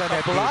 How Look at about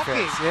the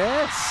blocking? defense.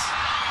 Yes.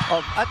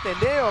 Of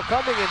Ateneo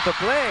coming into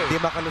play. Di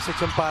makalusot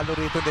yung palo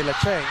rito nila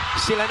Cheng.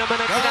 Sila naman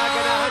ang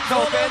ginaganahan sa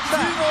opensa.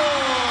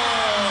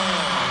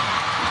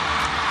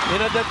 You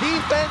know, the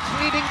defense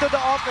leading to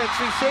the offense.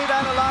 We say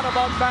that a lot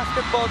about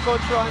basketball, Coach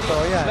Ronnie. So,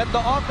 yeah. Let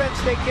the offense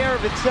take care of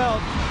itself.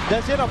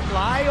 Does it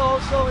apply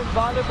also in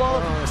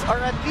volleyball?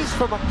 Or at least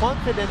from a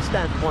confidence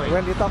standpoint?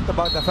 Well, you talked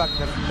about the fact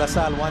that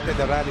LaSalle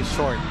wanted the rally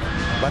short.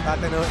 But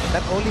Ateneo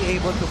not only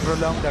able to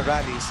prolong the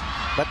rallies,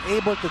 but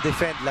able to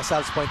defend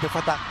LaSalle's point of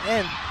attack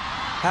and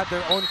have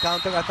their own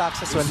counter-attacks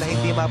as well na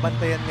hindi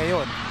mabantayan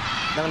ngayon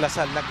ng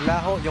LaSalle.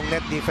 Naglaho yung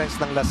net defense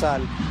ng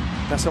LaSalle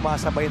na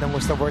sumasabay ng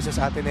gusto versus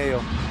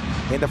Ateneo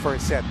in the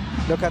first set.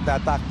 Look at the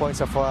attack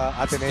points of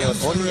Ateneo.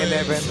 Only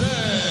 11,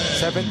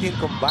 17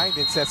 combined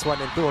in sets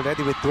 1 and 2,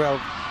 already with 12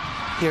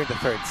 here in the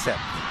third set.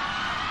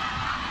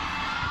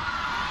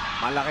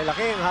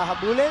 Malaki-laki ang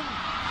hahabulin.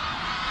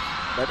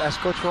 But as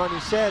Coach Ronnie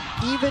said,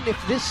 even if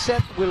this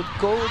set will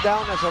go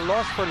down as a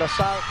loss for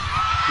LaSalle,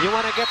 you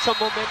want to get some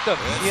momentum.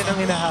 Yun ang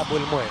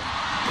hinahabol mo eh.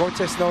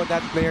 Coaches know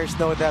that, players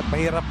know that.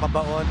 Mahirap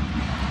mabaon.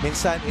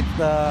 Minsan it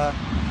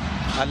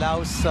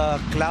allows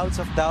clouds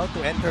of doubt to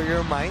enter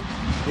your mind.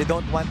 You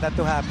don't want that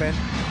to happen.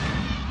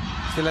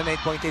 Still an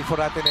 8.8 for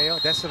Ateneo.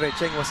 Desiree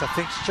Cheng was a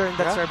fixture in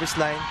that service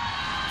line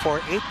for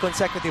 8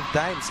 consecutive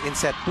times in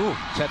set 2.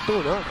 Set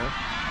 2, no?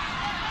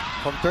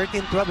 From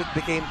 13-12, it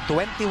became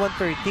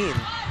 21-13,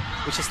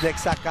 which is the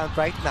exact count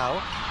right now.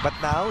 But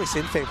now it's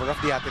in favor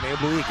of the Ateneo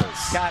Blue Eagles.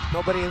 Kat,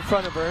 nobody in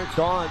front of her.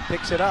 Dawn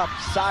picks it up.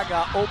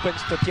 Saga opens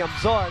to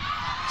Tiamzon.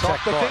 It's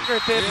off the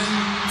fingertips.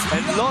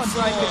 And Lo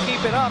trying to keep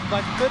it up,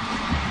 but good.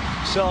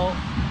 So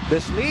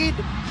this lead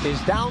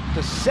is down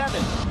to 7.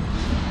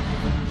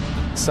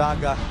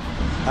 Saga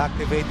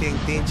activating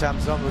Team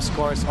Chamzon, who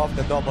scores off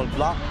the double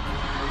block.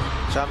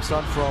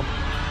 Chamzon from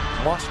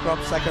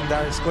Moscrop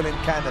Secondary School in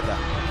Canada.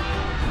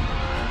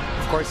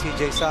 Of course,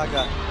 CJ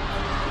Saga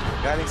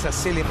galing sa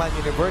Silliman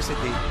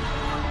University.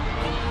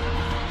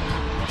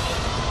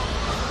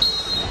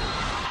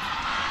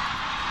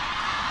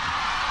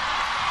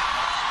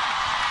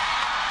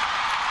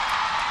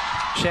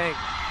 Cheng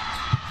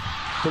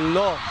to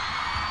Lo.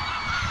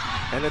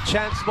 And a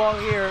chance ball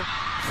here.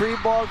 Free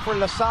ball for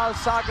LaSalle.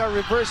 Saga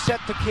reverse set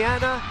to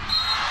Kianna.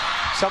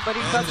 Somebody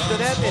touched the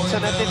net. It's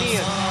an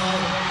Atenean.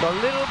 So a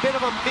little bit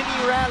of a mini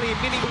rally,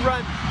 mini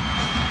run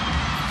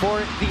for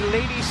the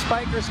Lady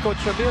Spikers.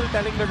 Coach Jamil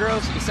telling the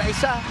girls,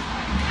 isa-isa.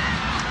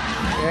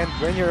 And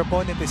when your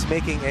opponent is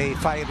making a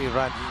fiery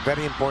run,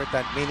 very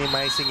important,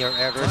 minimizing your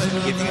errors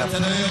and giving up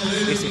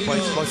easy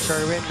points. Coach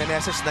Sherwin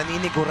Meneses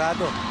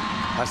naninigurado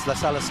as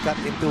LaSalle has cut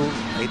into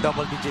a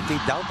double-digit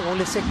lead, down to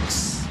only 6.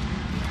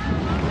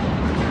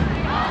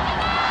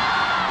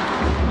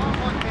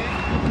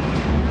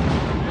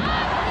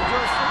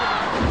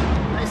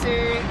 I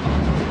see.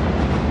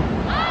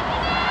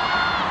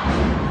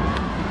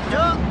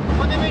 Jo,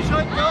 kunin mo yung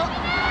short, Jo.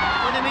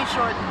 Kunin mo yung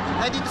short.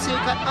 Ay, dito si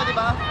Kat to, di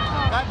ba?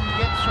 Kat,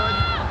 get short.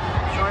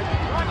 Short.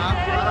 Ha?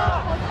 Para.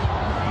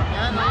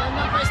 Yan, yan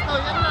lang, presto.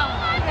 Yan lang.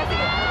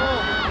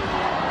 Oo.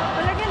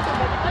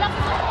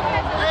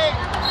 Hey,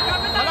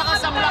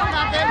 malakas ang block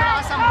natin.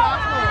 Malakas ang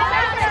block mo.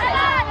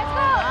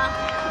 Ha?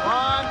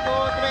 1,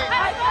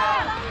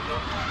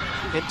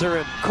 2, 3.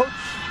 Interim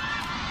coach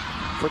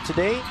for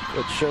today,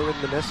 it's Sherwin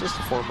Meneses,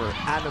 the former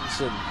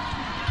Adamson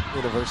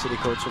University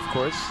coach, of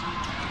course.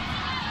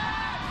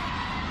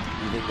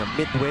 Leaving a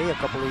midway a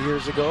couple of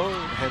years ago,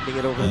 handing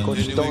it over to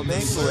Coach Dome,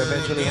 who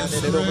eventually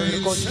handed it over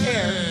to Coach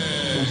Air,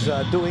 who's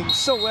doing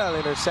so well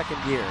in her second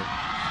year.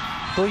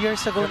 2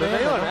 years ago na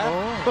yun, ha?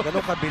 Oh,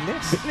 ganun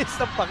kabilis. Bilis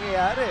ng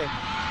pangyayari.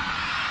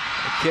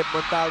 Kip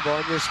Montalvo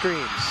on your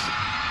screens.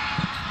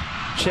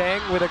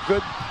 Cheng with a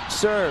good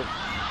serve.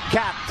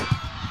 Kat.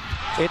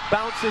 It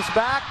bounces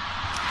back.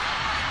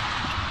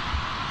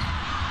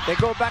 They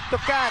go back to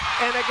Kat.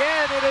 And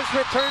again, it is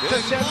returned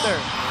to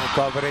center.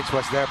 Coverage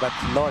was there, but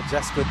Lo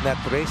just could not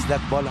raise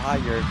that ball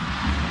higher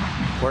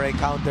for a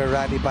counter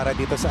rally para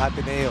dito sa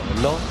Ateneo.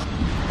 Lo,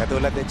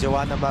 katulad ni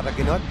Joanna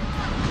Maraginot,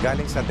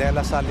 galing sa De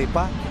La Salle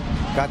pa.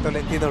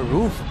 Catolentino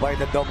roof by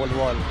the double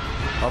wall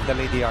of the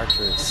Lady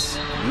Archers.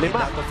 5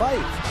 out of 5.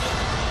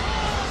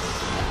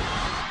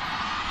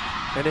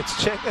 And it's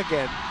Cheng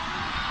again,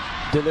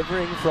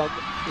 delivering from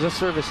the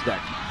service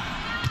deck.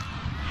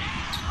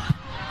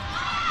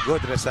 Good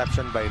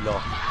reception by Lo.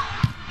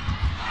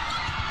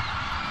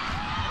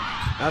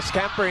 Now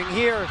scampering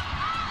here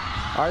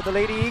are the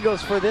Lady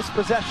Eagles for this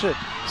possession.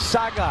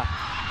 Saga,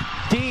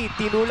 D,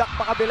 tinulak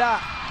pa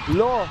kabila.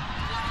 Lo,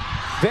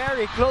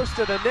 very close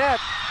to the net.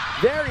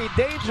 Very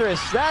dangerous.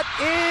 That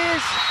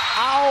is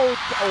out.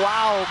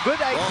 Wow,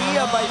 good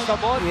idea by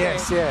Samonte.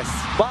 Yes, yes.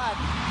 But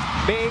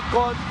may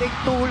konting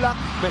tulak,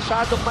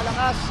 masyadong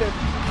malakas. And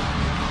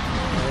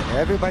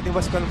Everybody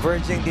was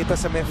converging dito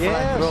sa may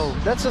front row.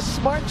 That's a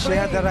smart She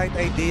had the right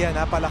idea.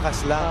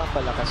 Napalakas lang.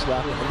 Napalakas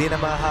lang. Hindi na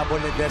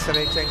mahabol ni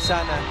Desiree Cheng.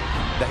 Sana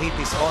the heat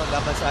is on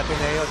laban sa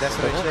Ateneo.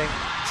 Desiree Cheng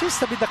seems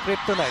to be the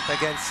kryptonite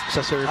against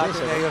sa service,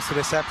 Ateneo's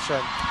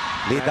reception.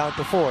 Lead down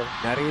to 4.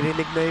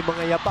 Naririnig na yung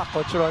mga yabak,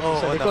 Coach Ronnie,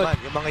 sa likod. Naman,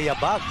 yung mga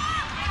yabag.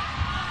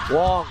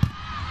 Wong.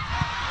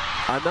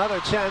 Another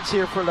chance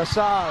here for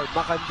LaSalle.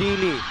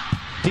 Makandili.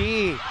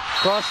 D.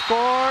 Cross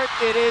court.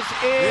 It is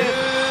in.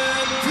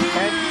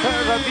 And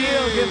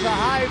Rabil gives a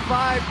high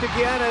five to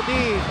Kianna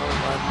Dy.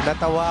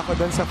 Natawa ako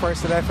doon sa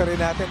first referee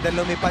natin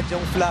dahil lumipad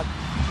yung flag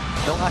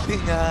ng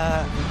ating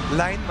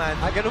lineman.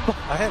 Ganun ba?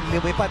 Ayan,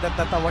 lumipad at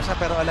natawa siya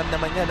pero alam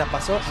naman niya na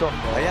pasok. So,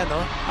 ayan, no?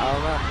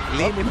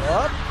 Limit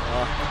up.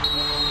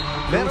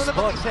 Meron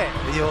naman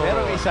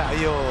isa.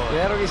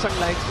 Merong isang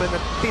linesman na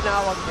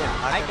tinawag niya.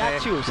 I got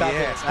you, sabi.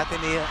 Yes,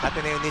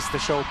 Ateneo needs to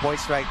show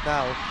points right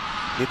now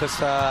dito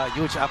sa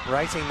huge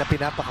uprising na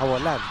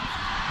pinapakawalan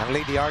ng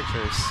Lady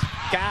Archers.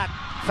 Cat,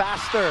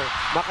 faster.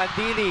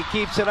 Makandili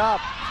keeps it up.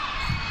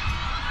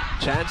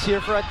 Chance here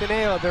for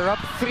Ateneo. They're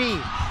up 3.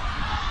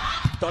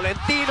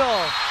 Tolentino.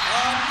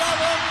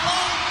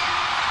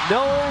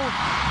 No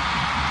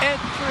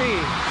entry.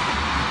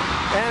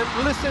 And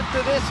listen to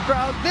this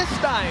crowd this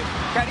time.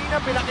 Kanina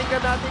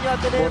pinakinggan natin yung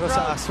Ateneo Puro crowd.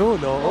 sa azul,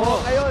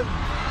 oo. Ngayon,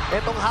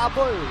 etong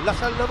habol,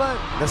 Lasal naman.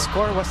 The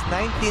score was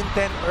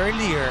 19-10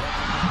 earlier.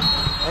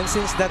 And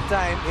since that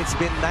time, it's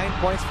been 9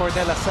 points for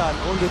De La Salle,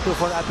 only 2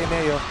 for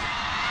Ateneo.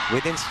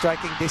 Within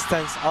striking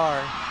distance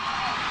are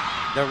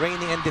the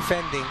reigning and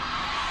defending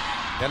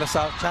De La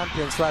Salle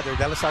champions, rather,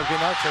 De La Salle Green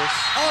Archers.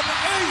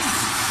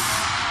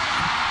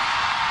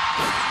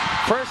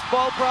 First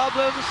ball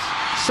problems,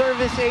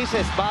 service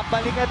aces.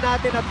 Babalikan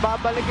natin at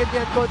babalikan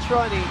yan, Coach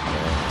Ronnie.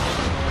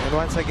 And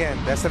once again,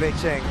 Desiree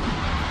Cheng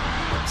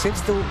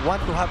seems to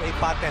want to have a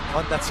patent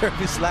on that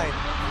service line.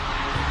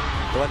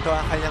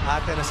 Tuwan-tuwa ang kanyang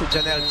ate na si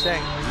Janelle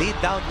Cheng. Lead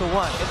down to 1.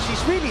 And she's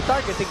really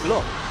targeting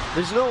low.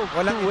 There's no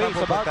Walang two ways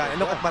about it.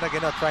 And look at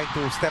Maragueno trying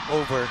to step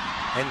over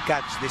and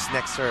catch this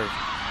next serve.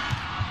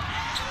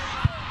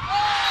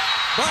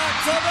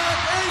 Back-to-back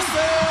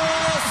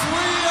aces!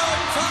 We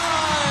are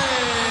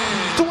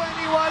tied!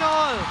 21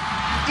 all!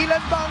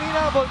 Ilan ba ang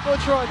hinabol,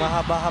 Coach Ronnie?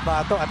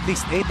 Mahaba-haba ito. At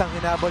least 8 ang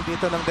hinabol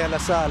dito ng De La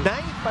Salle. 9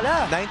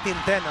 pala.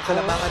 19-10 ang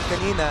kalamangan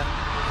kanina.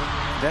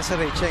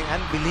 Desiree Cheng,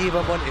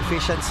 unbelievable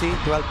efficiency,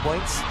 12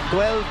 points.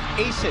 12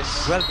 aces.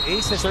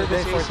 12 aces today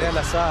for De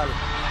La Salle.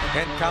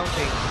 And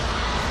counting.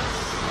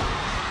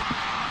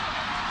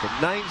 The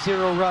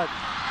 9-0 run.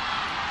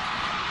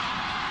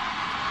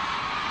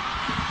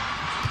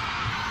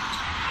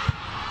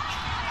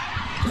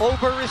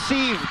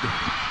 Over-received.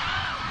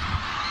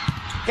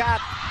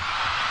 Cat.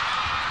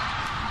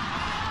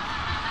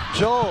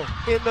 Joe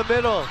in the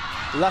middle.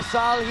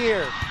 LaSalle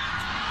here.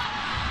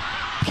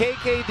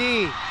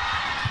 KKD.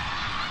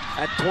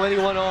 At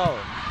 21 all.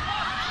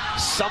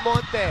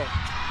 Samonte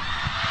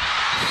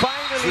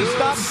finally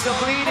stops the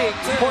bleeding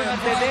for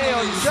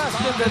Ateneo just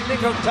in the nick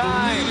of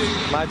time.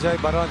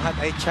 Majoy Baron had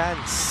a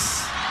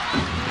chance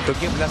to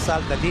give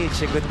LaSalle the lead.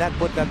 She could not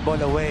put that ball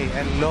away.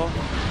 And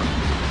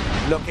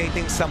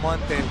locating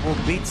Samonte, who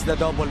beats the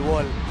double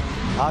wall.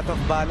 Out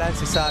of balance,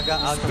 si Saga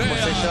out of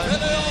position.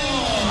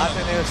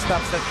 Ateneo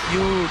stops that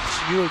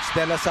huge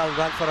De La Salle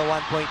run for a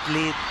 1-point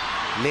lead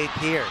late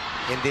here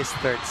in this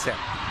third set.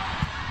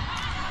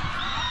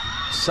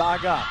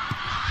 Saga,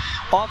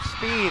 off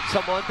speed.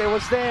 Samonte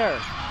was there.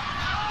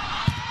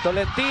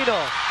 Tolentino,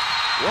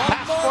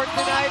 passport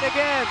denied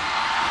again.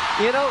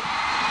 You know,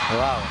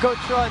 wow. Coach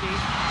Ronnie,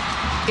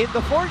 in the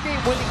 4-game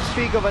winning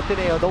streak of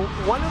Ateneo,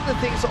 one of the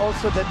things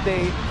also that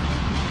they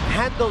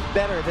handled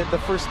better than the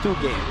first 2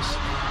 games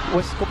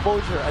was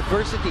composure,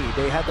 adversity.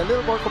 They had a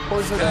little more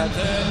composure than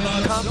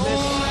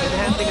calmness in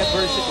handling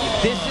adversity.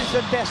 This is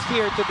a test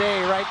here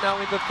today, right now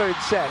in the third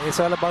set. It's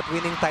all about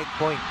winning tight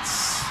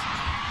points.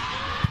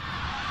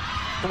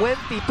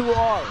 22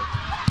 all.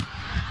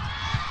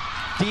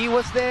 D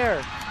was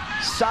there.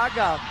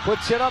 Saga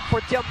puts it up for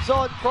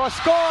Tiamzon.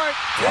 Cross court.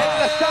 And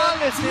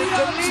LaSalle is in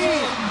the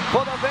lead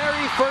for the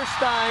very first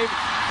time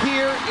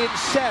here in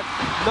set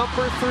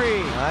number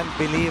 3.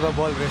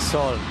 Unbelievable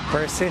result.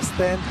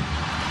 Persistent,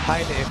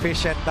 highly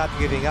efficient, not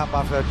giving up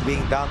after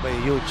being down by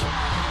a huge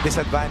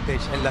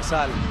disadvantage. And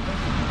LaSalle,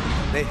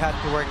 they had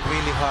to work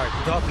really hard,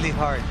 doubly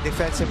hard,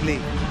 defensively.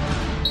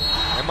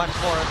 And much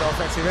more on the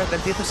offensive end.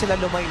 Dahil dito sila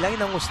lumaylay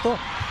ng gusto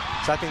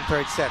sa ating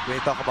third set when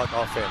we talk about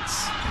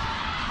offense.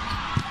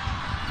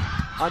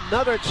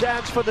 Another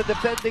chance for the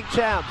defending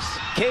champs.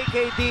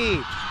 KKD.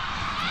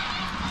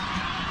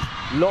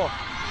 Low.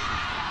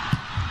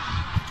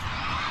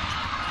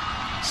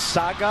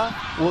 Saga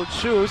will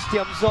choose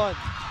Tiamzon.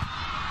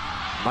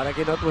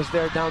 Maragueno was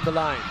there down the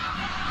line.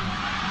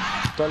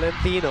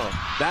 Tolentino.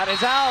 That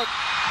is out.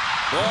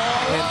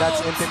 And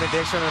that's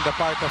intimidation on the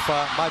part of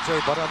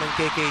Majoy Baron and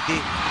KKD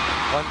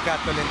on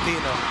Cat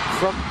Tolentino.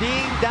 From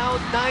being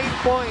down 9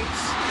 points,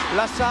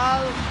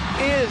 LaSalle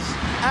is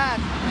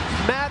at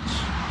match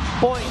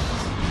point.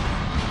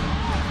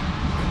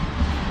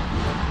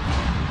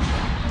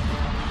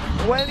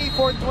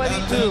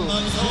 24-22.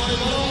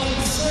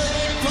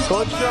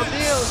 Coach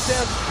Ramil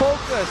says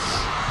focus.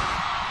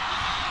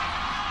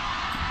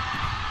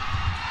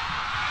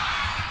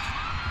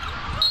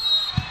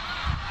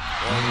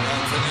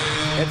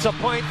 It's a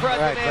point for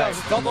Ateneo.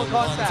 Double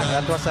contact.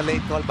 That was a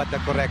late call, but the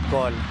correct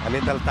call. A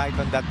little tight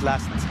on that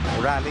last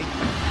rally.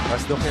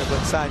 Was Duque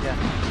Gonzanya.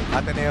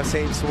 Ateneo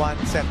saves one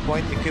set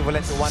point,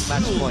 equivalent to one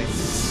match point.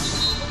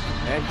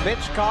 And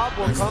Mitch Cobb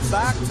will come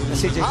back.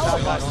 CJ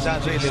Saga has done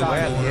really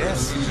well,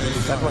 yes.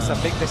 That was a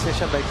big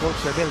decision by Coach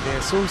Ramil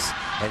de Jesus,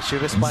 and she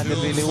responded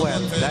really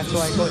well. That's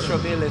why Coach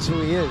Ramil is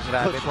who he is.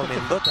 Grabe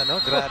pumindot, ano?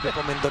 Grabe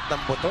pumindot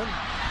ng buton.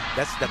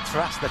 That's the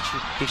trust that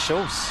he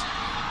shows.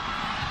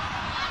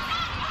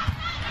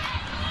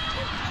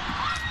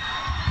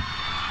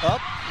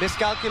 Up,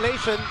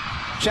 miscalculation.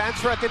 Chance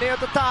for Ateneo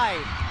to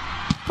tie.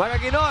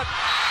 Maraginot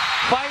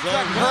finds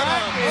a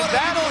crack in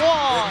that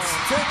wall.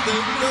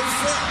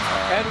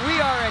 And we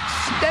are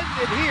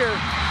extended here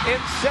in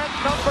set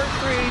number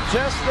 3,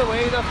 just the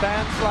way the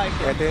fans like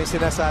it. Ito yung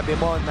sinasabi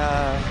mo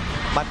na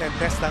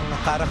matentes ng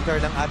character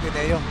ng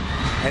Ateneo.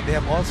 And they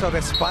have also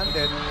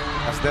responded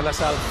as De La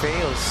Salle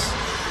fails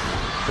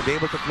to be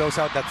able to close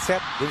out that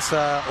set dun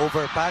sa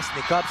overpass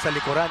ni Cobb sa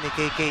likuran ni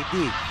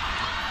KKD.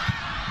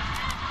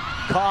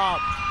 Cobb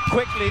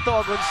quickly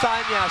to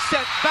Gonzanya,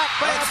 sent back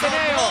by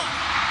Ateneo.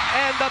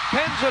 And the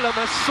pendulum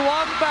has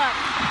swung back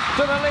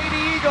to the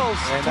Lady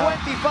Eagles,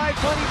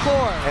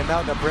 25-24. And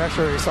now the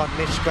pressure is on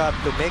Mitch Cobb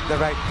to make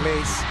the right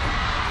plays.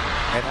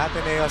 And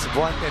Ateneo's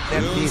wanted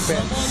net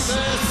defense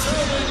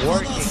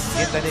working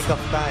in the nick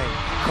of time.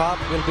 Cobb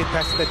will be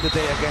tested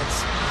today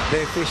against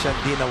the efficient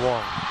Dina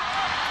Wong.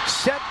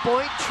 Set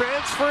point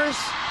transfers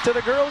to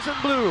the girls in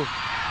blue.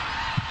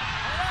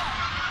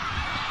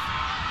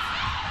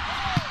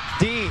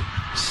 D,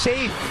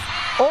 safe,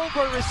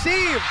 over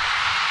receive.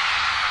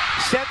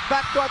 Set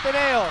back to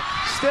Ateneo,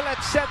 still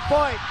at set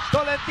point.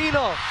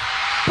 Tolentino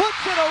puts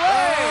it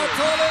away.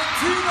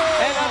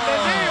 And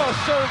Ateneo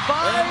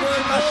survives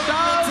La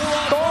Salle's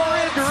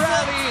torrid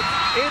rally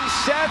in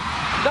set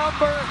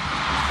number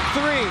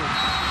 3.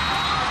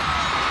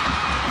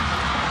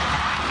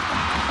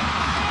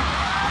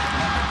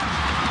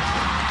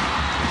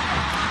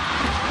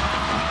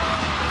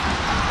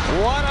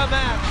 What a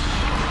match.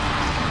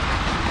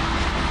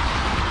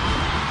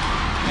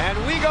 And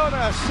we go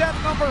to set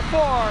number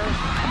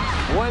 4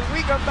 when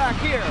we come back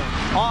here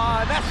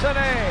on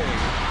SNA.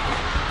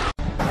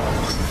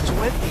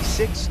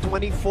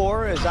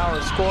 26-24 is our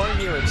score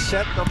here in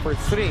set number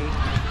 3.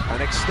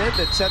 An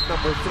extended set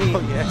number 3. Oh,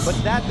 yes. But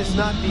that is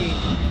not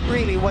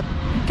really what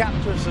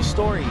captures the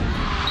story.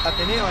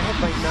 Ateneo ahead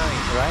by 9,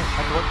 right?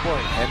 At one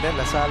point. And then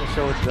La Salle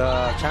showed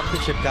the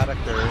championship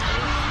character,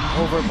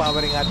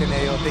 overpowering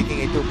Ateneo,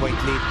 taking a 2-point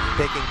lead,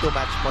 taking 2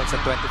 match points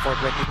at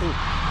 24-22.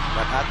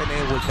 But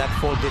Ateneo would not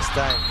fold this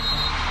time.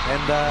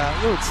 And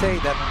you would say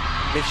that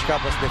Mitch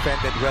Cobb was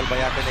defended well by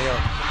Ateneo.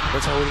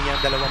 But sa huli niya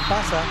ang dalawang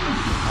pasa,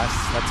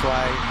 that's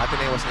why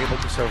Ateneo was able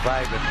to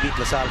survive and beat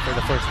La Salle for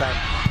the first time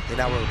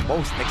in our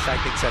most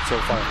exciting set so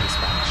far in this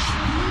match.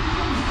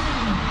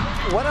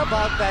 What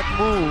about that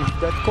move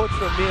that Coach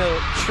Ramil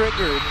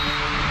triggered,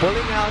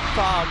 pulling out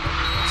Cobb,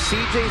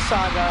 CJ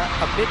Saga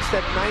amidst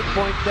that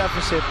 9-point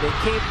deficit? They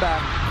came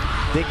back,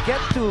 they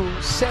get to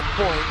set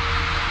point,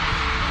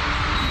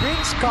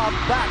 brings Cobb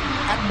back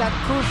at that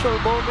crucial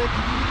moment.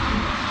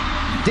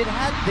 Did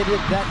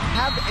that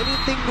have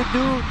anything to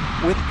do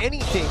with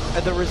anything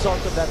at the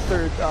result of that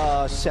third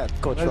set,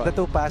 Coach Ron? The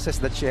 2 passes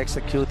that she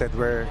executed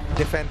were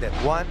defended.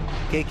 One,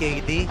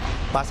 KKD,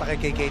 pasa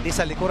kay KKD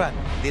sa likuran.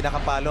 Hindi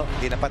nakapalo,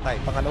 hindi napatay.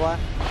 Pangalawa,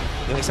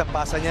 yung isang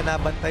pasa niya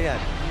nabantayan.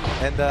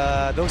 And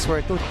those were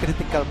 2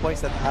 critical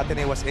points that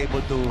Ateneo was able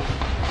to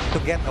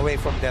get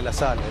away from De La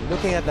Salle. And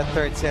looking at the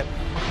third set,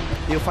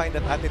 you find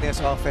that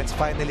Ateneo's offense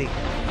finally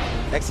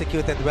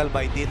executed well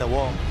by Dina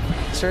Wong.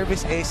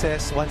 Service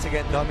aces once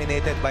again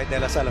dominated by De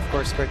La Salle, of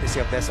course, courtesy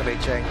of Desiree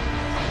Cheng.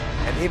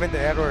 And even the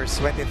errors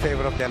went in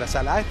favor of De La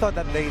Salle. I thought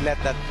that they let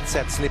that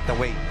set slip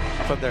away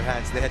from their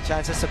hands. They had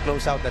chances to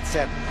close out that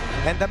set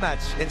and the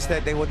match.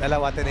 Instead, they would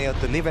allow Ateneo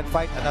to live and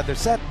fight another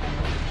set.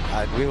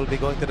 And we will be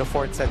going to the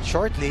 4th set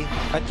shortly.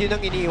 At yun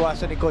ang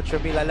iniiwasan ni Coach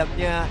Ramil. Alam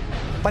niya,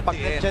 pag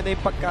nandiyan na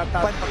yung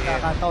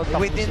pagkakataon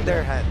within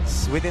their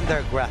hands, within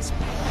their grasp.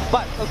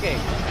 But, okay,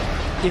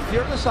 if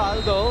you're La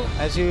Salle, though,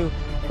 as you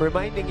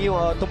reminding you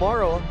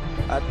tomorrow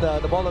at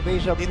the Mall of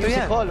Asia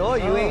Music Hall,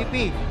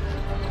 UAAP,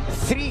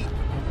 3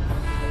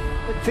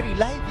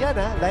 live yan,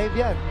 ha? Live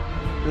yan.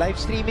 Live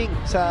streaming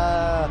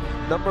sa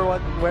 #1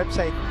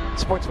 website,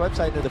 sports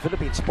website in the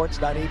Philippines,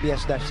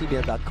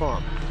 sports.abs-cbn.com.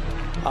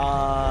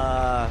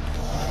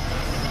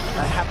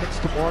 That happens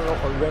tomorrow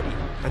already.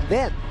 And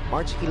then,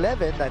 March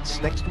 11, that's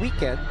next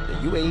weekend, the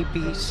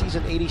UAAP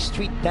Season 80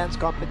 Street Dance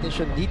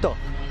Competition dito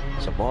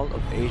sa Mall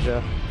of Asia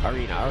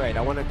Arena. All right,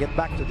 I want to get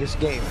back to this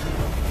game.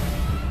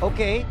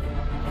 Okay,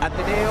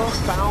 Ateneo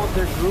found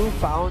their groove,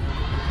 found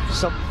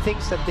some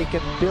things that they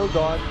can build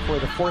on for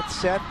the 4th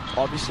set.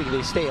 Obviously,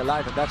 they stay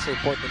alive, and that's the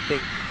important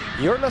thing.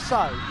 You're La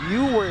Salle,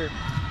 you were,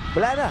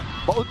 wala na,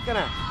 baon ka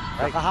na.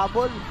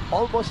 Nakahabol,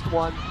 almost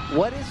won.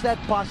 What is that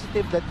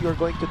positive that you're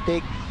going to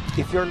take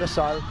if you're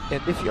LaSalle?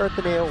 And if you're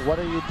Ateneo, what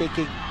are you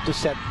taking to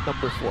set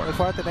number 4? Well,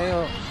 for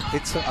Ateneo,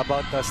 it's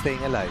about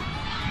staying alive.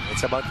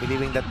 It's about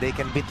believing that they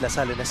can beat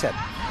LaSalle in a set.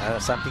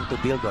 Something to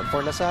build on.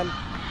 For LaSalle,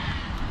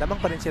 lamang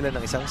pa rin sila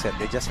ng isang set.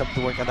 They just have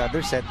to work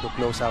another set to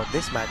close out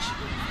this match.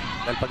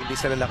 Dahil pag hindi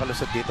sila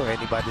nakalusot dito,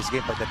 anybody's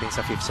game pagdating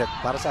sa 5th set.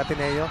 Para sa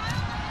Ateneo,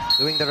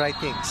 doing the right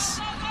things.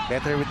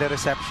 Better with the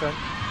reception,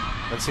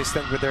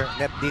 consistent with their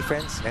net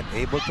defense, and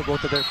able to go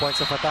to their points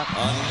of attack.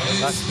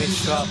 As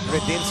Mitch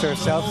redeems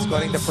herself,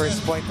 scoring the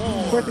first point,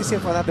 courtesy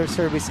of another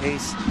service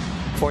ace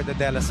for the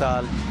De La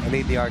Salle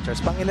Lady Archers.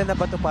 Pangilan na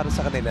ba ito para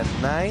sa kanila?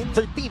 9?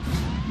 13th.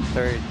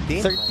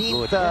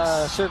 13th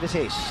service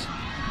ace.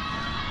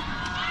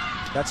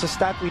 That's a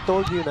stat we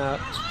told you na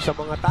sa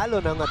mga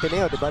talo ng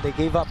Ateneo, di ba? They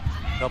gave up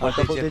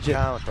double-digit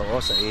count. Oo,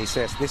 sa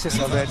aces. This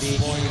is already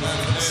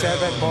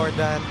 7 more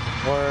than,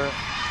 or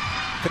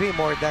 3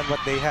 more than what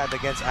they had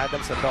against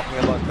Adamson, talking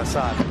about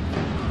LaSalle.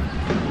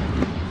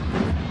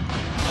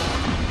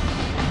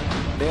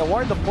 They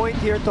award the point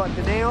here to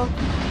Ateneo.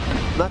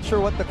 Not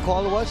sure what the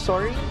call was,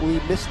 sorry. We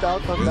missed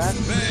out on that.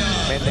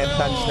 May net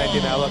touch na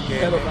tinawag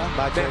kay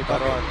Bajoy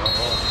Baron.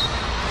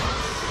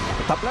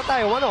 Tapla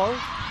tayo, 1-all.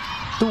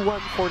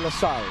 2-1 for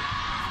LaSalle.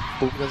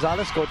 Boom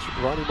Gonzalez, Coach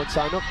Ronnie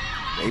Manzano,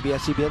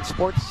 ABS-CBN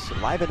Sports,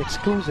 live and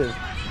exclusive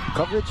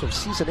coverage of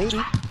Season 80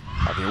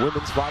 of your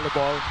women's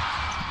volleyball.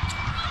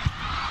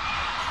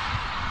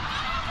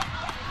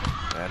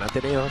 And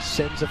Ateneo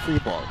sends a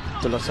free ball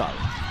to LaSalle.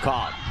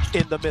 Cobb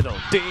in the middle,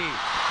 deep.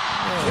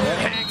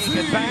 Hanging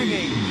and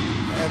banging.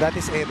 That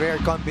is a rare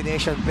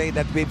combination play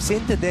that we've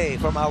seen today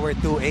from our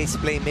 2 ace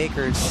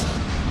playmakers.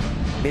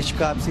 Mitch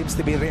Cobb seems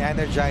to be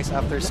re-energized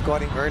after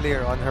scoring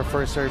earlier on her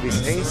first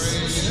service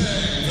ace.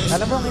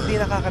 Alam mo, hindi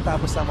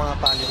nakakatapos ang mga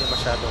palo niya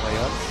masyado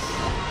ngayon.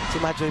 Si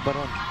Bajoy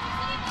Baron.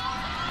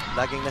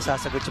 Laging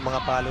nasasagot yung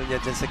mga palo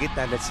niya dyan sa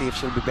gitna. Let's see if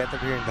she'll be better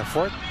here in the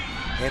 4th.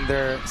 In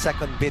their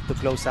second bid to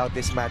close out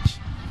this match.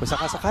 Kung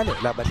sakasakali,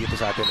 laban dito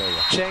sa Ateneo.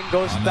 Cheng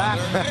goes back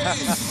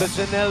to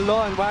Janelle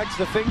Law and wags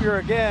the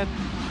finger again.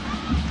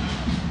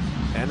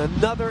 And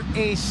another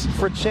ace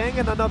for Cheng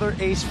and another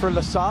ace for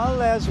LaSalle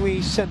as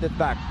we send it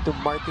back to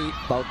Marty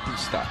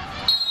Bautista.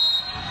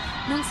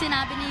 Nung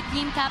sinabi ni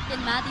Team Captain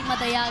Maddie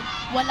Madayag,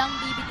 walang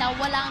bibitaw,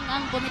 walang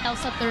ang bumitaw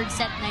sa 3rd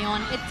set na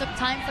yon. It took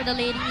time for the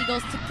Lady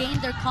Eagles to gain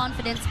their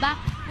confidence back,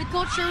 with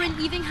Coach Sherwin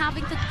even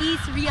having to tease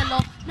Rhea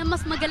Law na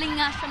mas magaling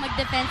nga siya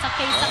mag-defensa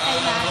kaysa kay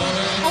Maddie,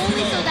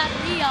 only so that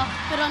Rhea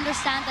could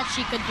understand that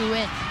she could do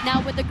it.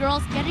 Now with the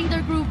girls getting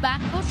their groove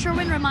back, Coach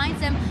Sherwin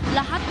reminds them,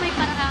 lahat may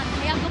paraan,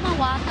 kaya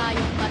gumawa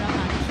tayong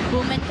paraan.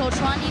 Boom and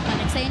Coach Ronnie,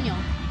 balik sa inyo.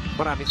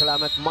 Maraming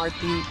salamat,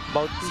 Marty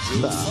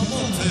Bautista.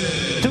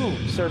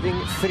 2 serving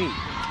 3.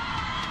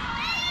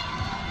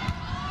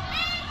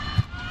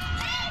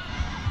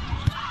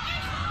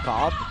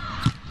 Cobb,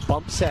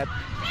 bump set.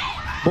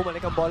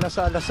 Bumalik ang bola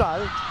sa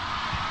LaSalle.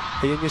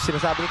 Ayun yung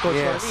sinasabi ni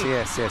Coach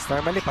Ronnie. Yes.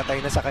 Normally,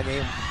 patay na sa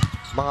kanya yung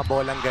mga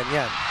bolang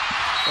ganyan.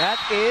 That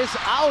is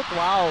out.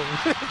 Wow.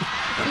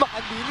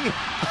 Makadili.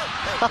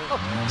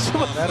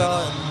 Pero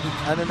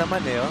ano naman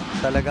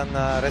talagang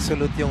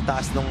resolute yung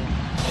taas ng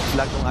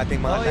flag ng ating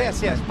mga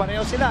linesmen. Yes.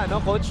 Pareho sila, no,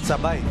 Coach?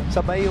 Sabay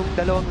yung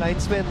dalawang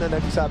linesmen na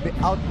nagsabi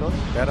out, no?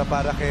 Pero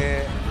para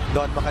kay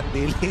Don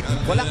Macandili,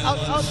 walang out.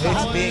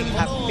 He's being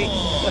happy,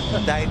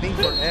 diving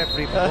for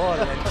every ball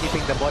and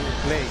keeping the ball in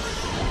play.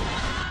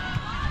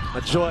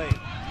 Majoy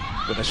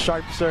with a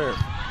sharp serve.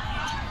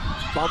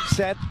 Bump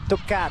set to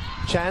Kat.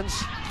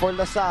 Chance for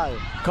LaSalle.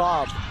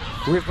 Cobb.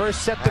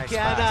 Reverse set to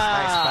Kianna.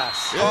 Nice pass.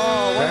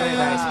 Oh, very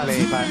nice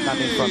play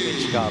coming from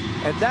Mitch Cobb.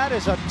 And that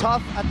is a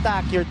tough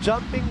attack. You're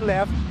jumping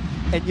left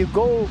and you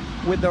go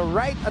with the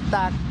right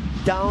attack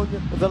down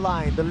the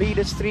line. The lead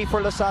is 3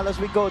 for LaSalle as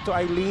we go to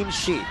Eileen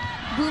Shi.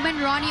 Boom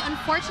and Ronnie,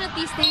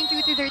 unfortunately staying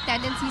true to their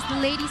tendencies, the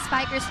Lady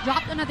Spikers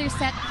dropped another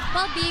set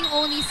while being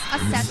only a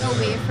set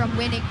away from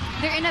winning.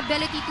 Their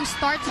inability to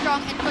start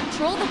strong and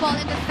control the ball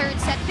in the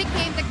 3rd set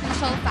became the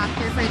crucial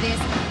factor for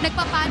this.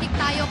 Nagpapanik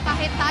tayo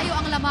kahit tayo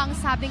ang lamang,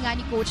 sabi nga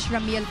ni Coach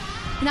Ramil.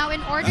 Now,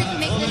 in order to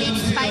make the Lady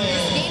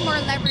Spikers gain more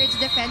leverage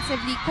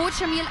defensively, Coach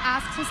Ramil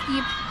asks his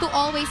team to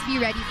always be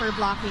ready for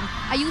blocking.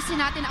 Ayusin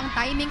natin ang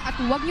timing at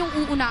huwag niyong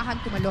uunahan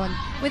tumalon.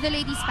 With the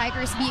Lady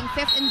Spikers being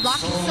 5th in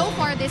blocking so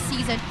far this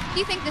season, do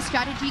you think the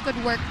strategy could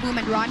work,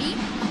 Boom and Ronnie?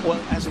 Well,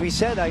 as we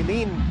said,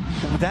 Eileen,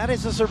 that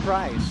is a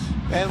surprise.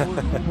 And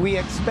we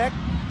expect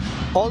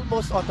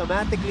almost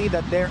automatically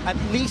that they're at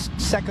least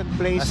 2nd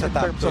place in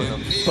terms of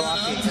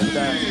blocking.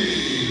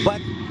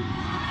 But,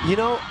 you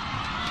know,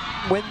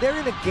 when they're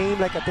in a game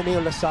like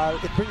Ateneo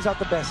LaSalle, it brings out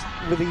the best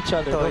with each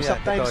other.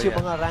 Sometimes yung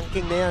mga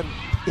ranking na yan,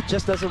 it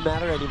just doesn't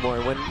matter anymore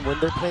when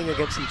they're playing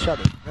against each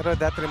other. Pero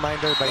that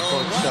reminder by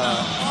Coach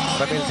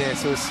Ramil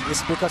Jesus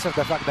is because of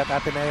the fact that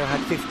Ateneo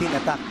had 15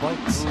 attack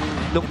points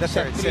in the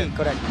 3rd set.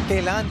 Correct.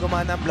 Kailangan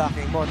gumana ang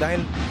blocking mo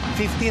dahil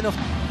 15 of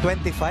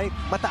 25,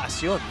 mataas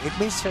yun. It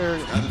means your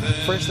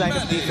first line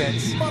of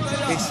defense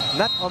is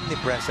not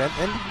omnipresent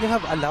and you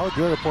have allowed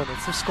your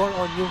opponents to score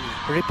on you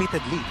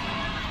repeatedly.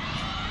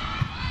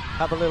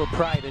 have a little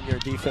pride in your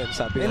defense.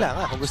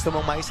 Kailangan, kung gusto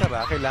mong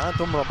maisara, kailangan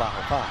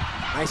tumrabaho ka.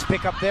 Nice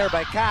pick up there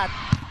by Kat,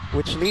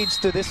 which leads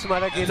to this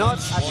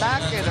Maraguinot attack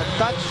and a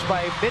touch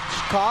by Mitch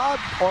Cobb,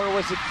 or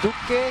was it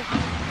Duque?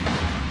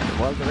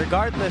 Well,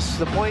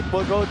 regardless, the point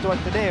will go to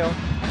Ateneo.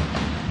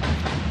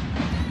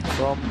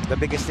 From the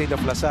biggest lead of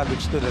LaSalle,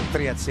 which stood at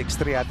 3 at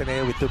 6-3,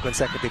 Ateneo with 2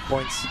 consecutive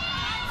points.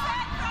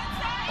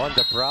 On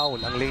the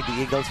prowl, ang Lady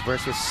Eagles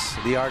versus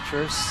the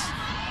Archers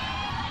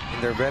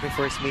in their very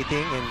first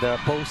meeting in the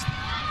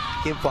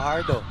post-Kim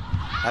Fajardo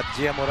at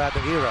Gia Morado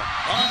era.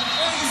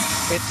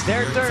 It's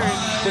their turn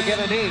to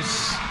get an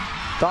ace.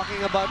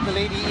 Talking about the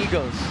Lady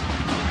Eagles.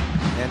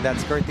 And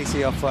that's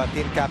courtesy of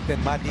team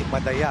captain Madi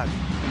Madayag,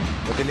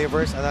 who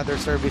delivers another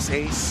service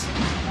ace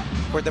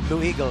for the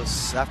Blue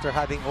Eagles after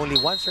having only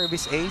 1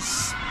 service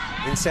ace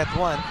in set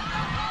 1.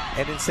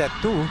 And in set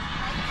 2,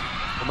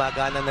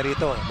 umagana na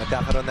rito.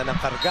 Nagkakaroon na ng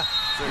karga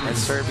and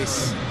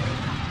service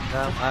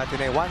ng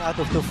Ateneo. 1 out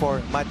of 2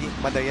 for Madi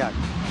Madayag.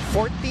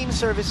 14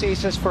 service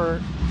aces for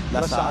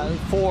LaSalle,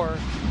 4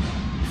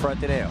 for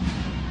Ateneo.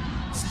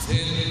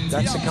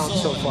 That's the count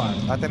so far.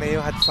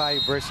 Ateneo had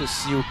 5 versus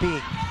UP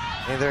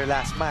in their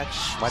last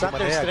match. It's not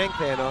their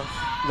strength, no?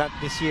 Not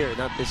this year,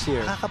 not this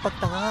year.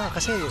 Nakakapagtanga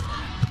kasi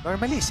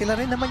normally sila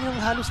rin naman yung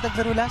halos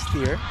naglaro last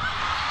year.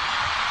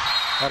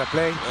 Para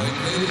play.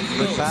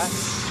 Good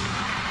pass.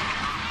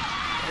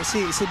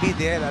 Si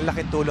BDL, ang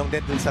laking tulong din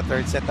dun sa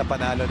third set na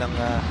panalo ng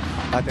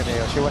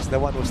Ateneo. She was the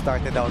one who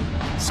started out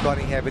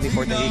scoring heavily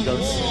for the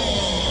Eagles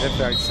in the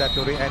third set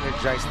to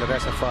re-energize the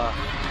rest of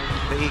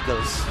the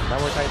Eagles. Now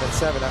we're tied at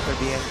 7 after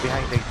being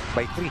behind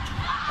by 3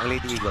 ang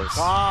Lady Eagles.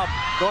 Cobb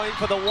going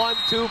for the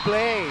 1-2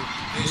 play.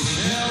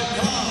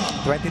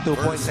 22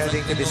 points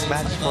heading to this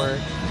match for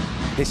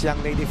this young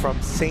lady from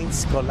Saint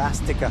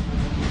Scholastica.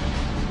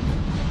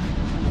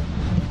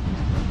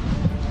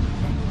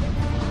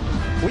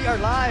 We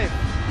are live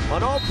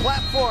on all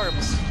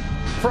platforms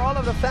for all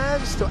of the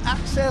fans to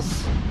access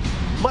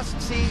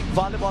must-see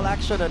volleyball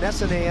action on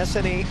SNA,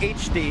 SNA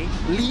HD,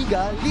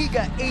 Liga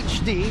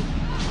HD,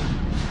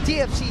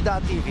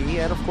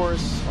 TFC.tv, and of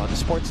course on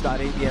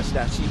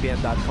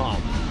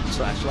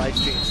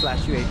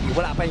sports.abs-cbn.com/livestream/UAP.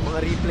 Wala pa yung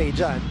mga replay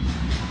dyan.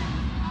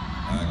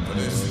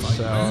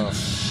 So,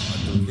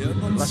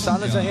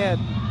 LaSalle is ahead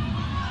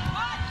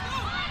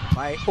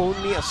by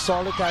only a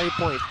solitary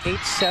point.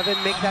 8-7,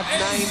 make that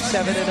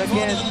 9-7, and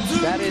again,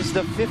 that is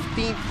the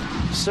 15th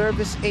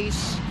service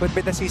ace. Could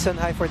be the season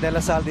high for De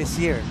La Salle this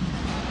year.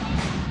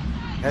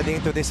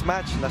 Heading into this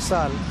match,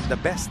 LaSalle, the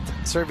best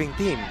serving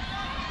team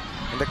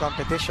in the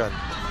competition.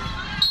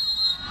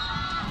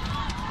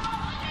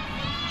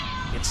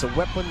 It's a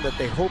weapon that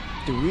they hope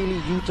to really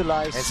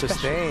utilize and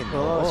sustain.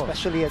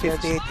 Especially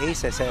against 58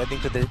 aces heading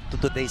to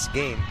today's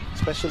game.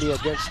 Especially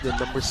against the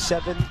number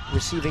 7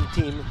 receiving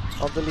team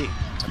of the league.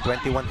 And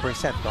 21%.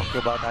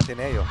 Talking about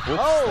Ateneo.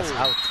 Oops, that's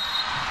out.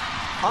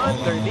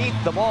 Underneath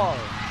the ball.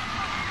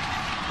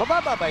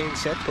 Mababa ba yung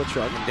set, Coach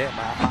Ron? Hindi,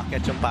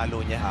 makakakit yung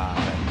palo niya.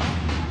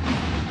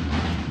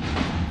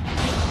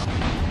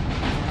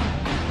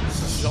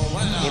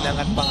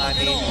 Inangat pa nga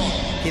ni,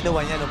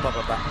 kinuha niya nung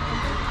pababa.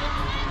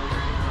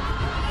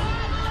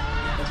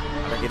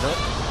 Maraguinot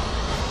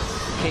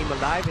came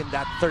alive in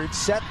that third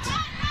set.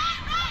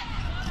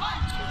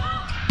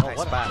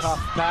 Nice pass.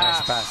 Tough pass. Nice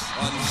pass.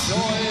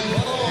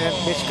 And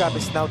Mitch Cobb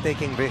is now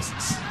taking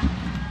risks.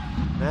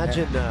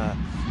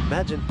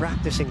 Imagine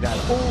practicing that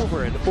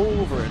over and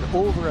over and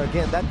over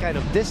again. That kind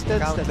of distance,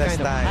 countless that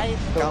kind time, of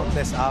height,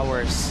 countless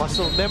hours.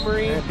 Muscle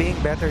memory.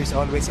 Being better is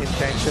always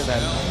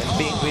intentional.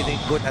 And being really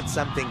good at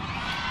something,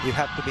 you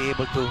have to be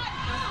able to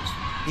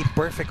be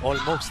perfect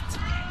almost.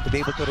 To be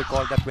able to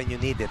recall that when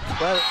you need it.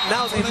 Well,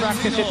 now they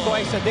practice it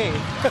twice a day.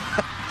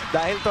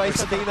 Dahil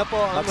twice a day na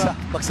po ang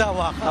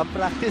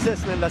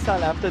practices ng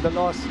LaSalle after the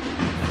loss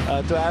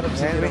to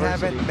Adamson And University. we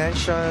haven't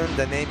mentioned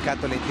the name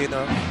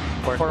Catolentino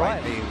for a while.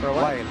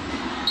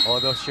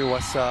 Although she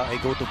was a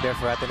go-to player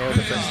for Ateneo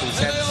in the first 2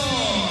 sets.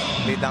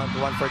 Lead down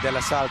to 1 for De La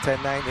Salle.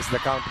 10-9 is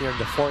the count here in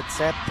the 4th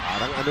set.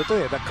 Parang ano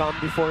to the calm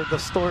before the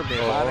storm.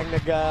 Parang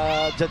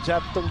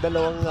nag-jab tong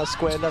dalawang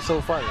eskwela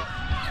so far.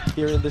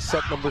 Here in this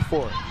set number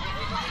 4.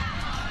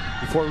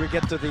 Before we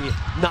get to the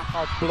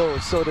knockout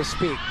blows, so to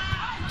speak.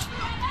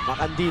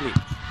 Makandili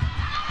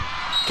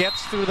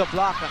gets through the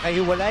block.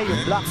 Nakahiwalay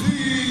yung block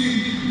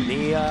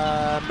ni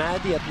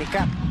Maddie at ni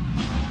Kat.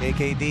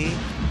 KKD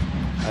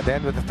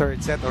then with the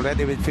 3rd set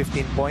already with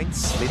 15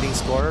 points. Leading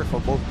scorer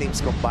for both teams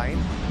combined.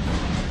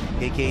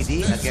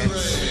 KKD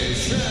against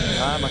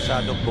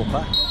masyadong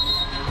buka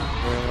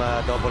yung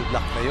double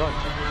block na yon.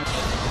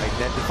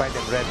 Identified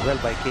and read well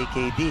by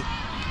KKD.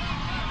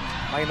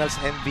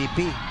 Finals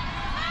MVP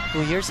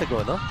 2 years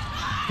ago, no?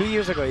 2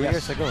 years ago, yes. 2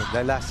 years ago.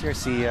 The last year,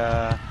 si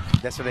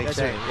Desiree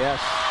Cheng.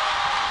 Yes.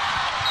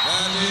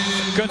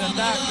 Good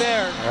attack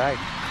there. All right.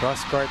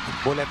 Cross-court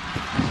bullet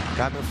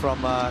coming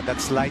from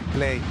that slide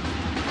play,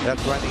 that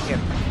running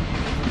hit.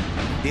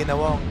 Dina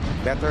Wong,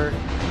 better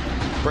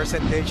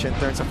percentage in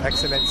terms of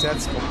excellent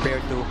sets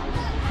compared to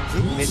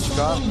Mitch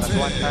Cobb, at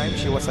one time,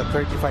 she was at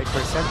 35%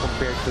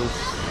 compared to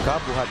Cobb,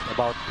 who had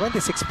about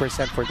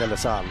 26% for De La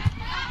Salle.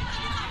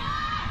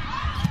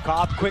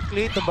 Cobb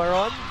quickly to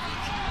Baron.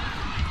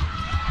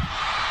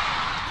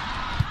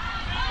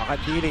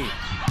 Makandili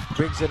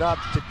brings it up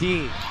to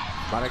D.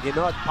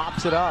 Maraginot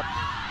pops it up.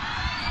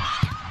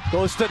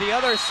 Goes to the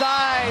other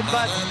side,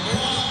 but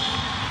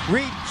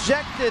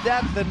rejected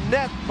at the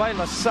net by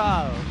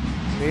LaSalle.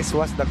 This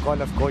was the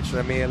call of Coach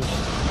Ramil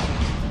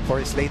for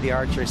his Lady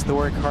Archers to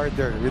work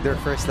harder with their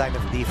first line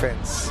of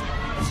defense.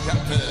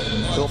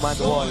 Two-man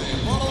wall.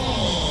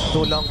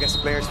 Two longest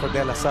players for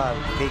De La Salle,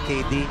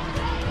 KKD,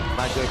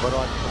 Majoy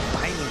Baron,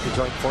 combining to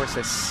join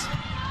forces.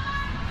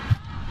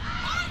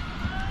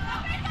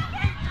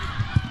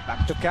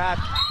 Back to Kat.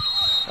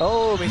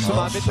 Oh, may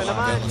sumabit na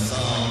naman.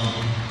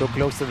 Too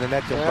close to the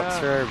net yung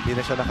pag-serve. Hindi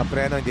na siya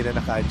nakapreno, hindi na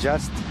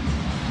naka-adjust.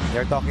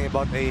 They're talking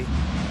about a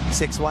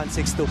 6'1",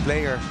 6'2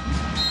 player.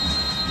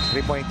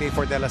 3.8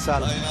 for De La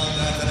Salle.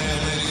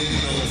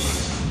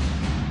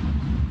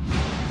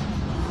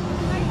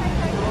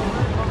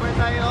 Cover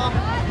tayo.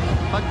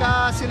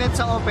 Pagka sinet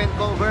sa open,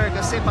 cover.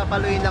 Kasi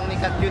papaluin lang ni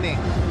Kat yun eh.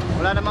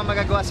 Wala namang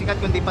magagawa si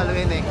Kat kundi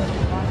paluin eh.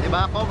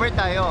 Diba? Cover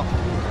tayo.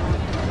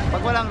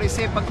 Pag walang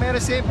receive, pag may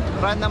receive,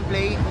 run ng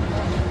play.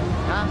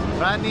 Ha?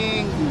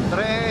 Running,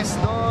 3,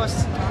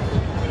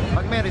 2.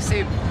 Pag may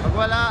receive. Pag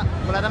wala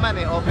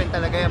naman eh. Open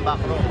talaga yung back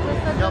row.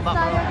 Yung back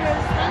row.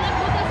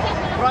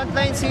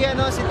 Frontline si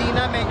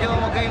Dina, medyo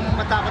huwag kayong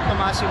matakot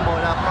tumaas yung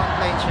bola.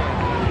 Frontline siya.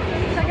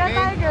 Saga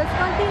Tigers,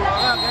 konti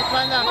lang. Get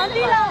one lang.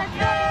 Konti lang.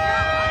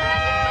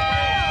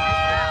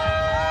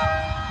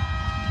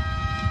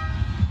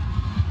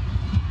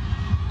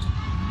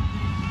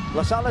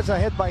 LaSalle is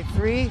ahead by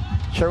 3.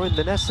 Sherwin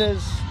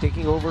Meneses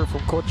taking over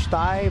from Coach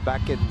Ty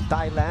back in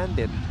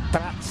Thailand, in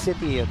Trat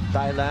City in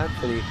Thailand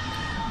for the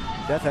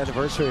death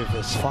anniversary of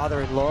his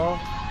father-in-law.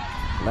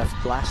 Left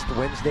last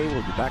Wednesday, will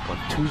be back on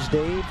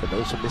Tuesday for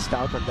those who missed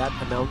out on that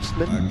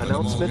announcement. It's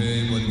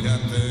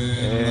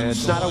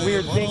not a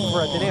weird thing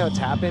for Ateneo. It's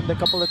happened a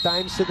couple of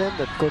times to them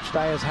that Coach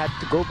Ty has had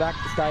to go back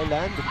to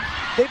Thailand.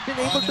 They've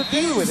been able to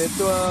deal with it,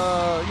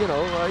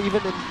 even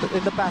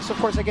in the past.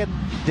 Of course, again,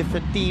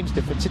 different teams,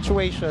 different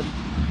situation.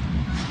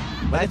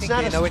 But it's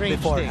not a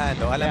strange beforehand.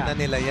 thing. Alam na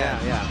nila yan.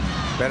 Yeah.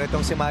 Pero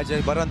itong si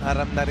Majoy Baron,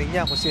 aram na rin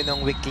niya kung sino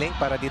ang weak link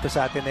para dito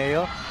sa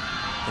Ateneo.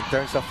 In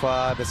terms of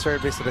the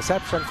service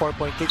reception,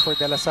 4.8 for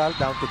De La Salle,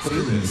 down to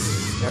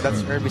 3. And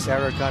that's service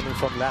error coming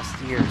from last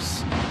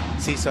year's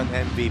season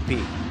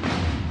MVP.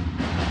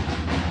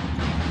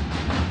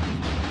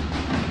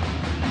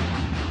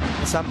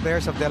 Some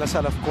players of De La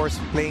Salle, of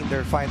course, playing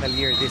their final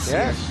year this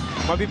year.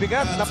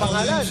 Mabibigat na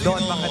pangalan.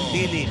 Don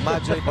Makandili,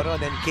 Majoy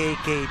Baron, and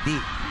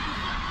KKD.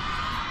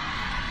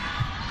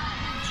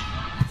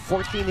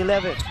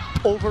 14-11.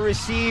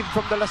 Over-received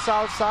from the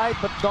LaSalle side,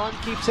 but Don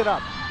keeps it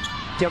up.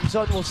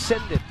 Tiamzon will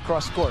send it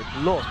cross-court.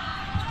 Low.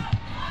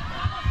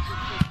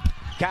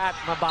 Kat,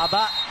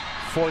 mababa.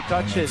 4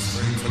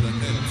 touches.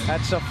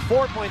 That's a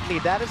 4-point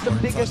lead. That is the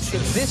biggest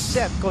in this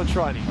set, Coach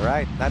Ronnie.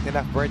 Right. Not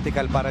enough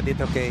vertical para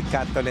dito kay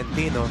Kat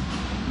Tolentino.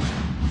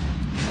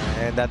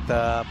 And that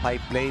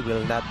pipe play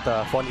will not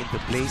fall into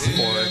place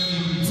for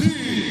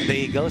the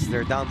Eagles.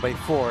 They're down by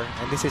 4.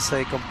 And this is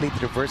a complete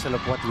reversal of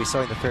what we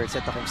saw in the third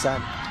set na kung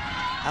saan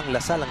ang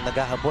LaSalle ang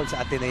naghahabol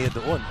sa Ateneo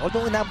doon.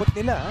 Although inabot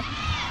nila,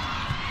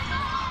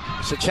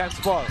 It's a chance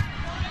ball.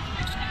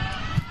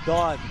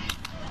 Don.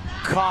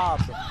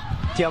 Cobb.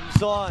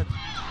 Tiamzon.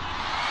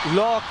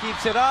 Law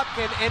keeps it up.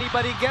 Can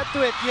anybody get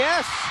to it?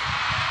 Yes.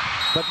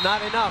 But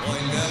not enough.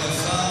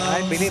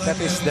 I believe that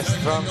is the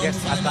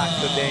strongest attack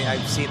today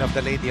I've seen of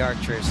the Lady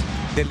Archers,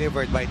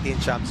 delivered by Team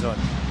Chamzon.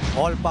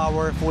 All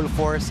power, full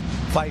force,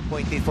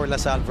 5.8 for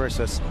LaSalle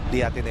versus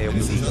the Ateneo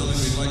Blue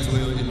Eagles.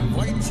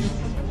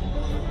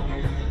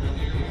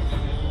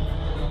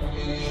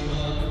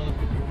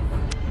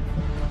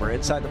 We're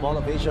inside the Mall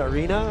of Asia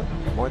Arena.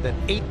 More than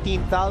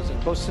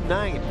 18,000, close to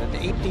 9, and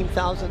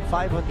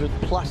 18,500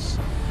 plus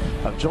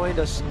have joined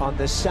us on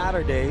this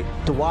Saturday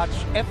to watch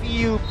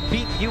FEU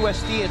beat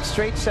UST in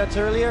straight sets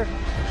earlier.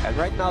 And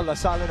right now,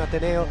 LaSalle and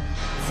Ateneo,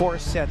 4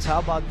 sets. How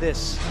about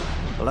this?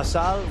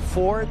 LaSalle,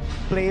 4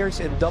 players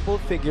in double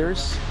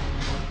figures,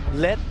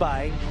 led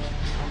by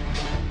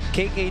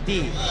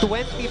KKD.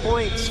 20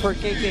 points for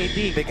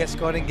KKD. Biggest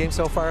scoring game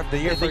so far of the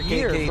year for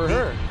KKD. For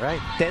her.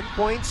 Right. 10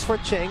 points for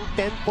Cheng,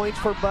 10 points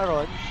for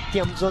Baron,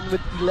 Tiamzon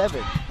with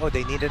 11. Oh,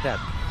 they needed that.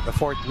 The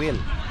 4th wheel.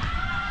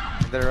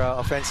 Their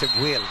offensive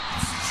wheel.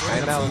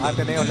 And now,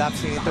 Ateneo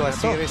lapsing into a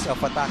series of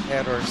attack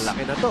errors.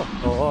 Laki na to.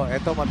 Oo,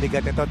 ito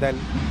mabigat ito dahil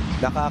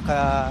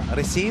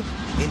nakaka-receive,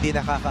 hindi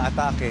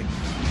nakaka-atake.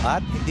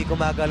 At hindi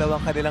gumagalaw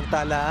ang kanilang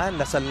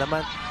talaan. LaSalle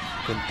naman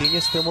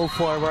continues to move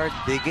forward,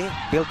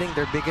 building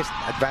their biggest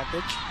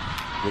advantage,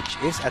 which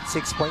is at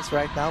 6 points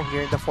right now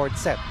here in the 4th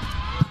set.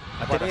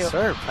 What a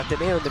serve.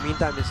 Ateneo, in the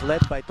meantime, is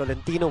led by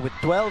Tolentino with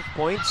 12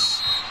 points.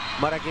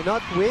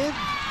 Maraginot with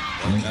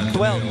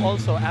 12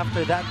 also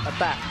after that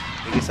attack.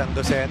 Isang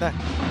dosena.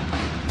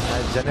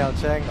 Janelle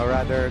Cheng, or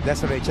rather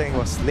Desiree Cheng,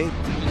 was late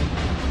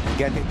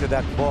getting to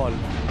that ball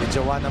with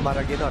Joanna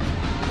Maraginot,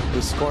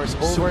 who scores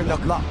over the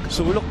block.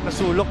 Sulok na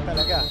sulok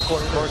talaga.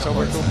 Scores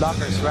over 2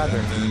 blockers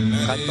rather.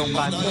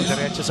 Kantong-kanto,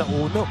 diretso sa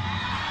uno.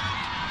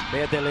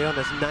 Bea De Leon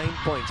has 9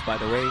 points, by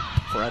the way,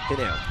 for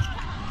Ateneo.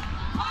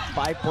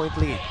 5-point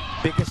lead.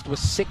 Biggest was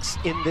 6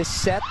 in this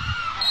set.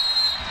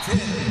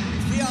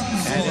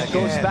 And it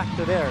goes back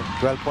to there.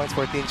 12 points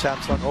for Team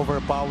Chamson,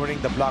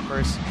 overpowering the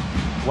blockers.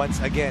 Once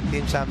again,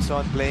 Team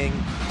Chamson playing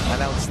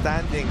an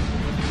outstanding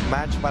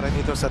match para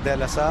dito sa De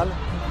La Salle.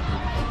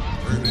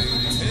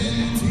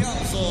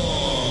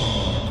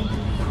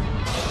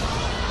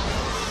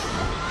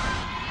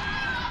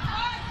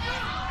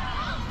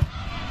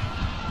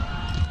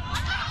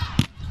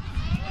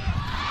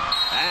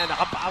 And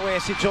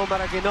nakapawi si Joe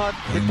Maraginot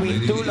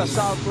between 2 La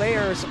Salle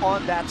players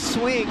on that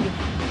swing.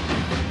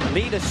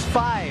 Lead is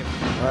 5.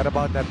 What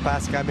about that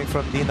pass coming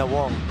from Dina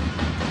Wong?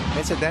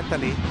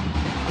 Incidentally,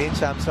 Team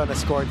Chamson has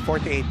scored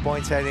 48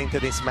 points heading to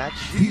this match.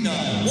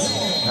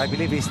 I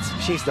believe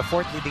she's the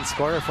 4th leading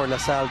scorer for La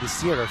Salle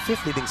this year, or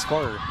 5th leading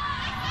scorer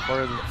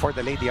for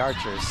the Lady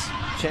Archers.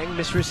 Cheng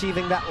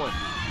misreceiving that one.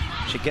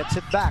 She gets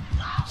it back,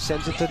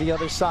 sends it to the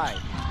other side.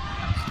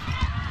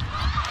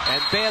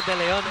 And Bea De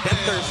Leon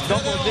enters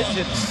double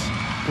digits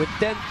with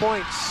 10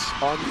 points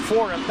on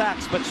 4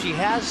 attacks, but she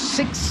has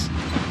 6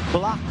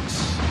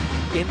 blocks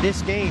in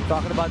this game.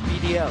 Talking about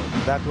BDL.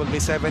 That will be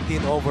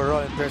 17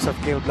 overall in terms of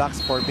kill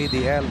blocks for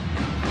BDL.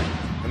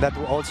 And that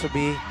will also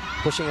be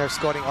pushing her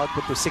scoring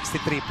output to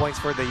 63 points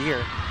for the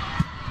year.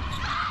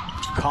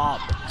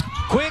 Cobb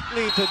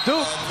quickly to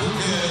Duke.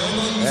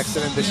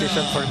 Excellent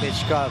decision for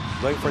Mitch Cobb,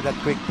 going for that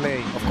quick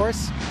play. Of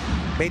course,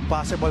 made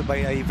possible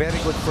by a very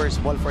good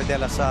first ball for De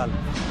La Salle,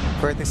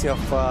 courtesy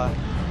of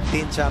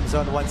Team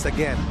Chamson once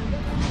again.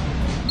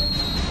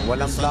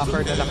 Walang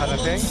blocker na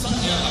nakarating.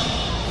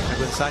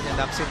 Gonzanya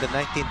knocks in the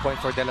 19 point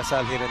for De La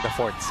Salle here in the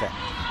 4th set.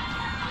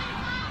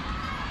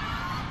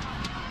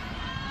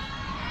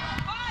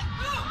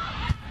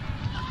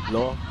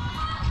 Low.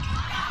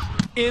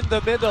 In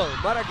the middle,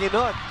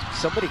 Maraginot.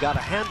 Somebody got a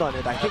hand on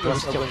it. I think it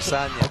was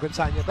Gonzanya.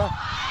 Gonzanya ba?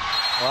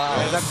 Wow.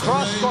 And a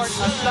cross-court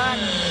attack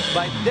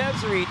by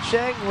Desiree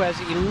Cheng, who has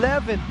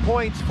 11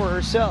 points for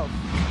herself.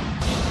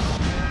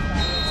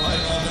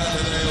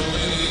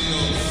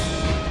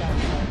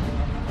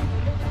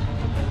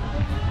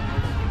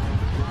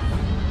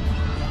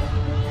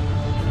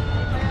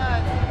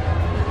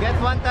 Get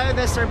one tayo,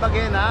 then serve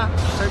again, ha?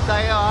 Serve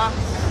tayo, ha?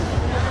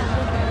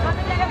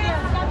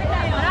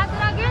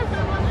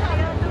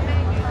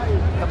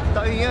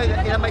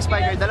 Ilan may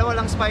spiker? Dalawa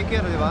lang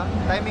spiker, di ba?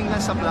 Timing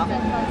lang sa block.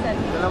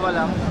 Dalawa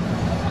lang.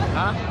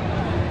 Ha?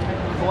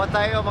 Kuha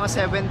tayo mga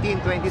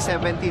 17,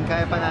 2017.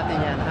 Kaya pa natin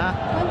yan, ha?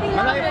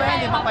 Malaki pa yan,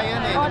 lima pa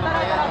yan eh. Lima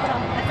pa yan eh.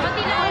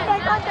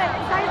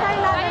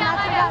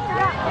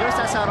 Yung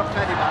sasarap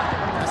ka, di ba?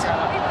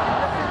 Sasarap.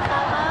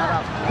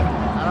 Harap.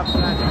 Harap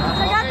ka, di ba?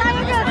 Saga tayo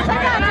dyan!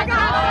 Saga! Saga!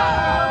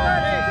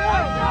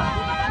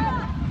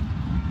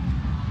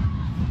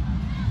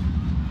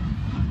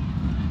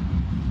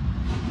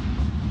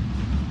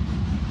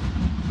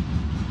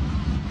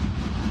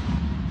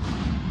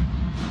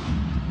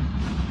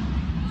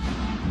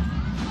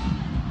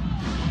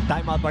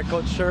 Timeout by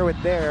Coach Sherwood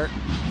there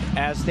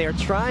as they're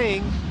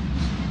trying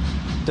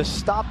to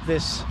stop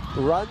this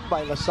run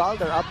by La Salle.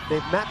 They're up.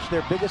 They've matched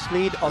their biggest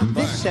lead of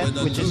this set,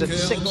 which is at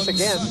 6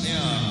 again.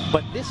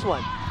 But this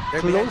one, they're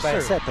closer by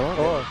a set,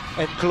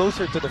 and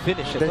closer to the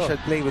finish. They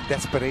should play with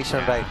desperation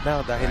right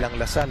now dahil ang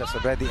La Salle has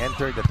already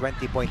entered the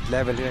 20-point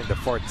level here in the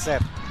 4th set.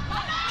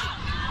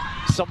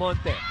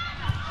 Samonte.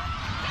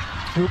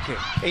 Duque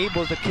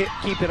able to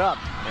keep it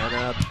up. And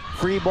a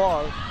free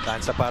ball.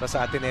 Tansa para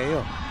sa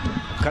Ateneo.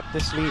 Cut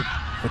this lead,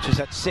 which is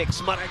at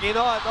 6.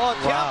 Maraginot. Oh,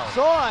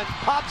 Tiamson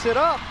pops it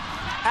up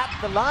at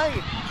the line.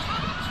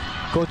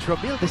 Coach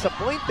Ramil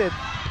disappointed.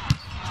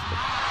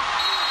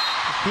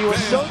 He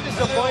was so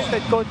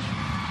disappointed,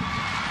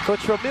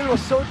 Coach Ramil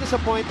was so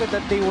disappointed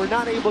that they were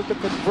not able to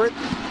convert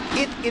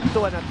it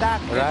into an attack.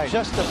 Right.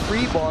 Just a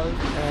free ball.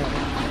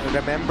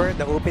 Remember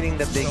the opening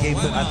that they gave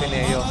to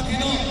Ateneo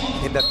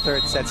in the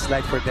 3rd set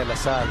slide for De La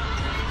Salle.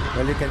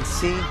 Well, you can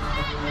see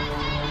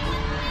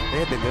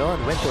De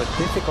Leon went to a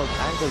difficult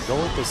angle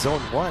going to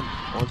zone 1.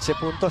 11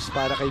 puntos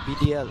para kay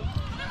BDL.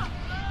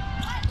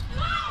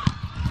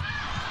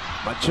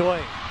 Machoy.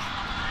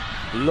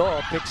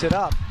 Low picks it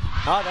up.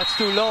 Oh, that's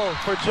too low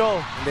for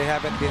Joe. They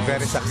haven't been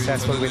very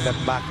successful with that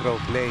back row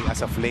play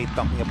as of late,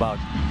 talking about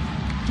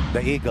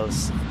the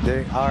Eagles.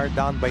 They are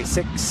down by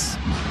 6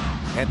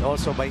 and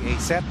also by a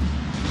set.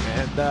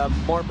 And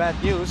more bad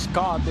news,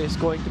 Cobb is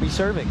going to be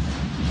serving.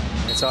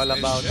 It's all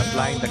about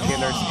applying the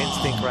killer's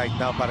instinct right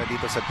now para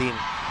dito sa team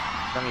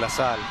ng La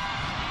Salle.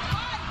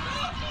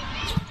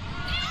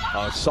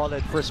 A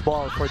solid first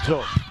ball for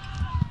Joe.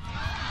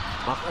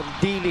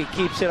 Makandili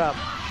keeps it up.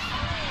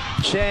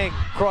 Cheng,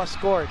 cross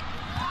court.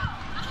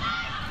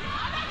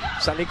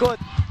 Sa likod.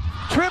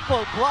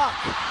 Triple block.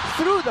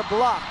 Through the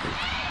block.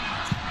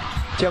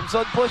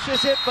 Tiamson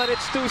pushes it, but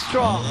it's too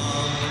strong.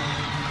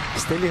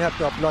 Still, you have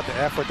to applaud the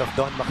effort of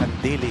Don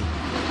Makandili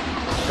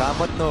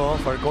Kamot no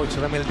for Coach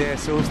Ramil De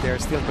Jesus. They're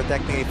still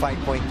protecting a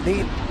 5-point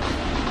lead.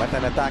 But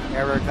an attack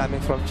error coming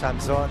from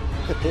Chamzon.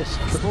 Look at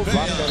this. Triple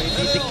block na rin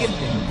didikit.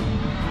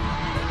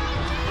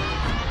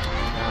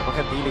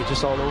 Makandili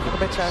just all over.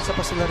 May chance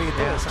pa sila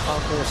rito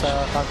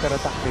sa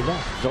counter-attack nila.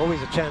 There's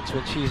always a chance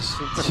when she's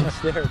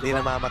there. Hindi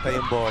namamatay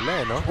yung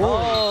bola, no?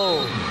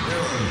 Oh!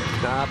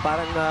 Na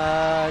parang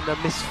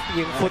na-miss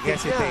yung footing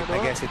niya, no?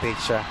 Nag-hesitate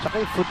siya.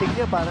 Tsaka yung footing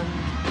niya parang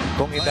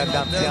kung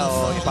idadump niya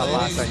o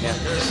ipapasa niya.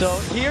 So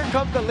here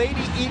come the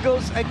Lady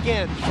Eagles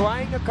again,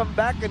 trying a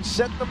comeback in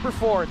set number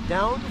 4,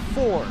 down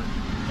 4.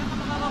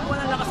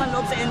 Walang lakas ng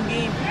loob sa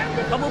endgame.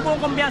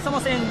 Mabubuong kumbiyansa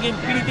mo sa endgame,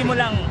 pilitin mo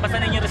lang,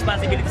 pasanin yung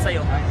responsibility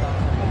sa'yo.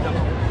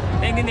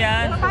 Tingin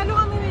yan. Paano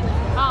kami?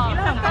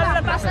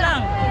 Taas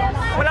lang.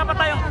 Wala pa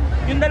tayong,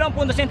 yung 2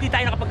 puntos hindi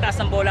tayo nakapagtaas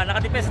ng bola.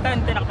 Nakadepensa tayo,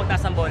 hindi tayo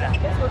nakapagtaas ng bola.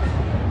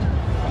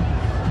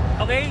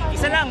 Okay?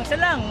 Isa lang. Ako,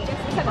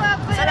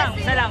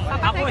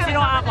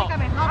 sino nga ako?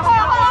 Ako!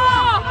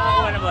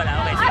 Sino ng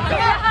bola? Okay, sino ka?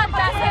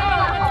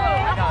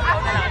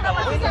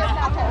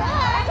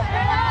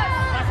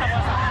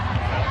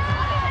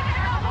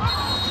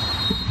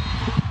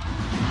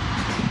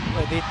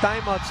 The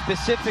timeout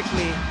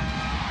specifically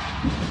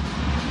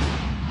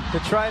to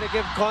try to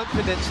give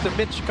confidence to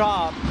Mitch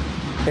Cobb.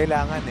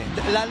 Kailangan eh.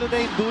 Lalo na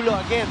yung dulo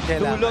again.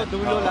 Kailangan.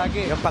 Dulo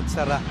lagi. Yung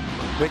pagsara,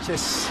 which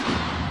is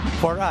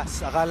for us,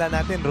 akala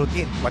natin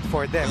routine, but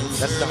for them,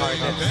 that's the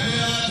hardest.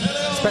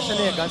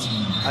 Especially against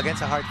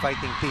a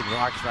hard-fighting team, yung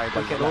arch rival.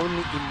 I can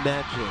only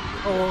imagine.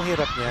 Oo,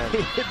 hirap niyan.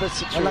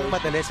 Walang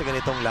madali sa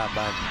ganitong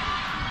laban.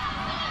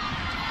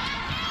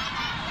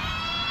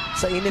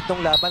 Sa init ng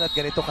laban at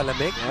ganito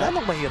kalamig,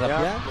 lalong mahirap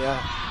yan. Yeah.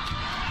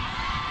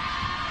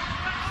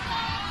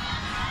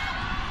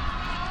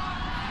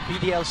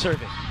 PDL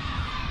serving.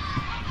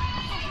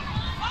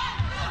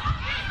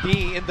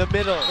 D in the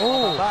middle.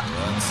 Oh.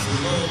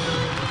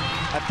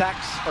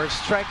 Attacks or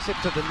strikes it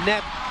to the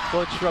net.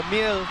 Coach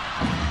Ramil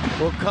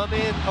will come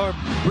in or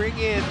bring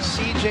in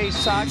CJ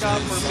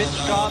Saga for Mitch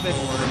Cobb, and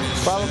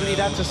probably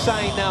that's a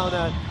sign now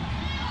that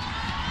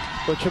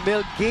Coach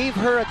Ramil gave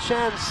her a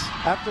chance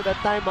after that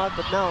timeout,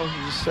 but now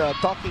he's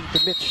talking to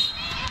Mitch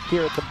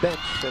here at the bench,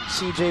 and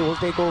CJ will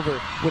take over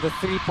with a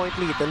 3-point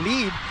lead. The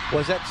lead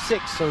was at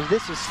 6, so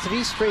this is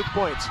 3 straight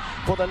points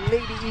for the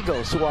Lady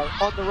Eagles, who are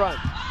on the run.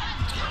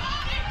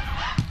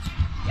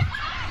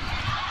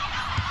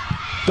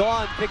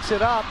 Dawn picks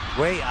it up.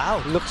 Way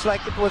out. Looks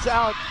like it was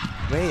out.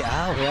 Way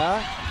out.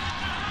 Yeah.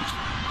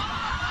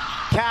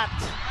 Cat.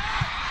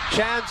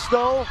 Chance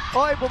though.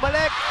 Oy,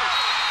 bumalik.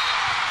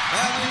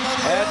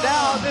 And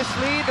now this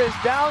lead is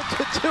down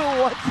to 2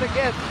 once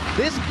again.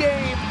 This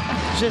game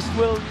just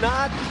will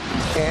not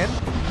end.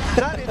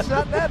 It's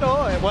not that,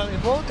 well, it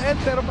won't end,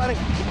 pero parang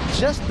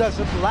just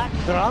doesn't lack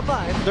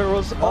drama, and there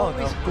was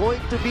always going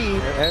to be.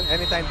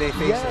 Anytime they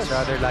face each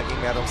other, laging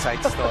merong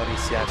side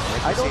stories yan.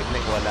 I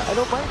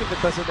don't mind if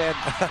it doesn't end.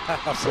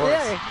 Of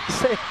course.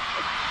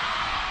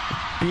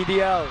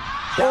 PDL.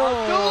 Down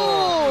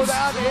 2!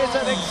 That is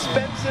an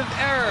expensive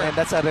error. And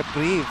that's a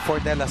reprieve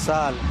for De La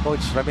Salle.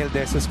 Coach Ramil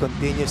De Jesus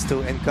continues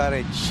to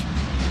encourage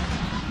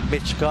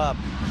Mitch Cobb.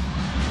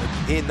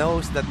 He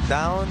knows that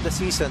down the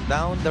season,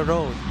 down the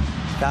road,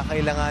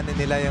 kakailanganin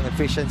nila yung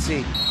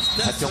efficiency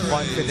at yung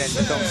confidence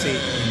itong si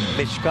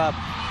Mitch Cobb.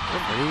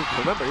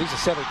 Remember, he's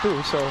a setter too,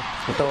 so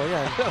totoo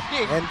yan.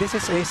 And this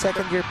is a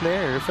second-year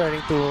player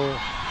referring to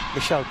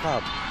Michelle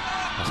Cobb.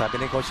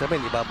 Sabi ni Coach Ramil,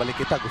 ibabalik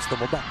kita, gusto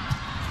mo ba?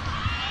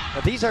 Now,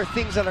 these are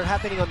things that are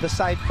happening on the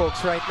side, folks,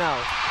 right now.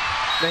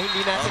 Na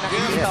hindi natin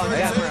nakikita on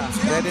camera.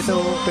 Ready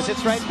to... Because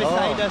it's right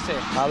beside us eh.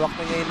 Hawak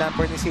na niya yung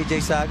number ni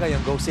CJ Saga,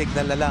 yung go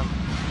signal na lang.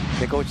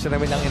 Si Coach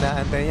Ramil ang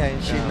inaantay niya. And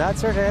she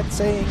nods her head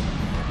saying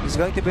he's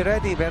going to be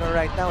ready. Pero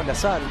right now, La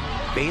Salle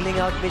bailing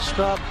out Mitch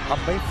Cobb,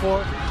 up by 4,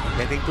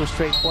 getting 2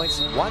 straight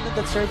points. One on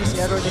that service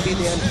error ni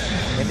BDL.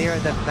 And here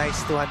that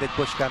nice 200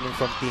 push coming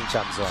from Team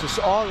Chamzon. So it's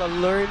all a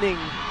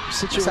learning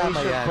situation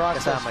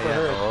process for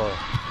her.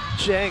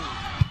 Cheng.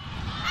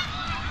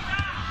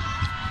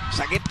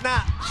 Sa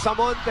gitna,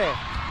 Samonte.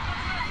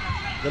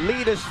 The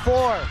lead is 4.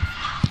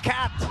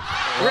 Cat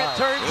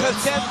returns to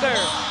center.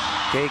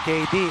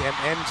 KKD and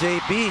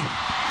MJB.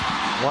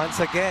 Once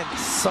again,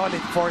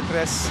 solid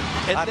fortress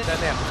at the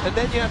net. And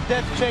then you have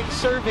Def Cheng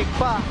serving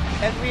pa.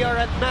 And we are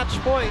at match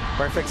point.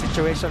 Perfect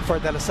situation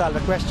for De La Salle. The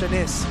question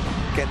is,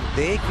 can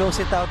they close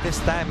it out this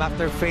time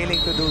after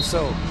failing to do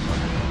so?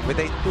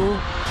 With a 2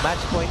 match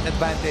point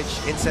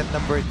advantage in set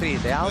number 3.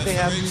 Now they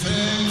have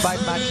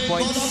 5 match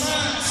points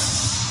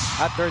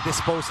at their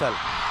disposal.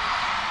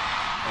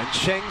 And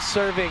Cheng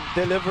serving,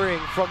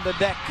 delivering from the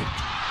deck.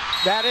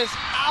 That is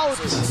out.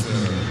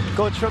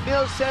 Coach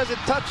Ramil says it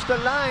touched the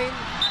line.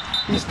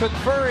 He's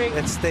conferring.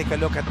 Let's take a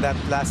look at that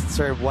last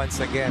serve once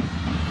again.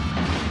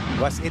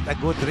 Was it a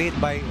good read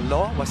by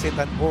Law? Was it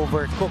an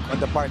overcook on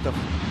the part of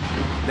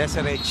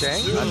Desiree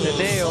Cheng?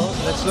 Ateneo,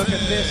 let's look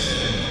at this.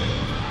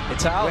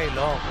 It's out. Way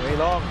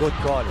long. Good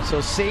call. So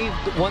saved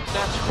 1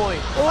 match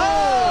point.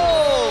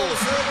 Oh!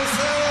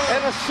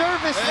 And a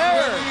service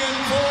error.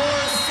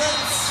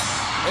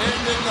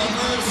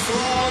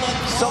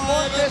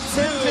 Samonte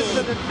sends it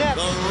to the net.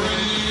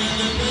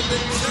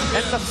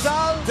 And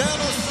Salle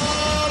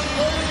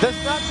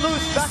does not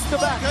lose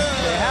back-to-back.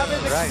 They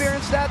haven't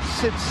experienced that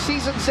since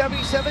season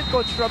 77.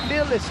 Coach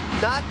Ramil is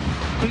not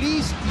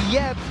pleased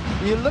yet.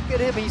 You look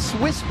at him, he's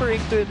whispering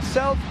to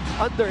himself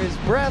under his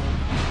breath.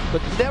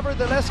 But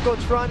nevertheless,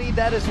 Coach Ronnie,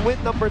 that is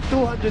win number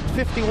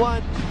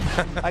 251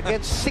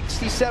 against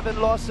 67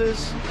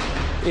 losses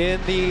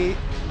in the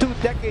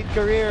two-decade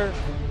career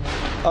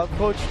of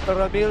Coach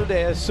Ramil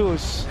de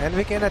Jesus. And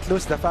we cannot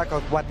lose the fact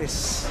of what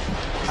is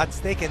at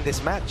stake in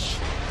this match.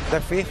 The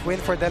 5th win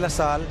for De La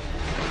Salle,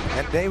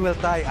 and they will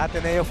tie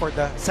Ateneo for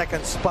the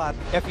 2nd spot.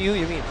 FEU,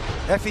 you mean?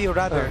 FEU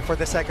rather, for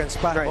the 2nd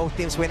spot. Right. Both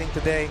teams winning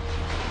today.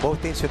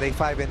 Both teams with a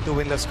 5-2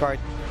 winless card.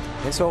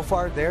 And so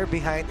far, they're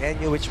behind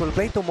NU, which will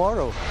play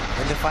tomorrow.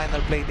 In the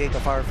final play date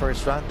of our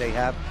first round, they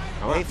have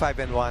a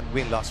 5-1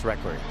 win-loss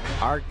record.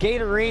 Our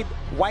Gatorade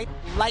White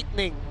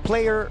Lightning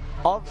player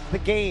of the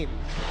game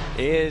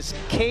is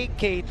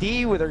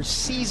KKD with her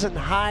season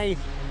high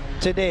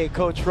today,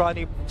 Coach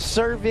Ronnie.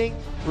 Serving,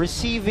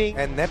 receiving,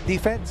 and net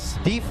defense.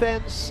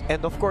 Defense,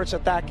 and of course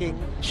attacking.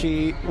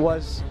 She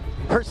was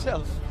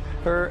herself,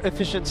 her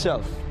efficient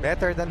self.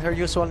 Better than her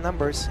usual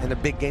numbers in a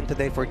big game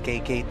today for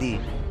KKD.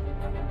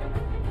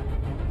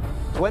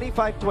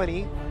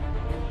 25-20,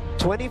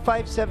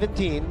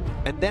 25-17,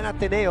 and then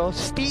Ateneo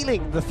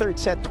stealing the 3rd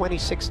set,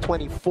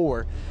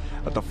 26-24,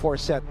 but the 4th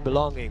set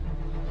belonging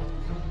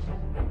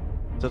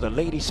to the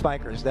Lady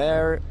Spikers.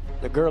 There,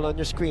 the girl on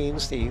your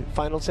screens, the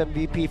finals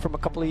MVP from a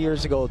couple of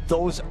years ago.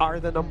 Those are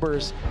the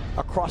numbers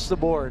across the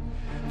board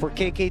for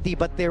KKD,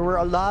 but there were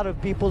a lot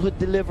of people who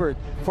delivered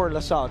for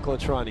La Salle,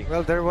 Coach Ronnie.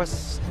 Well, there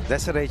was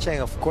Desiree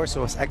Cheng, of course,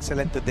 who was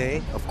excellent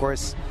today. Of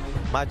course,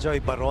 Majoy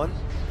Baron,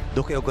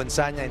 Duque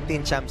Ogonzana, and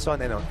Tin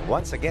Chamson, and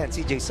once again,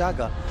 CJ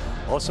Saga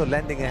also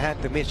lending a hand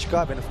to Mitch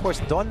Cobb. And of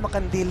course, Don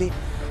Macandili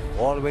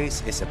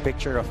always is a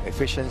picture of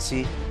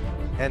efficiency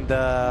and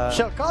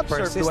Shell Cobb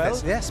served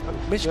well. Yes,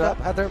 Mitch Cobb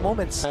had her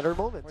moments.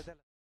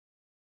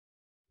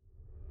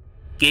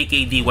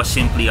 KKD was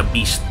simply a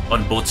beast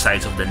on both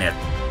sides of the net,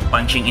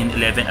 punching in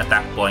 11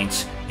 attack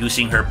points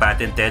using her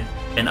patented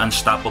and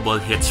unstoppable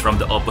hits from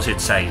the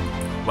opposite side,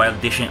 while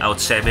dishing out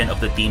 7 of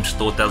the team's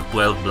total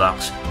 12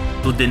 blocks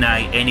to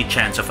deny any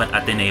chance of an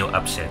Ateneo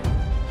upset.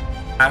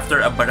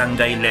 After a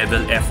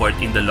barangay-level effort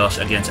in the loss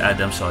against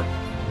Adamson,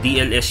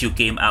 DLSU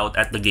came out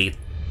at the gate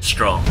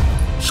strong,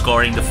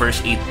 scoring the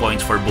first 8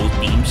 points for both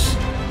teams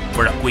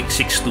for a quick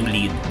 6-2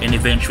 lead and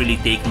eventually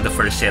taking the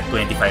first set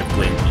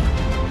 25-20.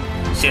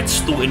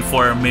 Sets 2 and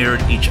 4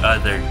 mirrored each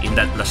other in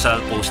that La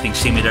Salle posting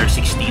similar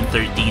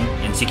 16-13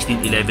 and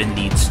 16-11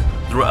 leads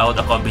throughout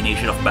a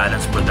combination of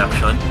balanced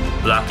production,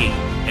 blocking,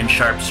 and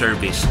sharp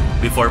service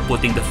before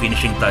putting the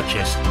finishing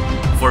touches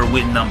for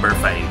win number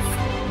 5.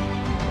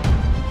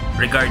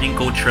 Regarding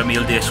Coach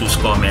Ramil de Jesus'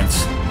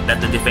 comments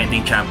that the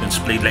defending champions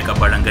played like a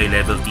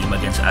barangay-level team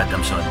against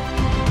Adamson,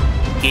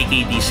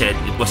 KKD said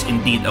it was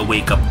indeed a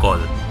wake-up call,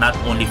 not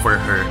only for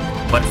her,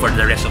 but for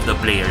the rest of the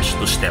players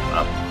to step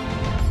up.